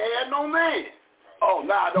woman ain't had no man. Oh,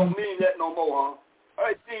 I don't mean that no more,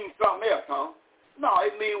 huh? It means something else, huh? No,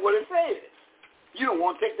 it means what it says. You don't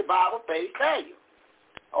want to take the Bible face value.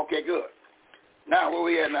 Okay, good. Now, where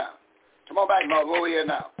we at now? Come on back, Mother. Where we at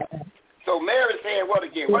now? So Mary said what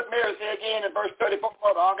again? What Mary said again in verse 34?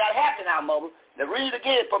 Mother, I got happy now, Mother. Now read it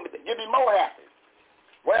again for me. Give me more happy.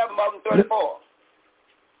 What happened, Mother, 34?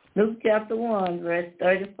 Luke chapter 1, verse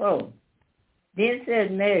 34. Then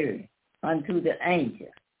said Mary unto the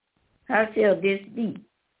angel, how shall this be,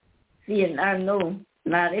 seeing I know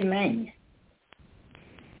not a man?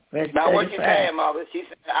 Verse now 35. What she said, Mother? She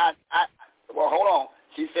said, well, hold on.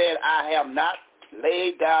 She said, I have not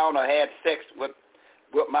laid down or had sex with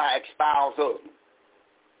my espoused husband.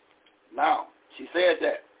 Now, she said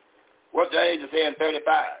that. What the angel said in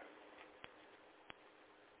 35?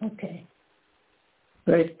 Okay.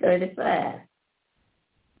 Verse 35.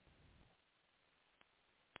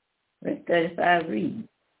 Verse 35 reads,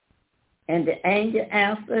 and the angel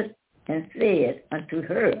answered and said unto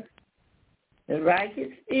her, the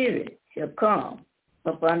righteous spirit shall come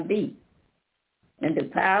upon thee, and the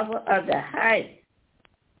power of the highest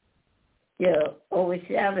shall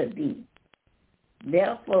overshadow thee.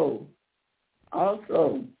 Therefore,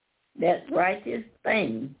 also that righteous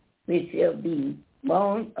thing which shall be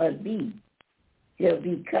born of thee shall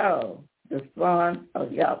be called the Son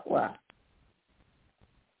of Yahweh.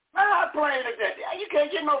 How plain is that? You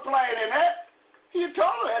can't get no plain in that. You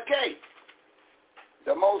told her, okay.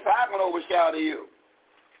 The Most High going to overshadow you.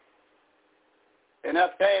 And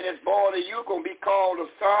that thing that's born of you going to be called the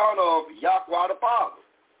Son of Yahweh the Father.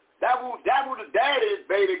 That who the daddy's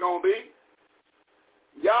baby going to be.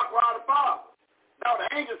 Yahweh the Father. Now the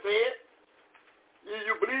angel said,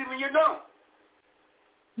 you believe and you don't.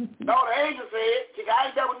 No, the angel said,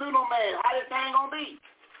 I ain't never knew no man. How this thing going to be?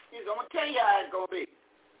 He's going to tell you how it's going to be.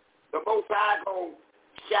 The Most High going to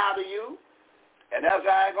shadow you, and that's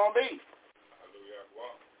how it's going to be.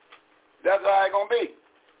 That's how it's going to be.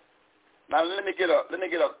 Now let me get a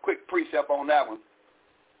quick precept on that one.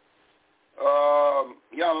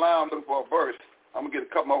 Young Lamb looking for a verse. I'm gonna get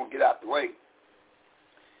a couple more and get out the way.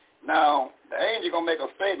 Now the angel gonna make a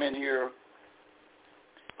statement here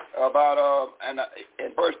about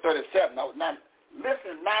in verse 37. Now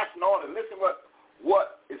listen nice and order. Listen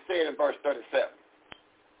what is said in verse 37.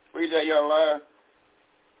 Read that, young Lamb.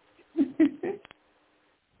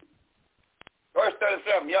 Verse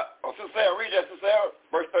 37, yep. Oh, Sister Sarah, read that, Sister Sarah.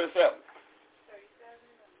 Verse 37.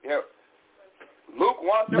 37? Yep. Luke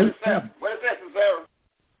 1:37. What is that, Sister Sarah?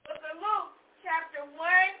 Book of Luke, chapter 1,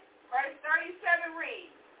 verse 37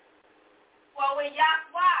 reads, for with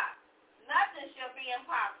Yahweh, nothing shall be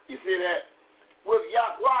impossible. You see that? With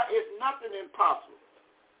Yahweh, it's nothing impossible.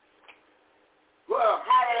 Well,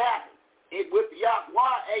 how did it happen? With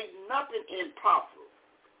Yahweh, ain't nothing impossible.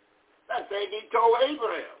 That's the thing he told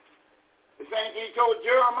Abraham. The same thing he told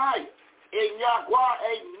Jeremiah. In Yahweh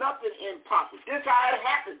ain't nothing impossible. This how it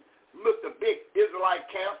happened with the big Israelite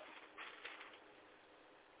camp.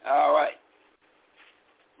 All right.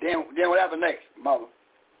 Then what happened next, Mother?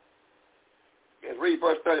 Let's read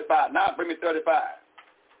verse 35. Now bring me 35.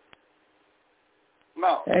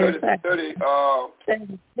 No, 36,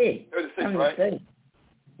 right? 30.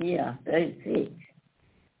 Yeah, 36.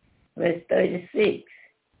 Verse 36.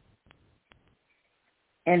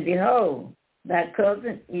 And behold, thy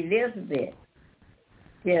cousin Elizabeth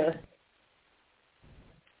shall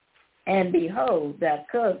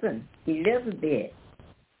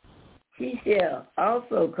she shall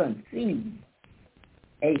also conceive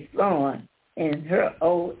a son in her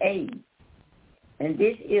old age. And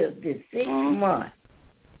this is the 6th month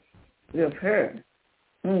with her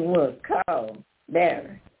who was called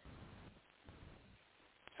barren.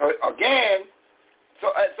 So again, so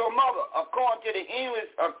Mother, according to the English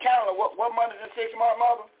calendar, what month is the 6th month,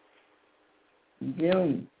 Mother?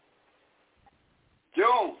 June.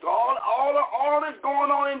 June. So all this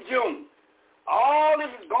going on in June. All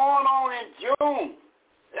this is going on in June.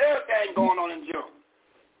 Everything going on in June.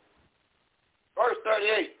 Verse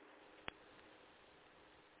 38.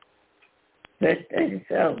 Verse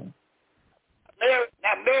 37. Mary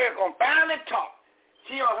going to finally talk.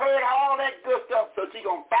 She done heard all that good stuff, so she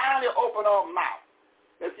going to finally open her mouth.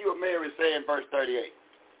 Let's see what Mary said in verse 38.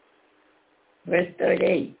 Verse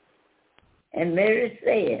 38. And Mary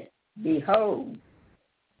said, Behold,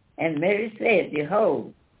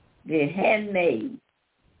 the handmaid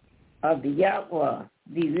of the Yahweh,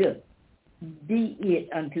 be it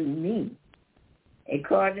unto me,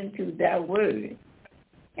 according to thy word.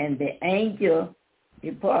 And the angel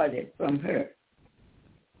departed from her.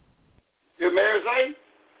 Did Mary say,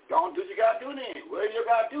 go and do what you got to do then. Whatever you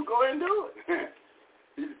got to do, go ahead and do it.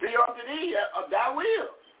 Be unto thee of thy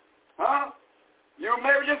will. Huh? You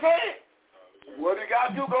Mary just said. Whatever you got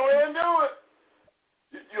to do, go ahead and do it.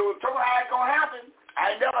 You told me how it's going to happen.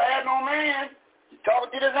 I ain't never had no man. He talking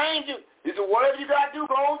to this angel. He said, whatever you got to do,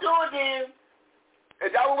 go and do it then.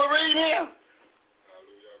 Is that what we're reading here?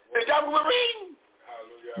 Is that what we're reading?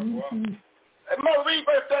 Mm-hmm. Mary, read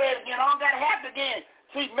verse 38 again. I don't got to have it again.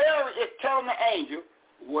 See, Mary is telling the angel,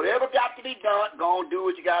 whatever got to be done, go and do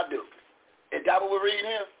what you got to do. Is that what we're reading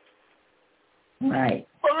here? Right.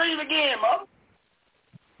 Well, read it again, Mother.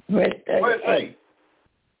 Verse 38. What it say?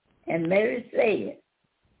 And Mary said,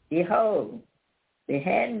 Behold, the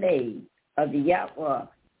handmaid of the Yahweh,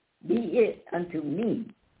 be it unto me,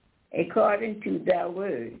 according to thy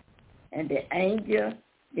word. And the angel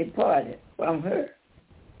departed from her.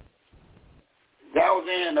 That was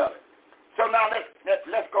the end of it. So now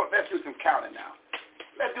let's go. Let's do some counting now.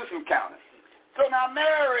 Let's do some counting. So now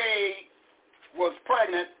Mary was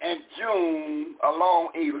pregnant in June along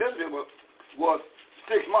Elizabeth was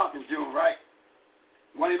 6 months in June, right?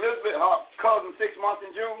 When Elizabeth, her cousin, 6 months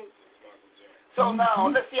in June. So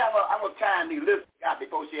now let's see how much time Elizabeth got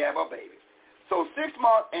before she had her baby. So 6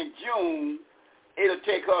 months in June, it'll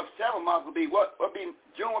take her 7 months. Will be what? Will be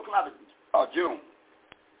June? What come out? June.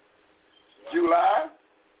 July.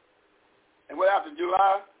 And what after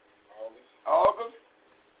July? August.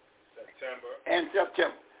 September. And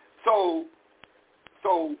September.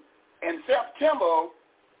 So in September,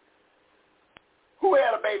 who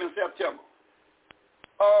had a baby in September?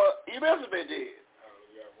 Elizabeth did.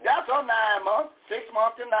 That's her 9 months, 6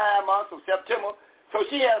 months to 9 months of September. So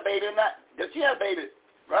she had a baby in that. She had a baby,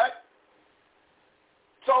 right?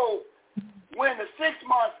 So when the 6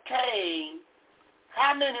 months came,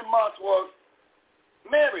 how many months was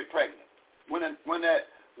Mary pregnant when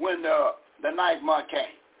the 9th month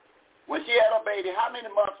came? When she had her baby, how many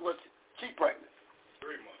months was she pregnant?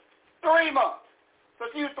 3 months. 3 months. So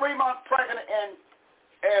she was 3 months pregnant in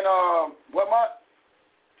what month?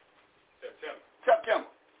 September.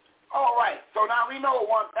 All right. So now we know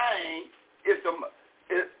one thing is 3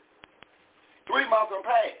 months are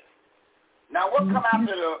past. Now what come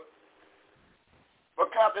after the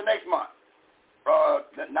next month?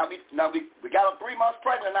 Now we got her 3 months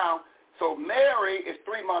pregnant now. So Mary is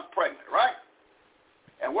 3 months pregnant, right?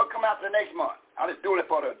 And what come after the next month? I'm just doing it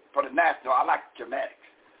for the national. I like dramatics.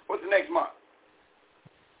 What's the next month?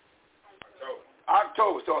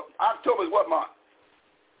 October. So October is what month?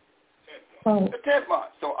 10th month. The 10th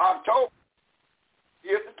month. So October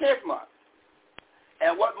is the 10th month.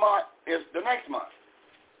 And what month is the next month?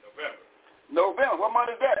 November. What month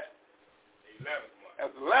is that? 11th month.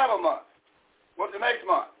 That's 11 months. What's the next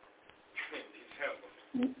month?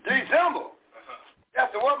 December.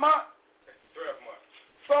 That's the what month? 12th month.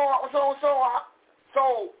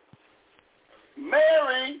 So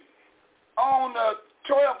Mary on the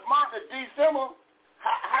 12th month of December,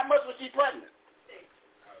 how much was she pregnant?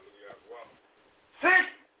 6.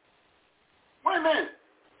 Wait a minute.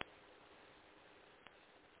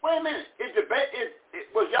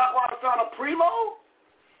 Was Yahweh son a primo?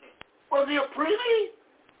 Was he a preemie?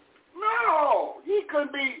 No, he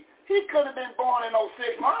couldn't have been born in those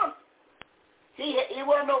 6 months. He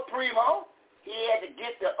wasn't no primo. He had to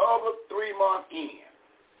get the other 3 months in.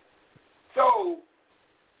 So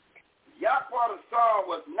Yahweh the son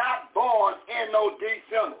was not born in no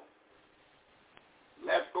December.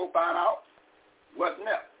 Let's go find out what's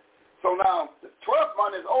next. So now the 12th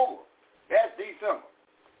month is over. That's December.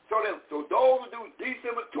 So those who do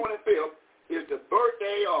December 25th is the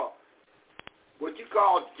birthday of what you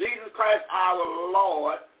call Jesus Christ our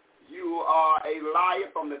Lord. You are a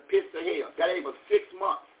liar from the pits of hell. That ain't but 6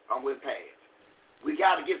 months on with past. We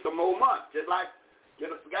got to get some more months. We got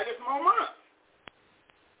to get some more months.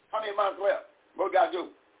 How many months left? What we got to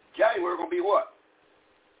do? January going to be what?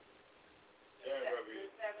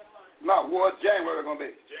 January. 7 months. No, what's January going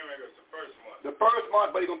to be? January is the first month. The first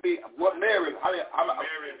month, but it's going to be what Mary? Mary,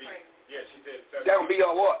 she said 7 months. That going to be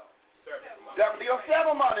a what? 7 months. That going to be a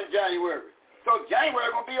 7 month in January. So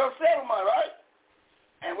January going to be a 7 month, right?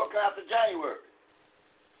 And what comes after January?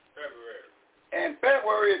 February. And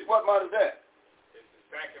February is what month is that? It's the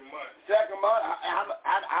second month. Second month.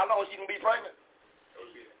 How long is she going to be pregnant? It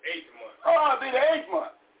would be the 8th month. Oh, it'll be the 8th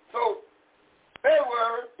month. So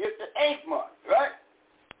February is the 8th month, right?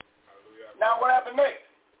 Hallelujah. Now what happened next?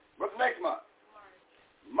 What's the next month?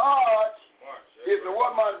 March is the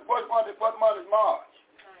what month? What month is March?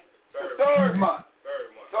 The third month.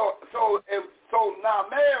 So now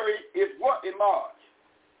Mary is what in March?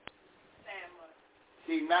 9 months.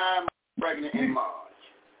 She's 9 months pregnant in March.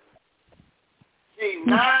 She's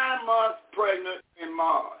 9 months pregnant in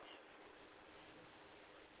March.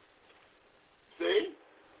 See?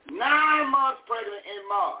 9 months pregnant in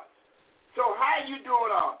March. So how you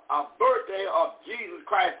doing a birthday of Jesus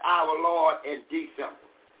Christ our Lord in December?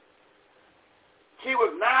 She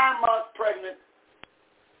was 9 months pregnant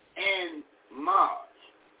in March.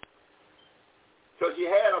 So she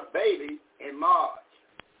had a baby in March.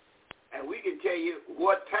 And we can tell you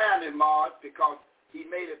what time in March because he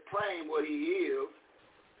made it plain what he is.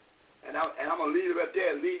 And I'm going to leave it right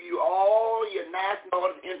there, leave you all your national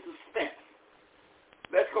orders in suspense.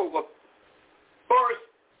 Let's go with first,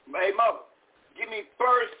 hey mother, give me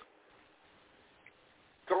 1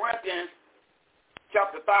 Corinthians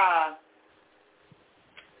chapter 5,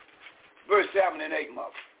 verse 7 and 8,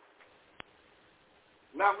 mother.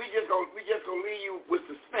 Now we just gonna leave you with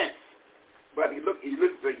suspense. But you look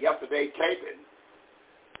at yesterday's tape and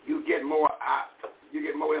you get more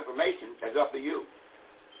information. That's up to you.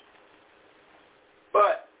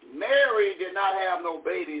 But Mary did not have no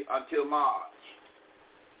baby until March.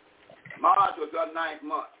 March was her 9th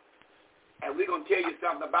month. And we're going to tell you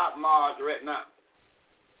something about March right now.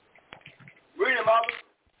 Read it, mother.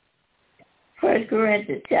 1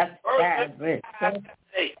 Corinthians chapter 5, verse 7.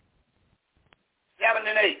 7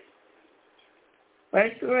 and 8.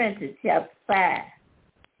 1 Corinthians chapter 5,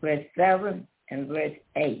 verse 7 and verse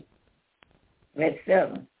 8. Verse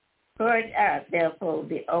 7. Purge out therefore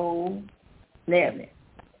the old leaven,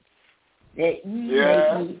 that ye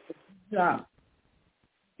may be drunk,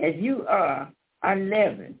 as you are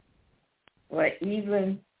unleavened. For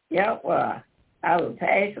even Yahweh, our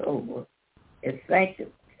Passover, is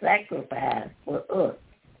sacrificed for us.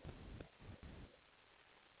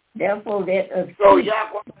 Therefore let us So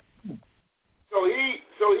Yahweh, so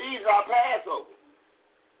he's our Passover.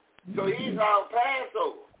 So he's our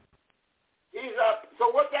Passover.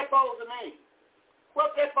 So what's that supposed to mean?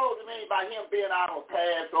 What's that supposed to mean by him being our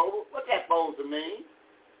Passover? What's that supposed to mean?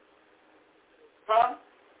 Huh?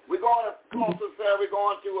 We're going to, come on, Sister Sarah, we're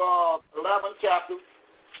going to 11th chapter,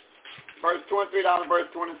 verse 23 down to verse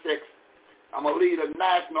 26. I'm going to lead a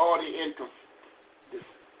national audience in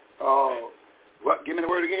what? Give me the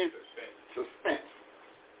word again. Suspense.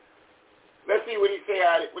 Let's see what he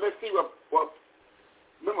said. Let's see what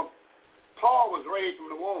remember, Paul was raised from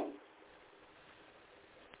the womb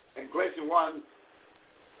in Galatians 1,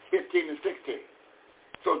 15 and 16.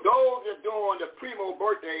 So those that are doing the primo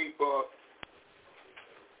birthday for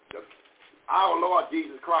our Lord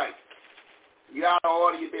Jesus Christ, you out of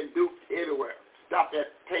order, you've been duped everywhere. Stop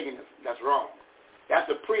that paganism. That's wrong. That's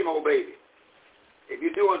a primo baby. If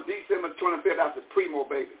you're doing December 25th, that's a primo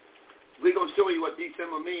baby. We're going to show you what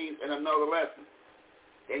December means in another lesson.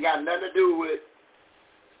 It ain't got nothing to do with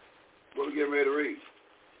what we're getting ready to read.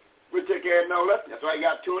 We'll take care of no lesson. That's why you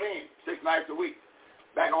got to tune in 6 nights a week.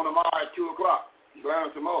 Back on tomorrow at 2 o'clock.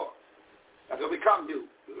 Learn some more. That's what we come to.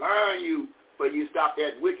 Learn you, but you stop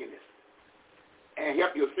that wickedness. And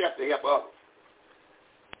help yourself to help others.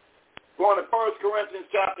 Going to 1 Corinthians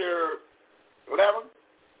chapter 11,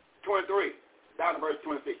 23, down to verse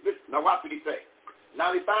 26. Listen, now watch what he say.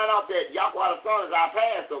 Now we find out that Yahweh the Son is our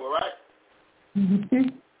Passover, right?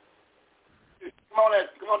 Mm-hmm. Come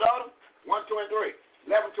on, daughter. 1, 2, and 3.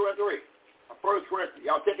 11, 2, and 3. 1 Corinthians.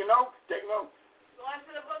 Y'all taking notes? Take notes. Going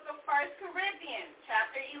to the book of 1 Corinthians,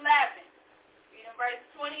 chapter 11. Reading verse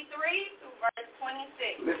 23 through verse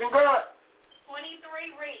 26. Listen good.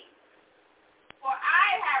 23 reads, For I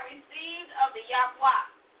have received of the Yahweh,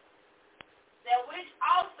 that which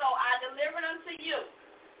also I delivered unto you,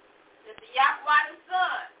 that the Yahweh the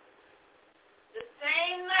Son, the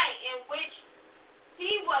same night in which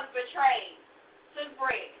he was betrayed, took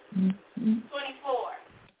bread. 24.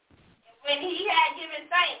 And when he had given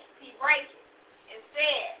thanks, he brake it and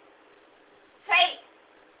said, Take,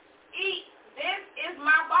 eat, this is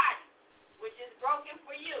my body, which is broken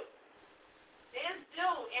for you. This do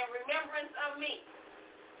in remembrance of me.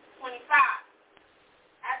 25.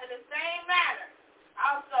 After the same manner,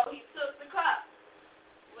 also he took the cup.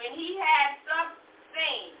 When he had supped,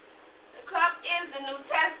 saying, The cup is the New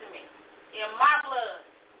Testament in my blood.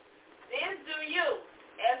 This do you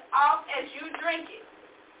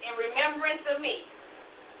remembrance of me.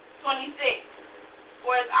 26.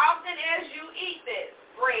 For as often as you eat this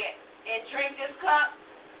bread and drink this cup,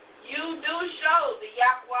 you do show the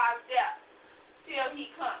Yahweh's death till he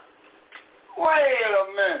comes. Wait a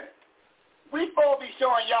minute. We supposed to be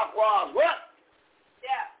showing Yahweh's what?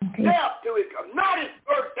 Death. Death till he comes. Not his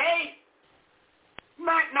birthday.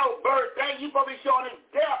 Not no birthday. You supposed to be showing his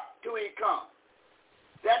death till he comes.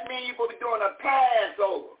 That means you're supposed to be doing a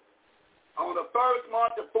Passover on the first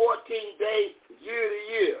month of 14 days, year to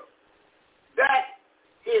year. That's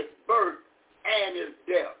his birth and his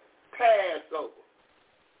death. Passover.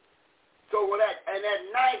 So when that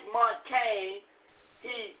ninth month came,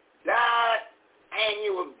 he died and he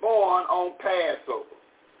was born on Passover.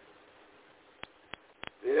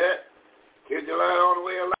 See that? Kids you learn on the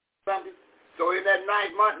way of life something? So in that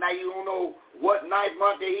ninth month, now you don't know what ninth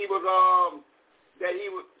month that she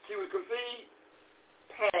was conceived?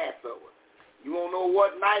 Passover. You won't know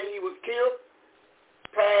what night he was killed?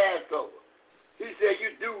 Passover. He said,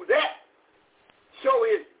 you do that, show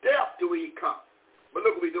his death till he comes. But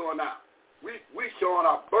look what we're doing now. We showing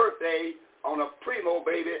our birthday on a primo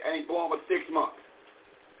baby and he born with 6 months.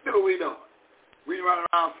 Look what we're doing. We running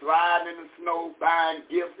around sliding in the snow, buying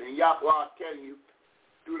gifts, and Yahweh telling you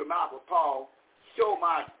through the mouth of Paul, show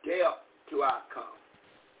my death till I come.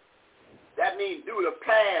 That means do the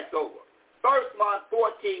Passover. First month,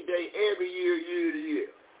 14 days, every year, year to year.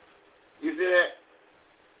 You see that?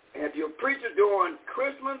 And if your preacher doing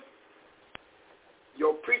Christmas,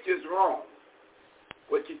 your preacher's wrong.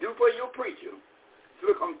 What you do for your preacher,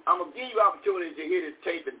 look, I'm going to give you opportunity to hear this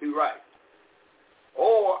tape and do right.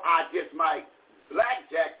 Or I just might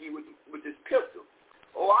blackjack you with this pistol.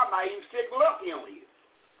 Or I might even stick lucky on you.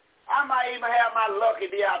 I might even have my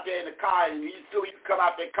lucky be out there in the car and you come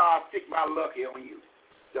out that car and stick my lucky on you.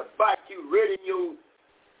 To bite you right in your,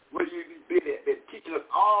 where you been teaching us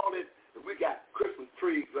all this. We got Christmas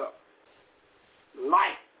trees up.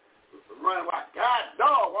 Light. Running like, God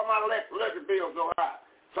dog, why my electric bill so high?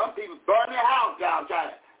 Some people burn their house down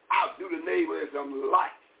trying to outdo the neighbor with some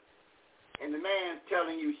lights. And the man's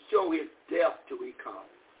telling you, show his death till he comes.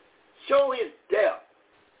 Show his death.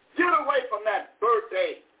 Get away from that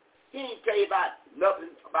birthday. He ain't tell you about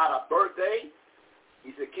nothing about a birthday.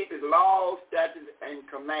 He said, keep his laws, statutes, and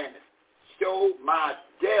commandments. Show my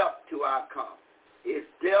death till I come. His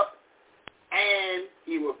death, and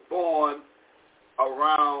he was born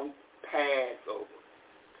around Passover.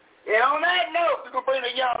 And on that note, we're going to bring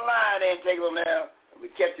the young lion in and take them there. We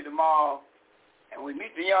catch you tomorrow. And we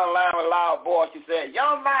meet the young lion with a loud voice. She said,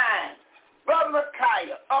 young lion, Brother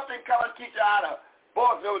Micaiah, up and coming teacher out of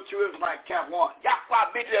Boys Over True Israelite Camp 1.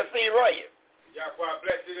 Yahweh be there, see Roy. Yahweh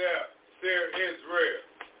bless you there. Sir Israel.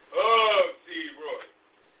 Oh, see Roy.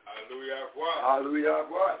 Hallelujah. Hallelujah.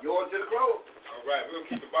 Yours to the close. All right, we'll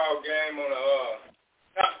keep the ball game on the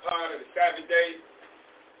top part of the Sabbath day.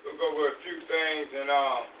 We'll go over a few things and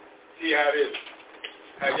see how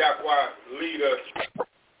Yahweh lead us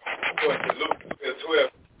towards Luke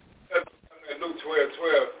 12. Luke 12.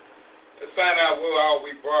 Let's find out where all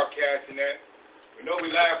we broadcasting at. We know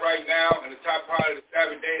we live right now in the top part of the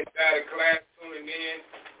Sabbath day inside the class, tuning in,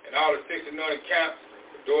 and all the 6 anointed camps.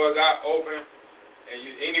 The doors are open, and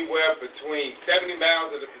you anywhere between 70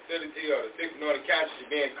 miles of the facility or the 6 anointed camps should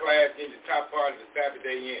be in class in the top part of the Sabbath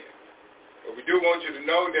day in. But we do want you to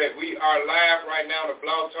know that we are live right now on the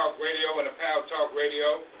Blog Talk Radio and the Power Talk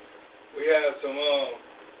Radio. We have some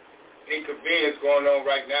inconvenience going on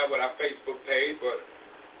right now with our Facebook page, but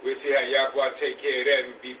we'll see how Yahweh take care of that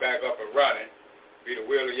and we'll be back up and running. Be the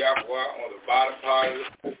will of Yahweh on the bottom part of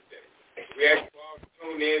the day. We ask you all to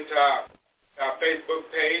tune in to our Facebook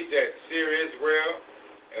page at Seer Israel,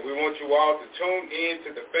 and we want you all to tune in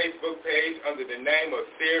to the Facebook page under the name of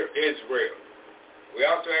Seer Israel. We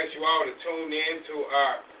also ask you all to tune in to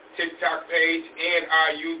our TikTok page and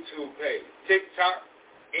our YouTube page. TikTok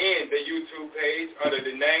and the YouTube page under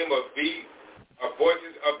the name of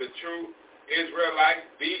Voices of the True Israelites,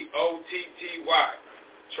 BOTTY.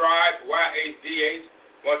 Tribe, YHDH.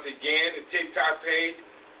 Once again, the TikTok page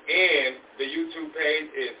and the YouTube page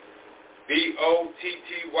is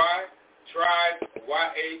BOTTY, Tribe,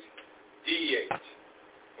 YHDH.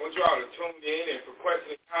 I want you all to tune in, and for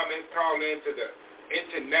questions and comments, call in to the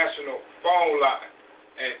international phone line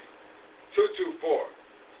at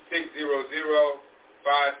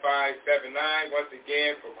 224-600-5579. Once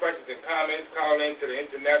again, for questions and comments, call in to the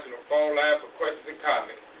international phone line for questions and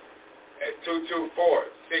comments at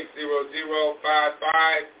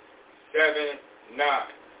 224-600-5579.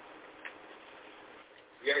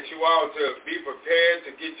 We ask you all to be prepared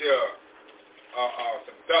to get your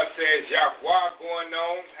some thus says Yahweh going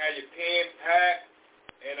on, have your pen packed,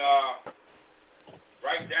 And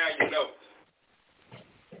write down your notes.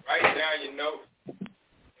 Write down your notes.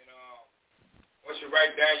 And once you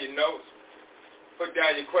write down your notes, put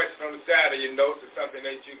down your question on the side of your notes or something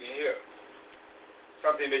that you can hear.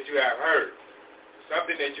 Something that you have heard.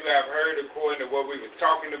 Something that you have heard according to what we were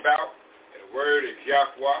talking about. And the word is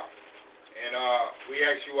Yahweh. And we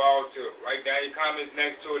ask you all to write down your comments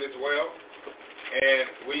next to it as well.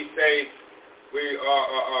 And we say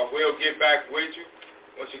we'll get back with you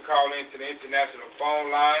once you call into the international phone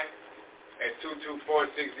line at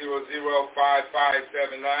 224-600-5579,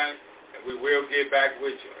 and we will get back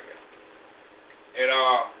with you. And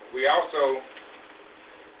we also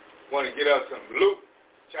want to get us some Luke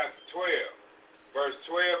chapter 12, verse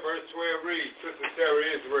 12. Verse 12 reads, Sister Sarah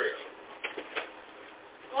Israel.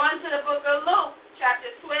 Going to the book of Luke, chapter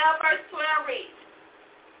 12, verse 12 reads,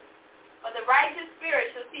 For the righteous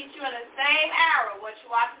spirit shall teach you in the same hour what you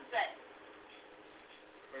ought to say.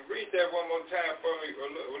 Read that one more time for me, a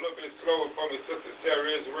little bit slower for me, Sister Sarah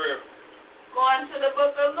Israel. Going to the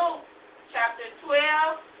book of Luke, chapter 12,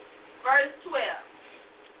 verse 12.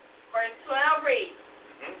 Verse 12 reads,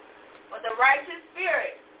 For the righteous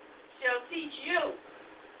spirit shall teach you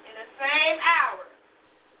in the same hour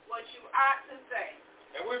what you ought to say.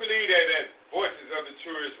 And we believe that as voices of the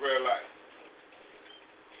true Israelites.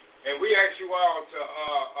 And we ask you all to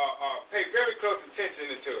pay very close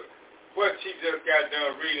attention to what she just got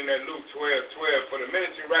done reading at Luke 12:12. For the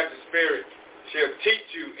ministering righteous spirit shall teach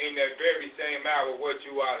you in that very same hour what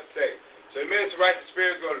you ought to say. So the ministering righteous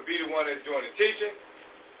spirit is going to be the one that's doing the teaching.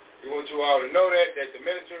 We want you all to know that the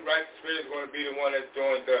ministering righteous spirit is going to be the one that's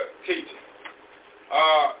doing the teaching.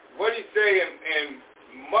 What do you say in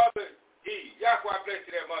Mother E? Yahweh bless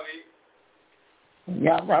you there, Mother E.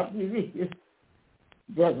 Yahweh bless you,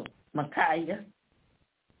 Brother Micaiah.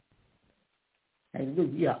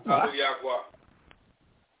 Hallelujah. Hallelujah.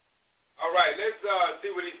 All right, let's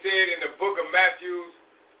see what he said in the book of Matthew.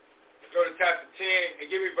 Let's go to chapter 10 and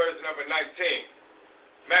give me verse number 19.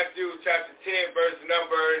 Matthew chapter 10, verse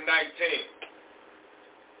number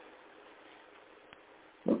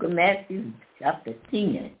 19. Book of Matthew chapter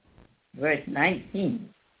 10, verse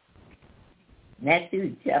 19.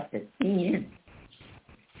 Matthew chapter 10,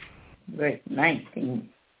 verse 19.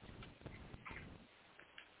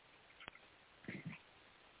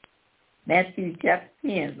 Matthew chapter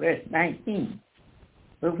 10, verse 19.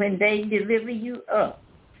 But when they deliver you up,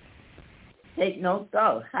 take no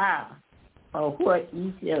thought how or what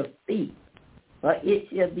ye shall speak, for it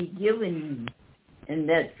shall be given you in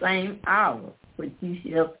that same hour which you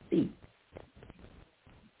shall speak.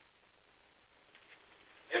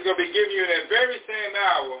 It's going to be given you in that very same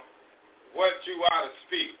hour what you ought to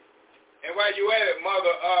speak. And while you at it,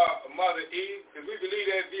 Mother E, because we believe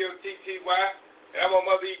that V-O-T-T-Y, and I want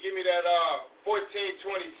Mother E give me that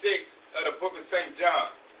 1426 of the book of St.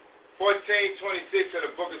 John. 1426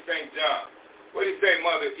 of the book of St. John. What do you say,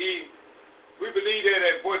 Mother E? We believe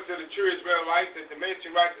that voice of the true Israelites, that the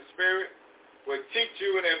ministering righteous spirit will teach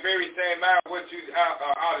you in that very same hour what you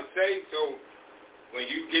ought to say. So when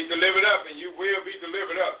you get delivered up, and you will be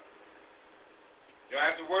delivered up, you don't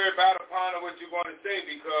have to worry about upon what you're going to say,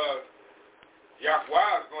 because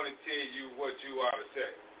Yahweh is going to tell you what you ought to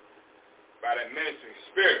say by that ministering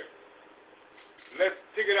spirit. Let's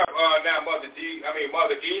pick it up now, Mother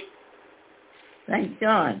E. St.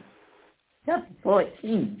 John, chapter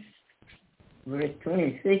 14, verse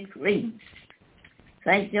 26 reads,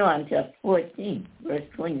 St. John, chapter 14, verse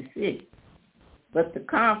 26, But the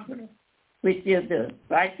Comforter, which is the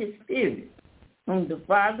righteous spirit, whom the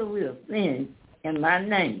Father will send in my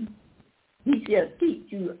name, he shall teach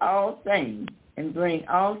you all things and bring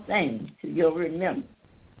all things to your remembrance,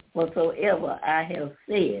 whatsoever I have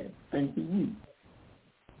said unto you.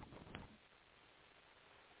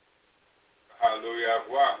 Hallelujah.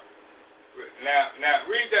 Wow. Now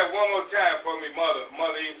read that one more time for me, Mother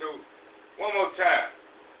Ethel. One more time.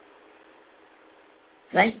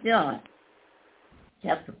 St. John,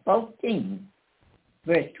 chapter 14,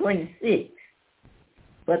 verse 26.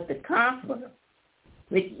 But the Comforter,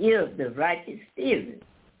 which is the righteous spirit,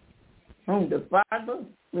 whom the Father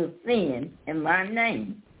will send in my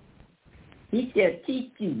name, he shall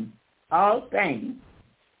teach you all things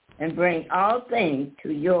and bring all things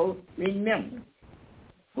to your remembrance,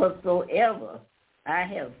 whatsoever I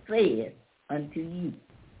have said unto you.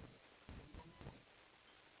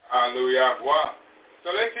 Hallelujah. Wow.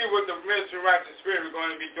 So let's see what the ministering righteous spirit is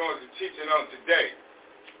going to be doing some teaching on today.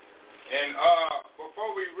 And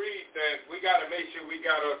before we read that, we got to make sure we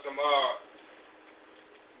got us some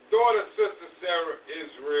daughter, Sister Sarah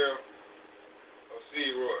Israel of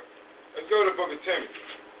C. Roy. Let's go to the book of Timothy.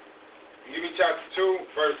 Give me chapter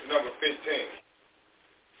 2, verse number 15.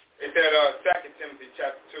 It's at 2 Timothy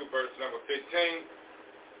chapter 2, verse number 15.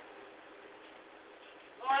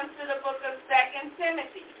 Going to the book of 2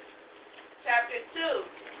 Timothy, chapter 2,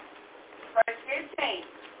 verse 15.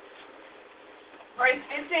 Verse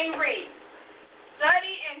 15 reads,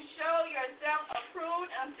 Study and show yourself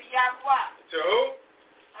approved unto Yahweh. To who?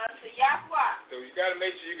 Unto Yahweh. So you got to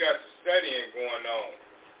make sure you got some studying going on.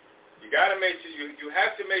 You got to make sure you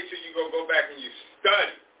have to make sure you go back and you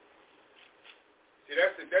study. See,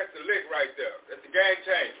 that's the lick right there. That's the game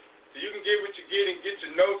changer. So you can get what you get and get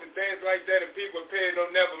your notes and things like that, and people pay it, don't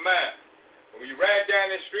never mind. But when you ride down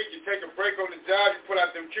that street, you take a break on the job, you pull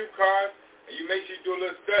out them cue cards, and you make sure you do a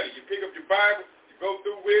little study. You pick up your Bible, you go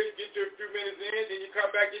through with it, get you a few minutes in, then you come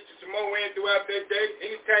back, get you some more in throughout that day.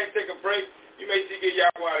 Anytime you take a break, you make sure you get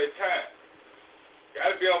Yahweh at time.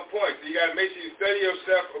 Got to be on point. So you got to make sure you study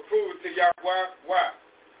yourself, approve it to Yahweh. Why?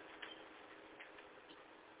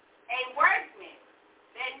 A workman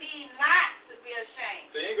that need not to be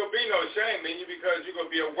ashamed. So you ain't going to be no shame in you because you're going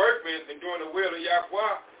to be a workman and doing the will of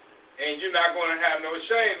Yahweh, and you're not going to have no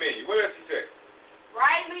shame in you. What else he say?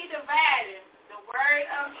 Rightly dividing the word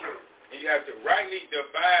of truth. And you have to rightly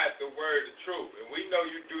divide the word of truth. And we know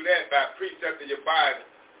you do that by precept of your Bible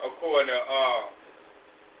according to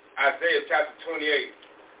Isaiah chapter 28,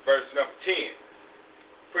 verse number 10.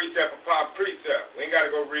 Precept upon precept. We ain't got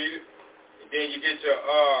to go read it. And then you get your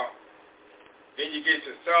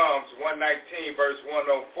Psalms 119, verse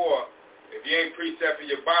 104. If you ain't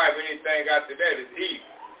precepting your Bible, anything after that is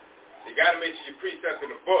evil. You got to make sure you precept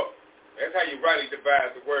in the book. That's how you rightly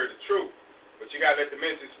divide the word of truth. But you got to let the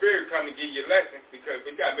ministry spirit come and give you a lesson because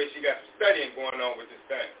we got to make sure you got some studying going on with this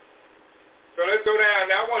thing. So let's go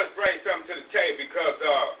down. Now I want to bring something to the table because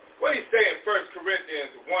what he's saying in 1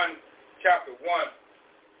 Corinthians 1, chapter 1,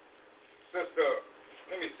 Sister,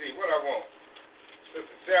 let me see, what I want.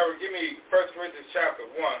 Sister Sarah, give me 1 Corinthians chapter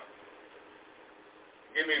 1.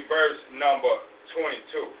 Give me verse number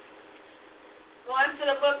 22. Going to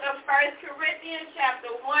the book of 1 Corinthians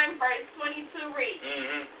chapter 1, verse 22 reads,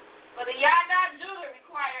 For the Yada Judah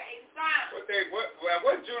require a sign.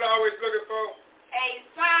 What Judah always looking for? A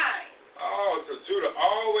sign. Oh, so Judah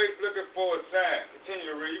always looking for a sign.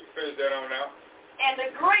 Continue to read. You can finish that on now. And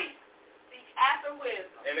the Greeks seek after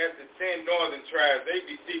wisdom. And that's the 10 northern tribes. They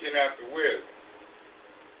be seeking after wisdom.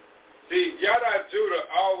 See, Yada Judah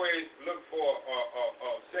always look for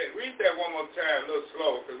read that one more time a little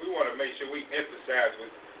slower because we want to make sure we emphasize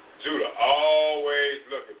what Judah always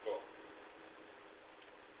looking for.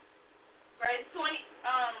 Verse 20.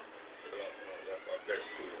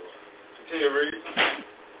 Continue reading.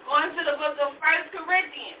 Going to the book of 1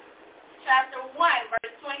 Corinthians, chapter 1,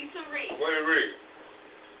 verse 22 reads. What it read?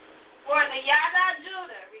 For the Yada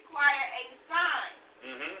Judah require a sign,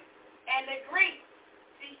 and the Greeks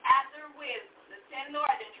seek after wisdom, the 10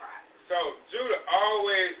 northern tribes. So Judah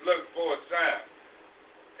always look for a sign,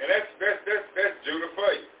 and that's Judah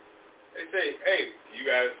for you. They say, hey, you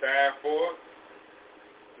got a sign for us?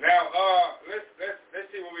 Now, let's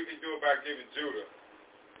see what we can do about giving Judah.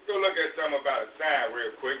 Let's go look at something about a sign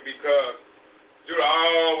real quick because Judah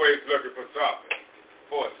always looking for something,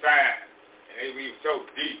 for a sign, and they be so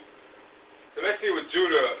deep. So let's see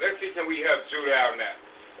can we help Judah out now.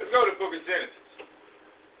 Let's go to the book of Genesis.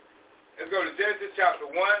 Let's go to Genesis chapter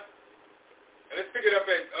 1, and let's pick it up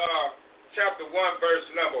at chapter 1, verse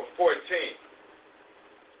number 14.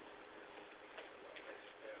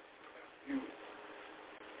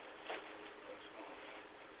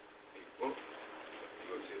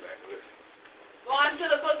 Going to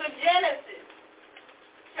the book of Genesis,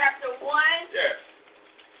 chapter 1. Yes.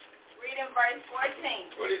 Reading verse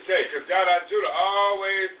 14. What did he say? Because Judah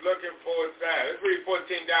always looking for a sign. Let's read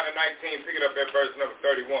 14 down to 19. Pick it up at verse number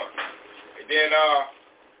 31. And then,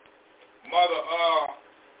 Mother,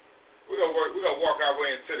 we're gonna walk our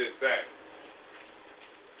way into this thing.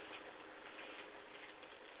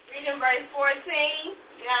 Reading verse 14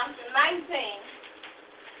 down to 19,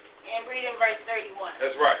 and reading verse 31.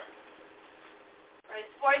 That's right. Verse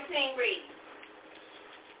 14 reads,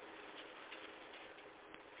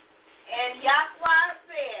 And Yahweh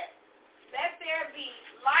said, Let there be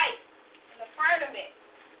light in the firmament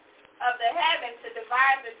of the heaven to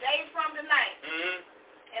divide the day from the night.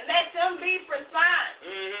 And let them be for signs,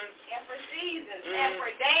 and for seasons, and for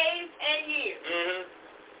days and years.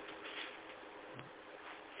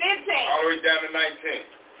 15. All the way down to 19.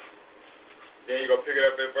 Then you're going to pick it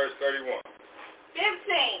up at verse 31.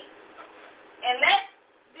 15. And let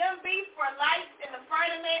them be for lights in the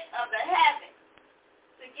firmament of the heaven,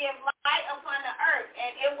 to give light upon the earth,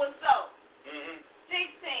 and it was so. 16.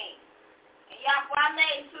 And Yahweh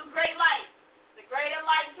made two great lights,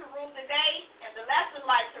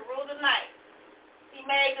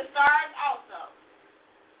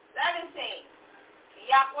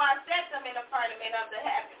 firmament of the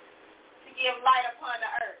heavens, to give light upon the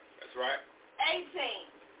earth. That's right. 18.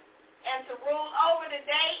 And to rule over the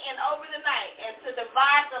day and over the night, and to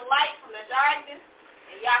divide the light from the darkness.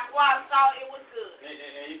 And Yahweh saw it was good.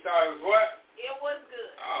 And he thought it was what? It was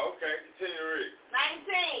good. Oh, okay. Continue to read.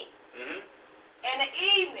 19. Mm-hmm. And the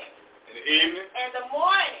evening. In the evening. And the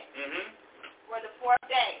morning. Mm-hmm. Were the fourth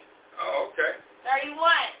day. Oh, okay. 31.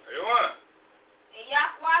 31. And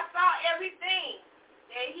Yahweh saw everything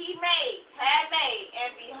that he had made,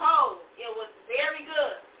 and behold, it was very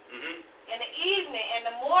good. Mm-hmm. In the evening and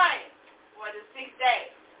the morning were the sixth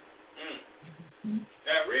day.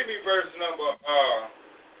 Now read me verse number,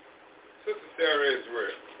 Sister Sarah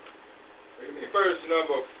Israel. Read me verse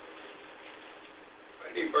number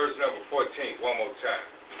 14 one more time.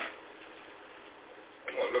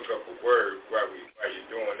 I'm gonna look up a word while you're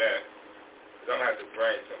doing that. You don't have to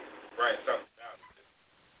bring something out.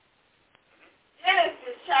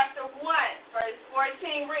 Genesis chapter 1, verse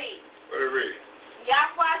 14 reads. What it read?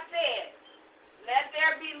 Yahweh said, let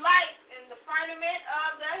there be light in the firmament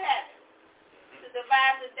of the heavens to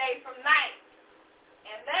divide the day from night,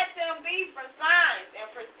 and let them be for signs and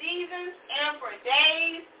for seasons and for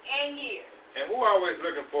days and years. And who always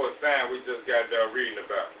looking for a sign we just got done reading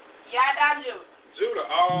about? Yada Judah. Judah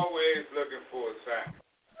always looking for a sign.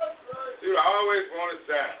 Judah always want a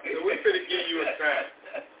sign. So we finna give you a sign.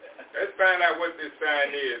 Let's find out what this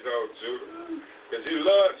sign is, oh Judah. Because you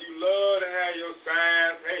love to have your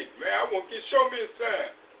signs. Hey, man, show me a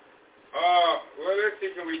sign. Well, let's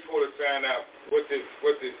see, can we pull a sign out what this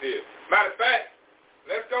is. Matter of fact,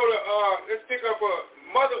 let's pick up a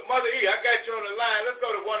Mother E. I got you on the line. Let's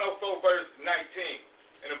go to 104 verse 19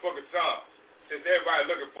 in the book of Psalms. Since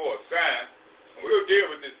everybody looking for a sign, we'll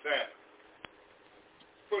deal with this sign.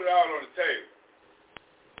 Put it all on the table.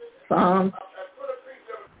 Psalms. Put a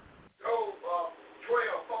piece of Job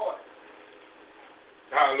 12:40.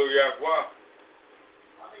 Hallelujah. What?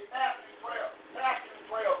 Matthew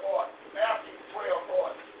 12:40. Matthew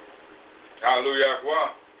 12:40. Hallelujah.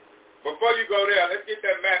 What? Before you go there, let's get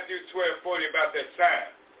that Matthew 12:40 about that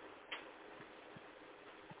sign.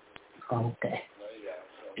 Okay.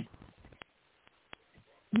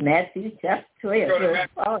 Matthew chapter 12, verse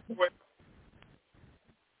 40.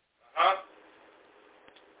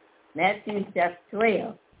 Matthew chapter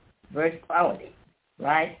 12, verse 40,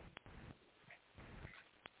 right?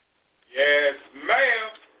 Yes, ma'am.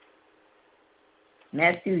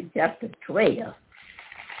 Matthew chapter 12,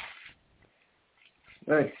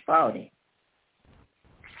 verse 40.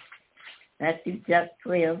 Matthew chapter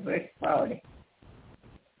 12, verse 40.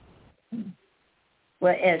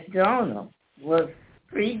 Whereas Jonah was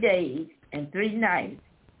 3 days and 3 nights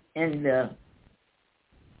in the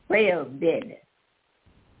whale's belly,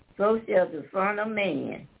 so shall the Son of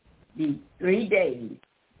Man be 3 days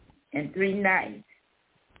and 3 nights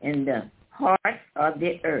in the heart of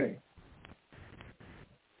the earth.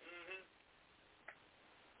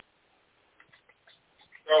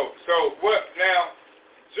 So what now?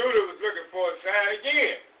 Judah was looking for a sign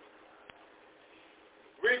again.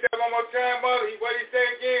 Read that one more time, Mother. What did he say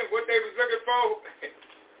again? What they was looking for?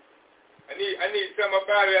 I need something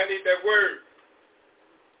about it. I need that word.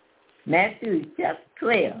 Matthew chapter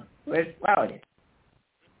 12, verse 40.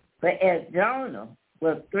 But as Jonah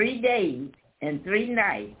was 3 days and 3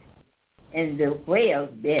 nights in the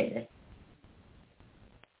whale's belly,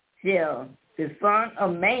 shall the Son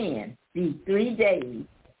of Man be 3 days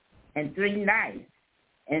and 3 nights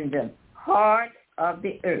in the heart of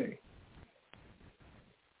the earth.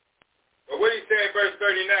 But what did he say in verse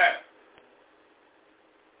 39?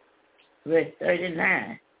 Verse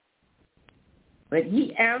 39. But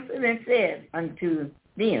he answered and said unto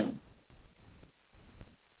them,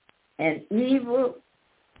 an evil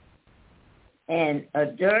and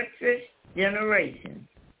adulterous generation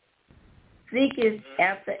seeketh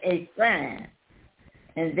after a sign,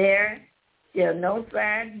 and there shall no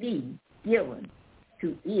sign be given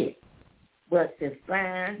to it but the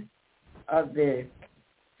sign of the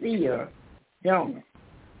seer Jonah.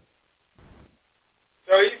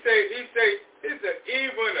 So he say it's an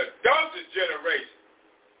evil and adulterous generation.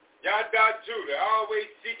 Yada Judah,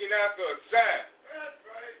 always seeking after a sign. That's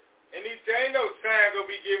right. And he say ain't no sign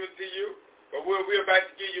gonna be given to you, but we're about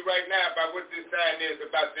to give you right now about what this sign is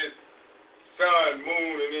about this sun,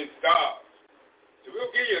 moon, and then stars. So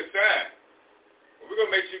we'll give you a sign. But we're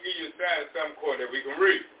gonna make sure we give you a sign in some corner that we can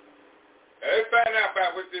read. Now let's find out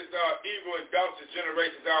about what this evil and adulterous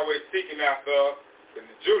generation is always seeking after. Because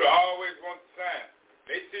Judah always wants a sign.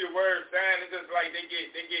 They see the word sign, it's just like they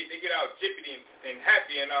get all jippity and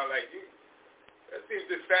happy and all like you. Let's see what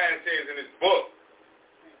this sign says in this book.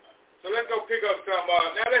 So let's go pick up some.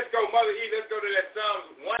 Now let's go, Mother E. Let's go to that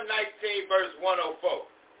Psalms 119, verse 104.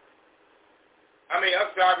 I'm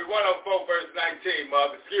sorry, 104, verse 19,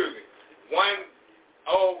 Mother. Excuse me.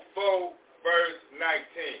 104, verse 19.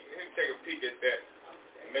 Let me take a peek at that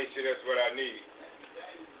and make sure that's what I need.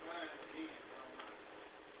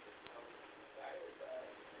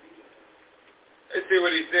 Let's see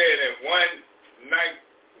what he said in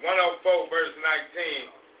 104, verse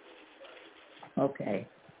 19. Okay.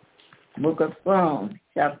 Book of Psalms,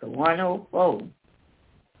 chapter 104,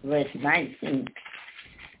 verse 19.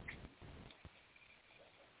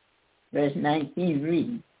 Verse 19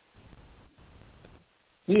 reads,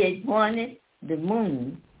 He appointed the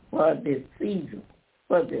moon for the season.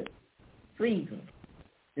 The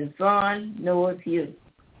sun knows his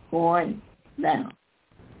going down.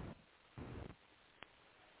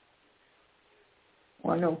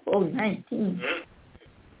 104:19. Mm-hmm.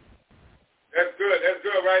 That's good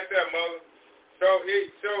right there, Mother. But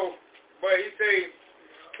he say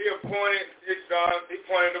he appointed his son, he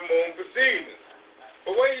appointed the moon for seasons.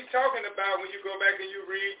 But what are you talking about when you go back and you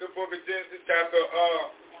read the book of Genesis chapter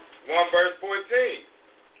 1 verse 14?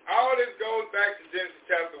 All this goes back to Genesis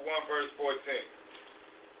chapter 1 verse 14.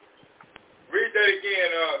 Read that again,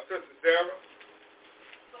 Sister Sarah.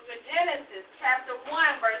 Book of Genesis chapter 1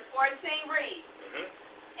 verse 14 reads,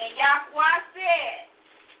 And Yahweh said,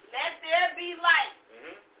 Let there be light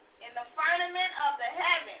in the firmament of the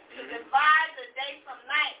heavens to divide the day from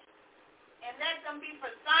night, and let them be for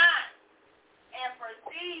signs, and for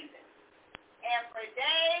seasons, and for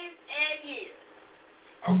days and years.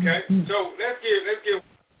 Okay, so let's give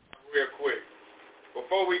real quick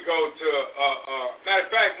before we go to matter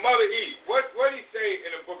of fact, Mother E, what do you say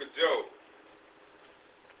in the book of Job?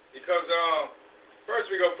 Because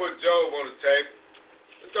first we gonna put Job on the table.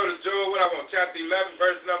 Let's go to Job. What I want, chapter 11,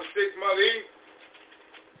 verse number 6, Mother E.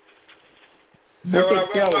 Book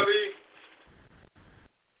of Job. Mother E?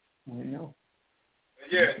 No.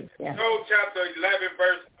 Yeah. Job chapter 11,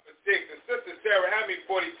 verse number 6. And Sister Sarah, hand me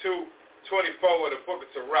 42:24 of the book of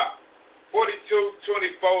Sirach.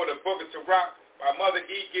 42:24 of the book of Sirach. My Mother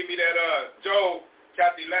E, give me that Job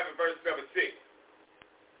chapter 11, verse number 6.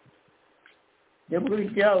 The book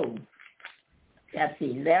of Job, chapter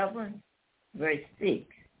 11, verse 6.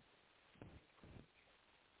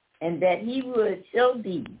 And that he would show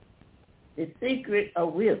thee the secret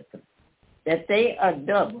of wisdom, that they are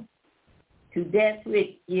double to that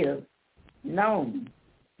which is known.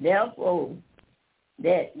 Therefore,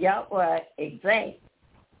 that Yahweh exact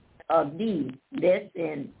of thee less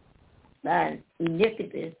than thine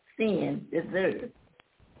iniquitous sin deserves.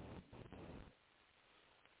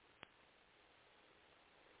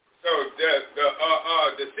 So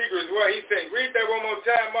the secret is what he said. Read that one more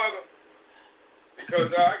time, Mother,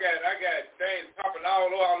 because I got things popping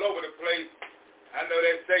all over the place. I know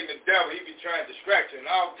that Satan the devil, he be trying to distract you in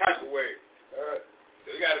all type of ways.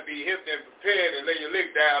 So you got to be hip and prepared and lay your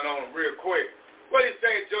lick down on him real quick. What did he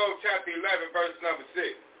say in Job chapter 11, verse number 6?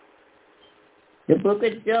 The book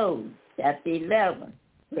of Job, chapter 11,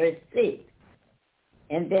 verse 6.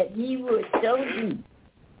 And that he would show thee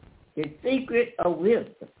the secret of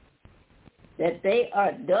wisdom, that they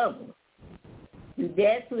are double to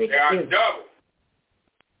that which is double.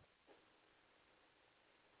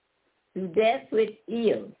 To that which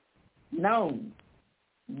is known.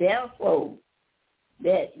 Therefore,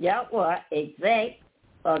 that Yahweh exact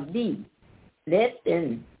of thee less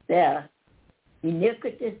than their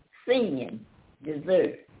iniquitous sin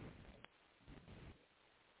deserve.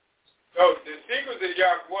 So the secrets of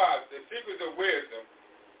Yahweh, the secrets of wisdom,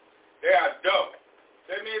 they are double.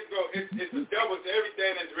 That means it's a double to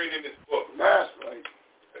everything that's written in this book. That's right.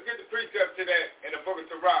 Let's get the precept to that in the book of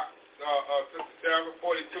Sirach, Sister Sarah,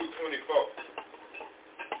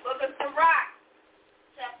 42:24. Book of Sirach,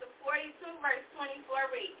 chapter 42, verse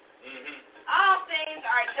 24 reads, All things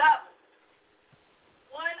are double,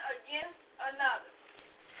 one against another,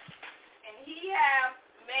 and he hath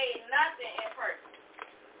made nothing imperfect.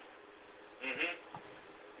 He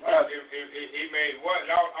made what?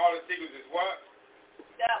 All the secrets is what?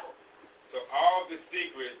 Double. So all the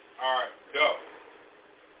secrets are double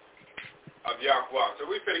of Yahweh. So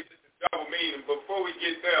we finish this double meaning. Before we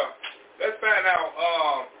get there, let's find out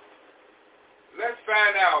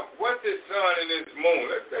what's this sun and this moon.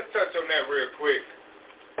 Let's touch on that real quick.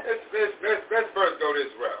 Let's first go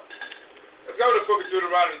this route. Let's go to the book of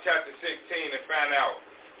Deuteronomy chapter 16 and find out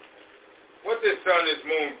what this sun and this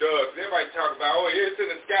moon does. Everybody talk about, it's in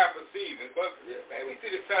the sky for seasons, but man, we see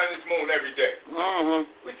the sun and this moon every day.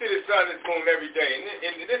 We see the sun and this moon every day,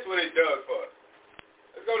 and this is what it does for us.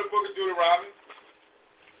 Let's go to the book of Deuteronomy.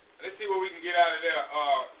 Let's see what we can get out of there,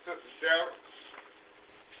 Sister Sarah.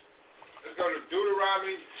 Let's go to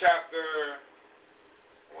Deuteronomy chapter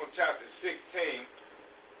 16.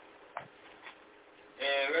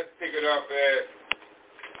 And let's pick it up at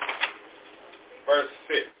verse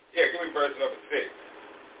 6. Yeah, give me verse number 6.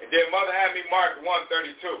 And then Mother had me mark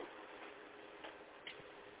 132.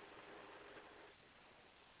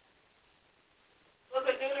 Book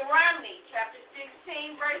of Deuteronomy, chapter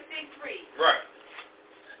 16, verse 6 reads. Right.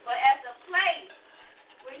 But at the place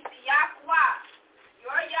which the Yahweh,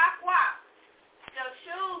 your Yahweh, shall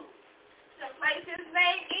choose to place his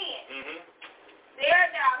name in, there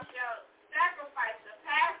thou shalt sacrifice the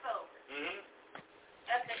Passover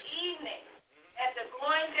at the evening, at the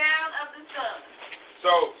going down of the sun.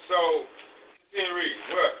 So, can you read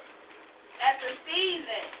what? At the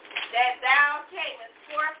season that thou camest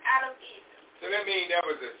forth out of Egypt. So that means there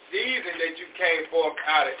was a season that you came forth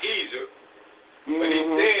out of Egypt. But he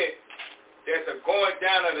said there's a going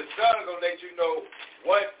down of the sun going to let you know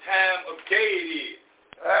what time of day it is.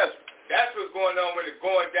 That's what's going on with it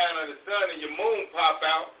going down of the sun and your moon pop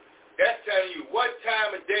out. That's telling you what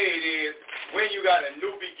time of day it is when you got a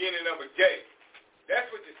new beginning of a day. That's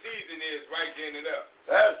what the season is right then and there.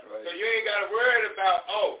 That's right. So you ain't got to worry about,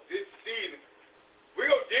 this season. We're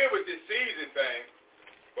going to deal with this season thing.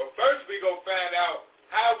 But first we going to find out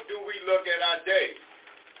how do we look at our day.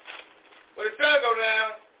 When the sun go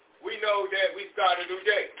down, we know that we start a new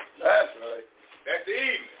day. That's right. That's the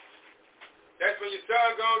evening. That's when your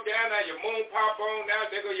sun goes down, now your moon pop on, now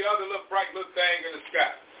there go your other little bright little thing in the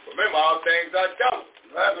sky. Remember, all things are double.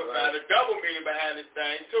 That's We'll right. find a double meaning behind this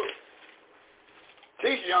thing, too.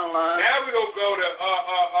 Teach young line. Now we're going to go to,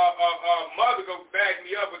 Mother going to back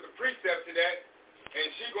me up with the precept to that, and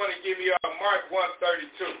she's going to give me Mark 132.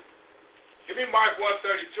 Give me Mark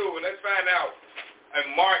 132, and let's find out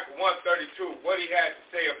in Mark 132 what he had to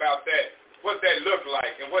say about that, what that looked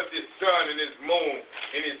like, and what this sun and this moon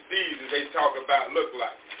and this seasons they talk about look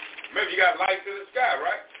like. Remember, you got lights in the sky,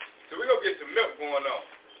 right? So we're going to get some milk going on.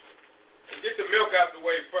 Let's get the milk out the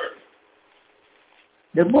way first.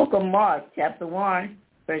 The book of Mark, chapter 1,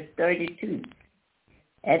 verse 32.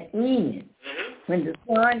 At evening, when the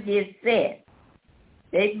sun did set,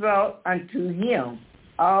 they brought unto him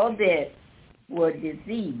all that were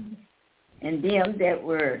diseased, and them that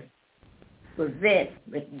were possessed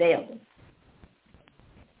with devils.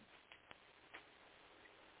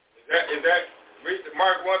 Is that read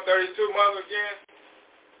Mark 132, Mother, again?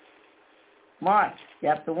 Mark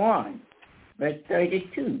chapter 1, verse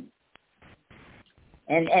 32.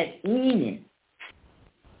 And at evening,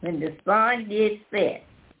 when the sun did set,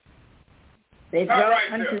 they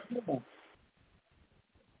brought unto him.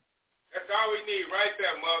 That's all we need right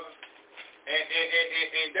there, Mother.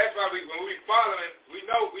 And that's why when we following, we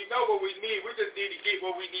know what we need. We just need to get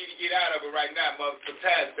what we need to get out of it right now, Mother, for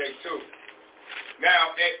time's sake too.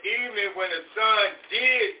 Now, at evening when the sun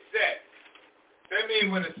did set, that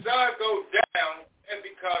means when the sun goes down, it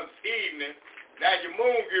becomes evening. Now your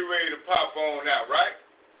moon get ready to pop on out, right?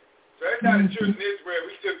 So that's how the children of Israel,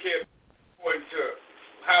 we took care of it according to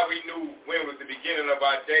how we knew when was the beginning of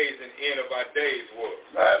our days and end of our days was.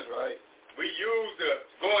 That's right. We use the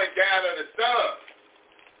going down of the sun.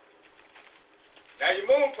 Now your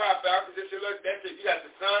moon pop out because you got the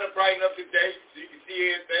sun to brighten up the day so you can see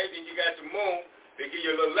everything. Then you got your moon that give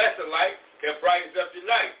you a little lesser light that brightens up your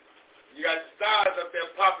night. You got the stars up there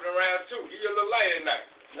popping around too. Give you a little light at night.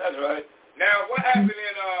 That's right. Now what happened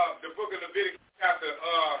in the book of Leviticus chapter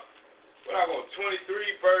 23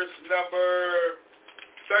 verse number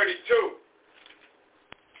 32.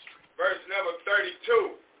 Verse number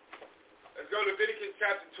 32. Let's go to Leviticus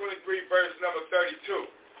chapter 23, verse number 32.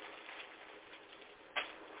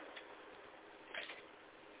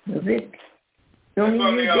 Leviticus. That's from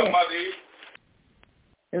the Mother Eve.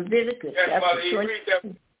 Leviticus Yes, chapter Mother Eve. 20. Read that.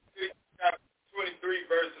 Chapter 23,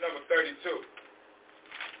 verse number 32.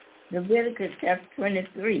 Leviticus chapter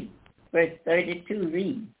 23, verse 32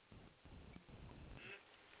 reads.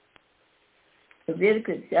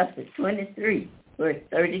 Leviticus chapter 23, verse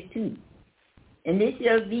 32. And it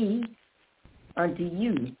shall be unto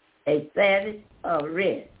you a Sabbath of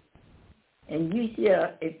rest, and you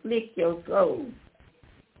shall afflict your soul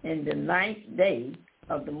in the 9th day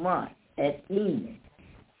of the month at evening.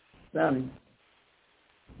 From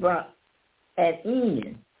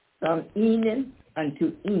evening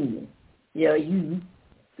unto evening shall you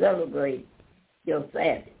celebrate your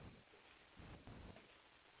Sabbath.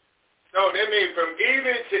 So that means from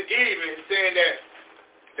evening to evening, saying that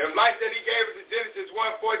the light that he gave us in Genesis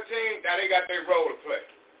 1:14, now they got their role to play.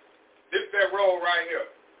 This is their role right here.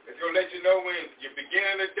 It's going to let you know when your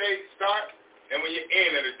beginning of the day starts and when your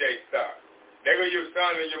end of the day starts. There go your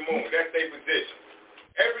sun and your moon. That's their position.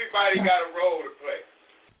 Everybody got a role to play.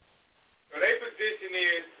 So their position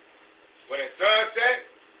is when the sun sets,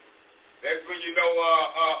 that's when you know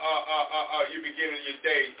you beginning your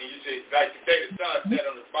day, and you should, like today, the sun set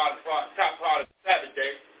on the top part of the Sabbath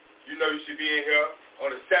day. You know you should be in here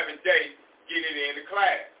on the 7th day getting into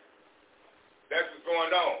class. That's what's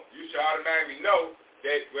going on. You should automatically know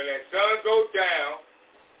that when that sun goes down,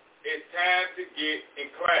 it's time to get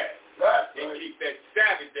in class. That's and right. keep that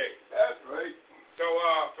Sabbath day. That's right. So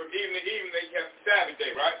from evening to evening, they kept the Sabbath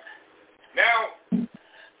day, right? Now, let's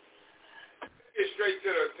get straight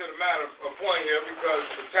to the matter of point here because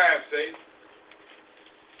for time's sake.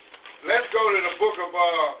 Let's go to the book of,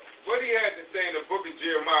 what he had to say in the book of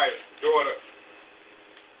Jeremiah, daughter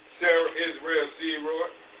Sarah Israel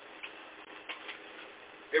Searoy.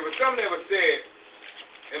 There was something that was said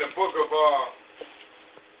in the book of,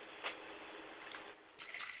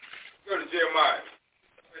 go to Jeremiah,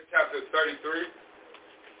 chapter 33.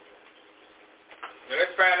 Now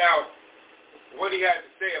let's find out what he had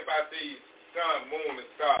to say about these sun, moon, and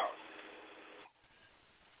stars.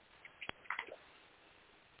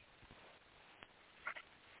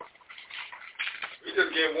 We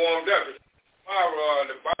just getting warmed up. Tomorrow,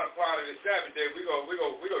 the bottom part of the Sabbath day, we gonna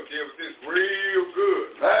deal with this real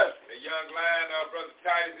good. Yes. The young lion, Brother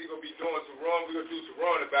Titus, he gonna be doing some wrong. We gonna do some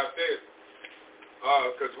wrong about this.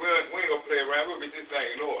 Because we ain't gonna play around. We'll get this thing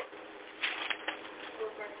in order.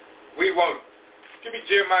 We won't. Give me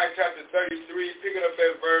Jeremiah chapter 33. Pick it up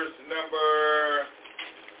at verse number.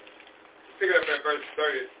 Pick it up at verse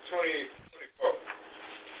 24.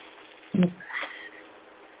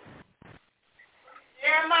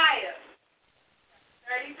 Jeremiah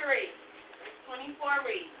 33, 24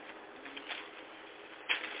 reads.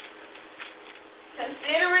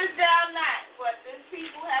 Considerest thou not what this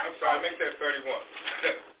people have I'm sorry, make that 31.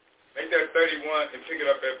 Make that 31 and pick it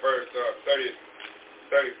up at verse 35.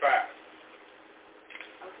 Okay.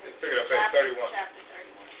 Let's pick it up at 31. Chapter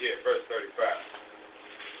 31. Yeah, verse 35.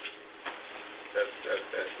 That's the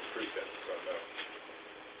precept or something else.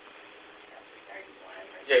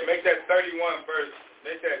 Yeah, make that 31 verse,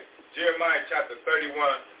 make that Jeremiah chapter 31,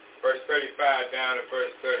 verse 35 down to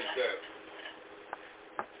verse 37.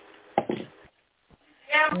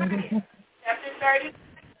 Jeremiah chapter 30,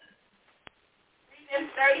 reading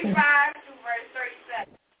 35 to verse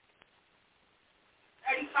 37.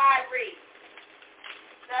 35 reads,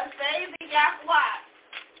 Thus saith the Yahweh,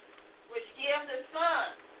 which gives the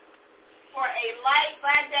sun for a light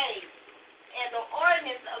by day, and the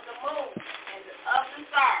ordinance of the moon and of the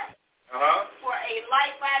stars for a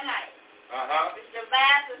light by night, which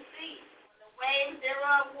divides the sea when the waves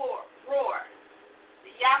thereof roar.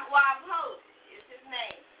 The Yahweh of hosts is his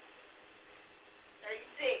name.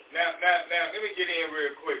 36. Now, let me get in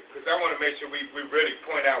real quick, because I want to make sure we really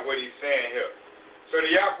point out what he's saying here. So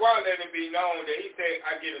the Yahweh let it be known that he said,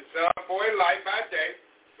 I give the sun for a light by day,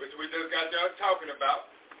 which we just got done talking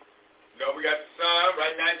about. You know, we got the sun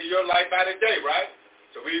right now to your light by the day, right?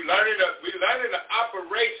 So we learning the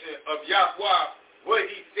operation of Yahweh, what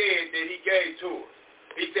he said that he gave to us.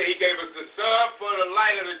 He said he gave us the sun for the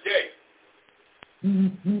light of the day.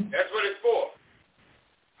 That's what it's for.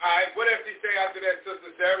 All right, what else did he say after that,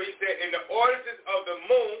 Sister Sarah? He said, in the ordinances of the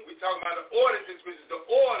moon, we're talking about the ordinances, which is the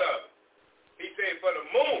order. He said for the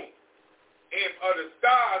moon and for the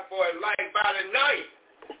stars for a light by the night.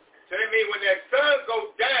 So that means when that sun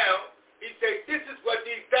goes down, he said, this is what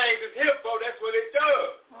these things is here for. That's what it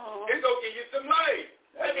does. It's going to give you some light.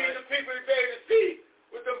 I need the people to be able to see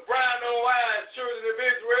with them brown old eyes, children of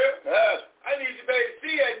Israel. I need you to be able to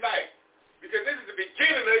see at night because this is the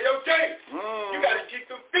beginning of your day. You got to keep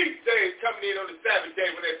them feast days coming in on the Sabbath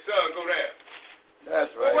day when that sun go down.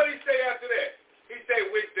 That's right. Well, what did he say after that? He say,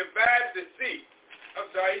 which divides the sea. I'm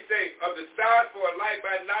sorry, he say, of the stars for a light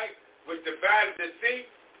by night, which divides the sea,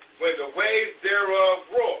 when the waves thereof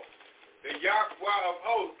roar. The Yahweh of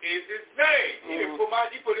hosts is his name. He didn't put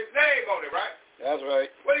his name on it, right? That's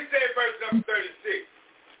right. What did he say in verse number 36?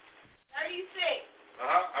 36.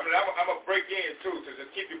 I'm going to break in, too, to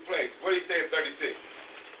just keep your place. What did he say in 36?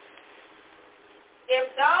 If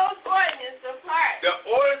those ordinances depart. The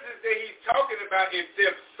ordinances that he's talking about, if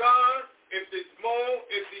the sun, if this moon,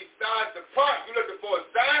 if these stars depart, you're looking for a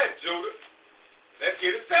sign, Judah. Let's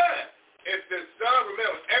get a sign. If the sun,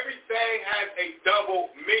 remember, everything has a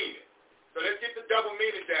double meaning. So let's get the double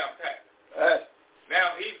meaning down pat.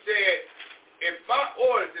 Now, he said, if my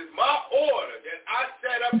orders is my order that I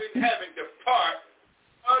set up in heaven depart,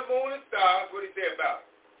 sun, moon, and stars, what did he say about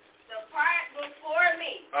it? Depart before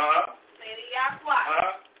me. Say the Yahweh.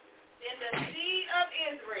 Then the seed of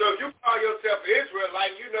Israel. So if you call yourself himself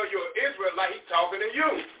Israelite, you know you're an Israelite, he's talking to you.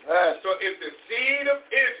 So if the seed of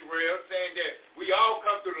Israel, saying that we all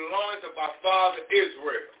come through the loins of our father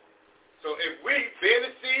Israel. So if we been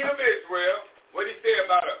the seed of Israel, what did he say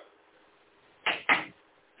about us?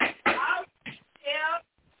 I'll tell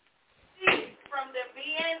seed from the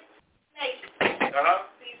being nation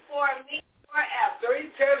before me forever. So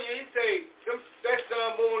he's telling you, he say, that sun,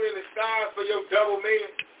 moon, and the stars for your double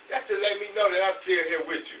meaning, that's to let me know that I'm still here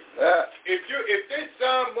with you. If this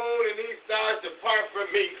sun, moon, and these stars depart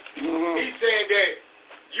from me, he's saying that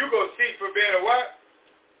you gonna cease from being a what?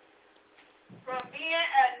 From being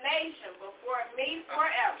a nation before me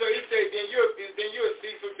forever. So he said, then you'll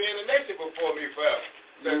cease from being a nation before me forever.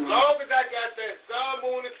 So as long as I got that sun,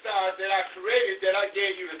 moon, and stars that I created, that I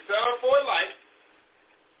gave you the sun for a light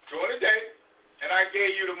during the day, and I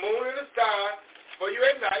gave you the moon and the stars for you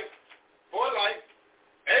at night, for a light.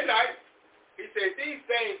 At night, he said, these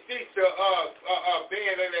things cease to being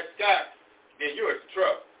in that sky, then you're in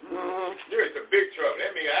trouble. You're in some big trouble.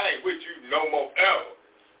 That means I ain't with you no more ever.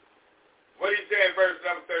 What he say in verse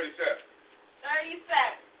number 37? 37.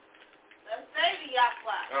 Let's say to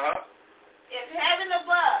Yahweh. If heaven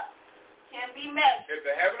above can be measured. If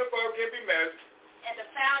the heaven above can be measured. And the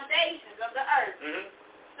foundations of the earth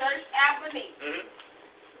searched out beneath.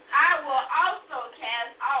 I will also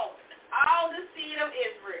cast off all the seed of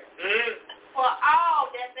Israel for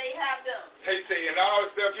all that they have done. He say, and all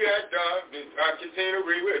the stuff you have done, I continue to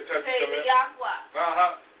read with it. Say to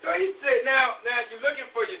Yahweh. So he said, now you're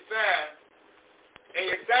looking for your sign, and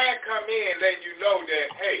your sign come in letting you know that,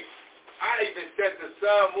 hey, I even set the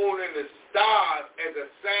sun, moon, and the stars as a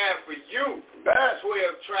sign for you, the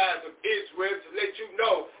 12 tribes of Israel, to let you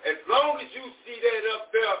know, as long as you see that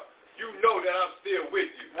up there, you know that I'm still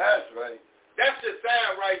with you. That's right. That's the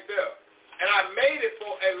sign right there. And I made it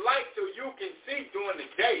for a light so you can see during the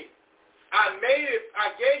day. I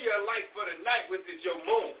gave you a light for the night, which is your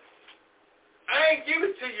moon. I ain't give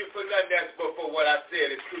it to you for nothing else but for what I said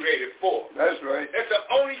it's created for. That's right. That's the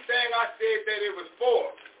only thing I said that it was for.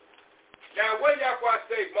 Now, what Yahweh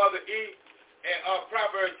say, Mother E, in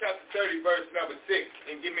Proverbs chapter 30, verse number 6,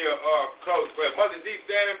 and give me a close prayer. Mother D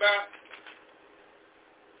standing by?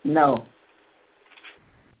 No.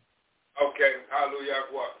 Okay, hallelujah.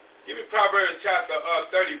 Give me Proverbs chapter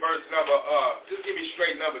 30, verse number, just give me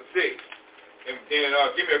straight number 6. And give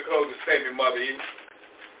me a closing statement, Mother E.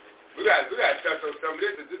 We got to touch on some of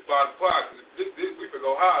this. This part of the podcast. We could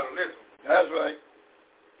go hard on this one. That's right.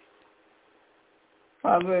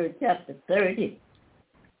 Proverbs chapter 30,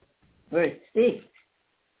 verse 6.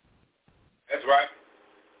 That's right.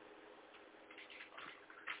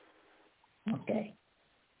 Okay.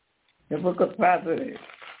 The book of Proverbs,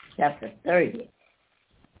 chapter 30,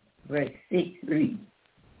 verse 6 reads,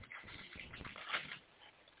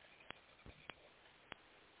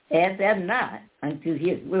 add thou not unto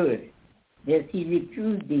his word, that he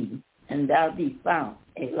reprove thee, and thou be found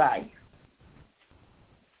a liar.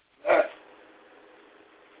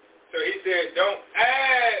 So he said, don't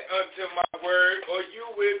add unto my word, or you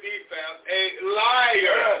will be found a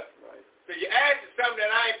liar. Right. So you add to something that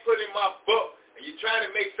I ain't put in my book, and you're trying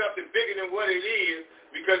to make something bigger than what it is,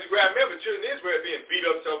 because you got to remember, children of Israel being beat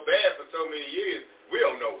up so bad for so many years, we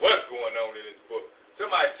don't know what's going on in this book.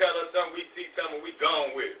 Somebody tell us something, we see something, we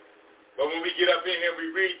gone with it. But when we get up in here,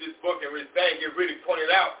 we read this book, and this thing get really pointed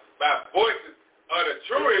out by voices of the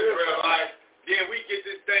true Israelites, then we get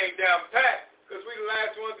this thing down pat. Because we the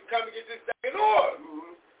last ones to come to get this thing in order.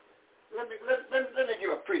 Let me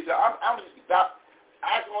give a precept. I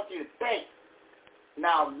just want you to think.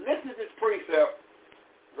 Now, listen to this precept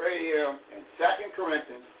right here in 2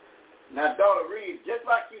 Corinthians. Now, daughter, read just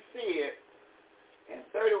like you see it in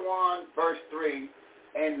 31, verse 3,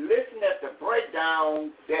 and listen at the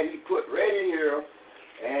breakdown that he put right in here,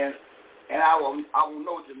 and I will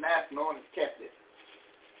know the national and kept it.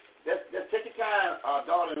 Let's take your time,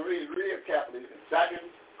 daughter, and read real carefully. 2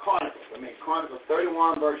 Chronicles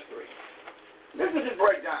 31, verse 3. Listen to this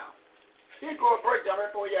breakdown. Here's going to breakdown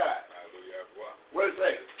right before your eyes. What does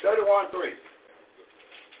it say? 31, 3. All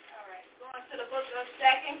right. Going to the book of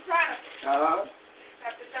 2 Chronicles.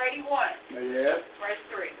 Chapter 31. Yes. Verse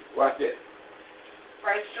 3. Watch this.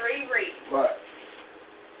 Verse 3 reads. What?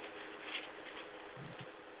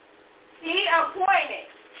 He appointed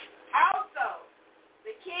also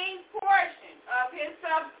the king's portion of his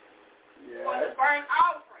substance for the burnt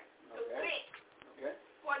offering to fix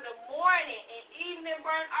for the morning and evening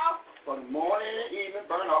burnt offering. For the morning and evening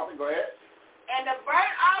burnt offering, go ahead. And the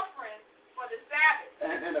burnt offering for the Sabbath.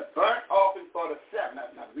 And the burnt offering for the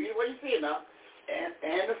Sabbath. Now read what you see now. And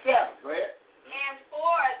the Sabbath, go ahead. And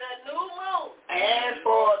for the new moon. And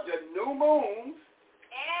for the new moons.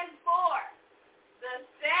 And for the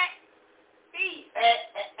set feast.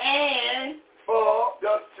 And for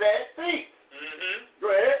the set feast.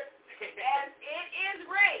 Go ahead. As it is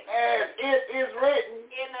written. As it is written.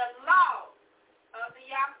 In the law of the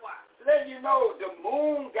Yahweh. Let you know the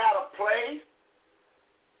moon got a place.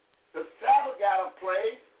 The Sabbath got a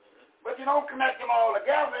place. But you don't connect them all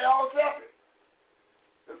together. They're all separate.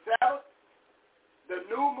 The Sabbath, the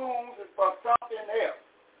new moons is for something else.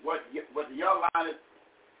 What the young line is.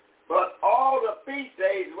 But all the feast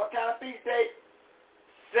days, what kind of feast days?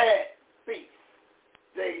 Set feast.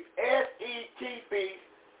 Days, S-E-T feast,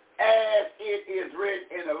 as it is written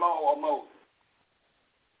in the law of Moses.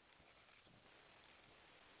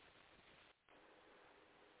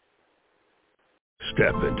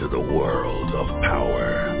 Step into the world of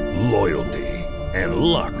power, loyalty, and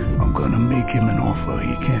luck. I'm gonna make him an offer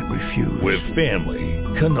he can't refuse. With family,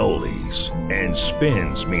 cannolis, and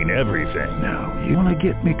spins mean everything. Now, you wanna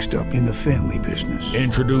get mixed up in the family business.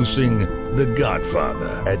 Introducing The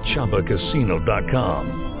Godfather at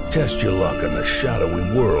ChumbaCasino.com. Test your luck in the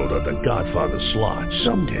shadowy world of The Godfather slot.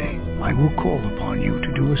 Someday, I will call upon you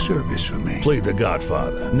to do a service for me. Play The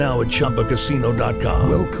Godfather now at ChumbaCasino.com.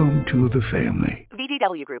 Welcome to the family.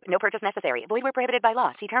 VGW Group. No purchase necessary. Void where prohibited by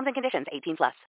law. See terms and conditions. 18+.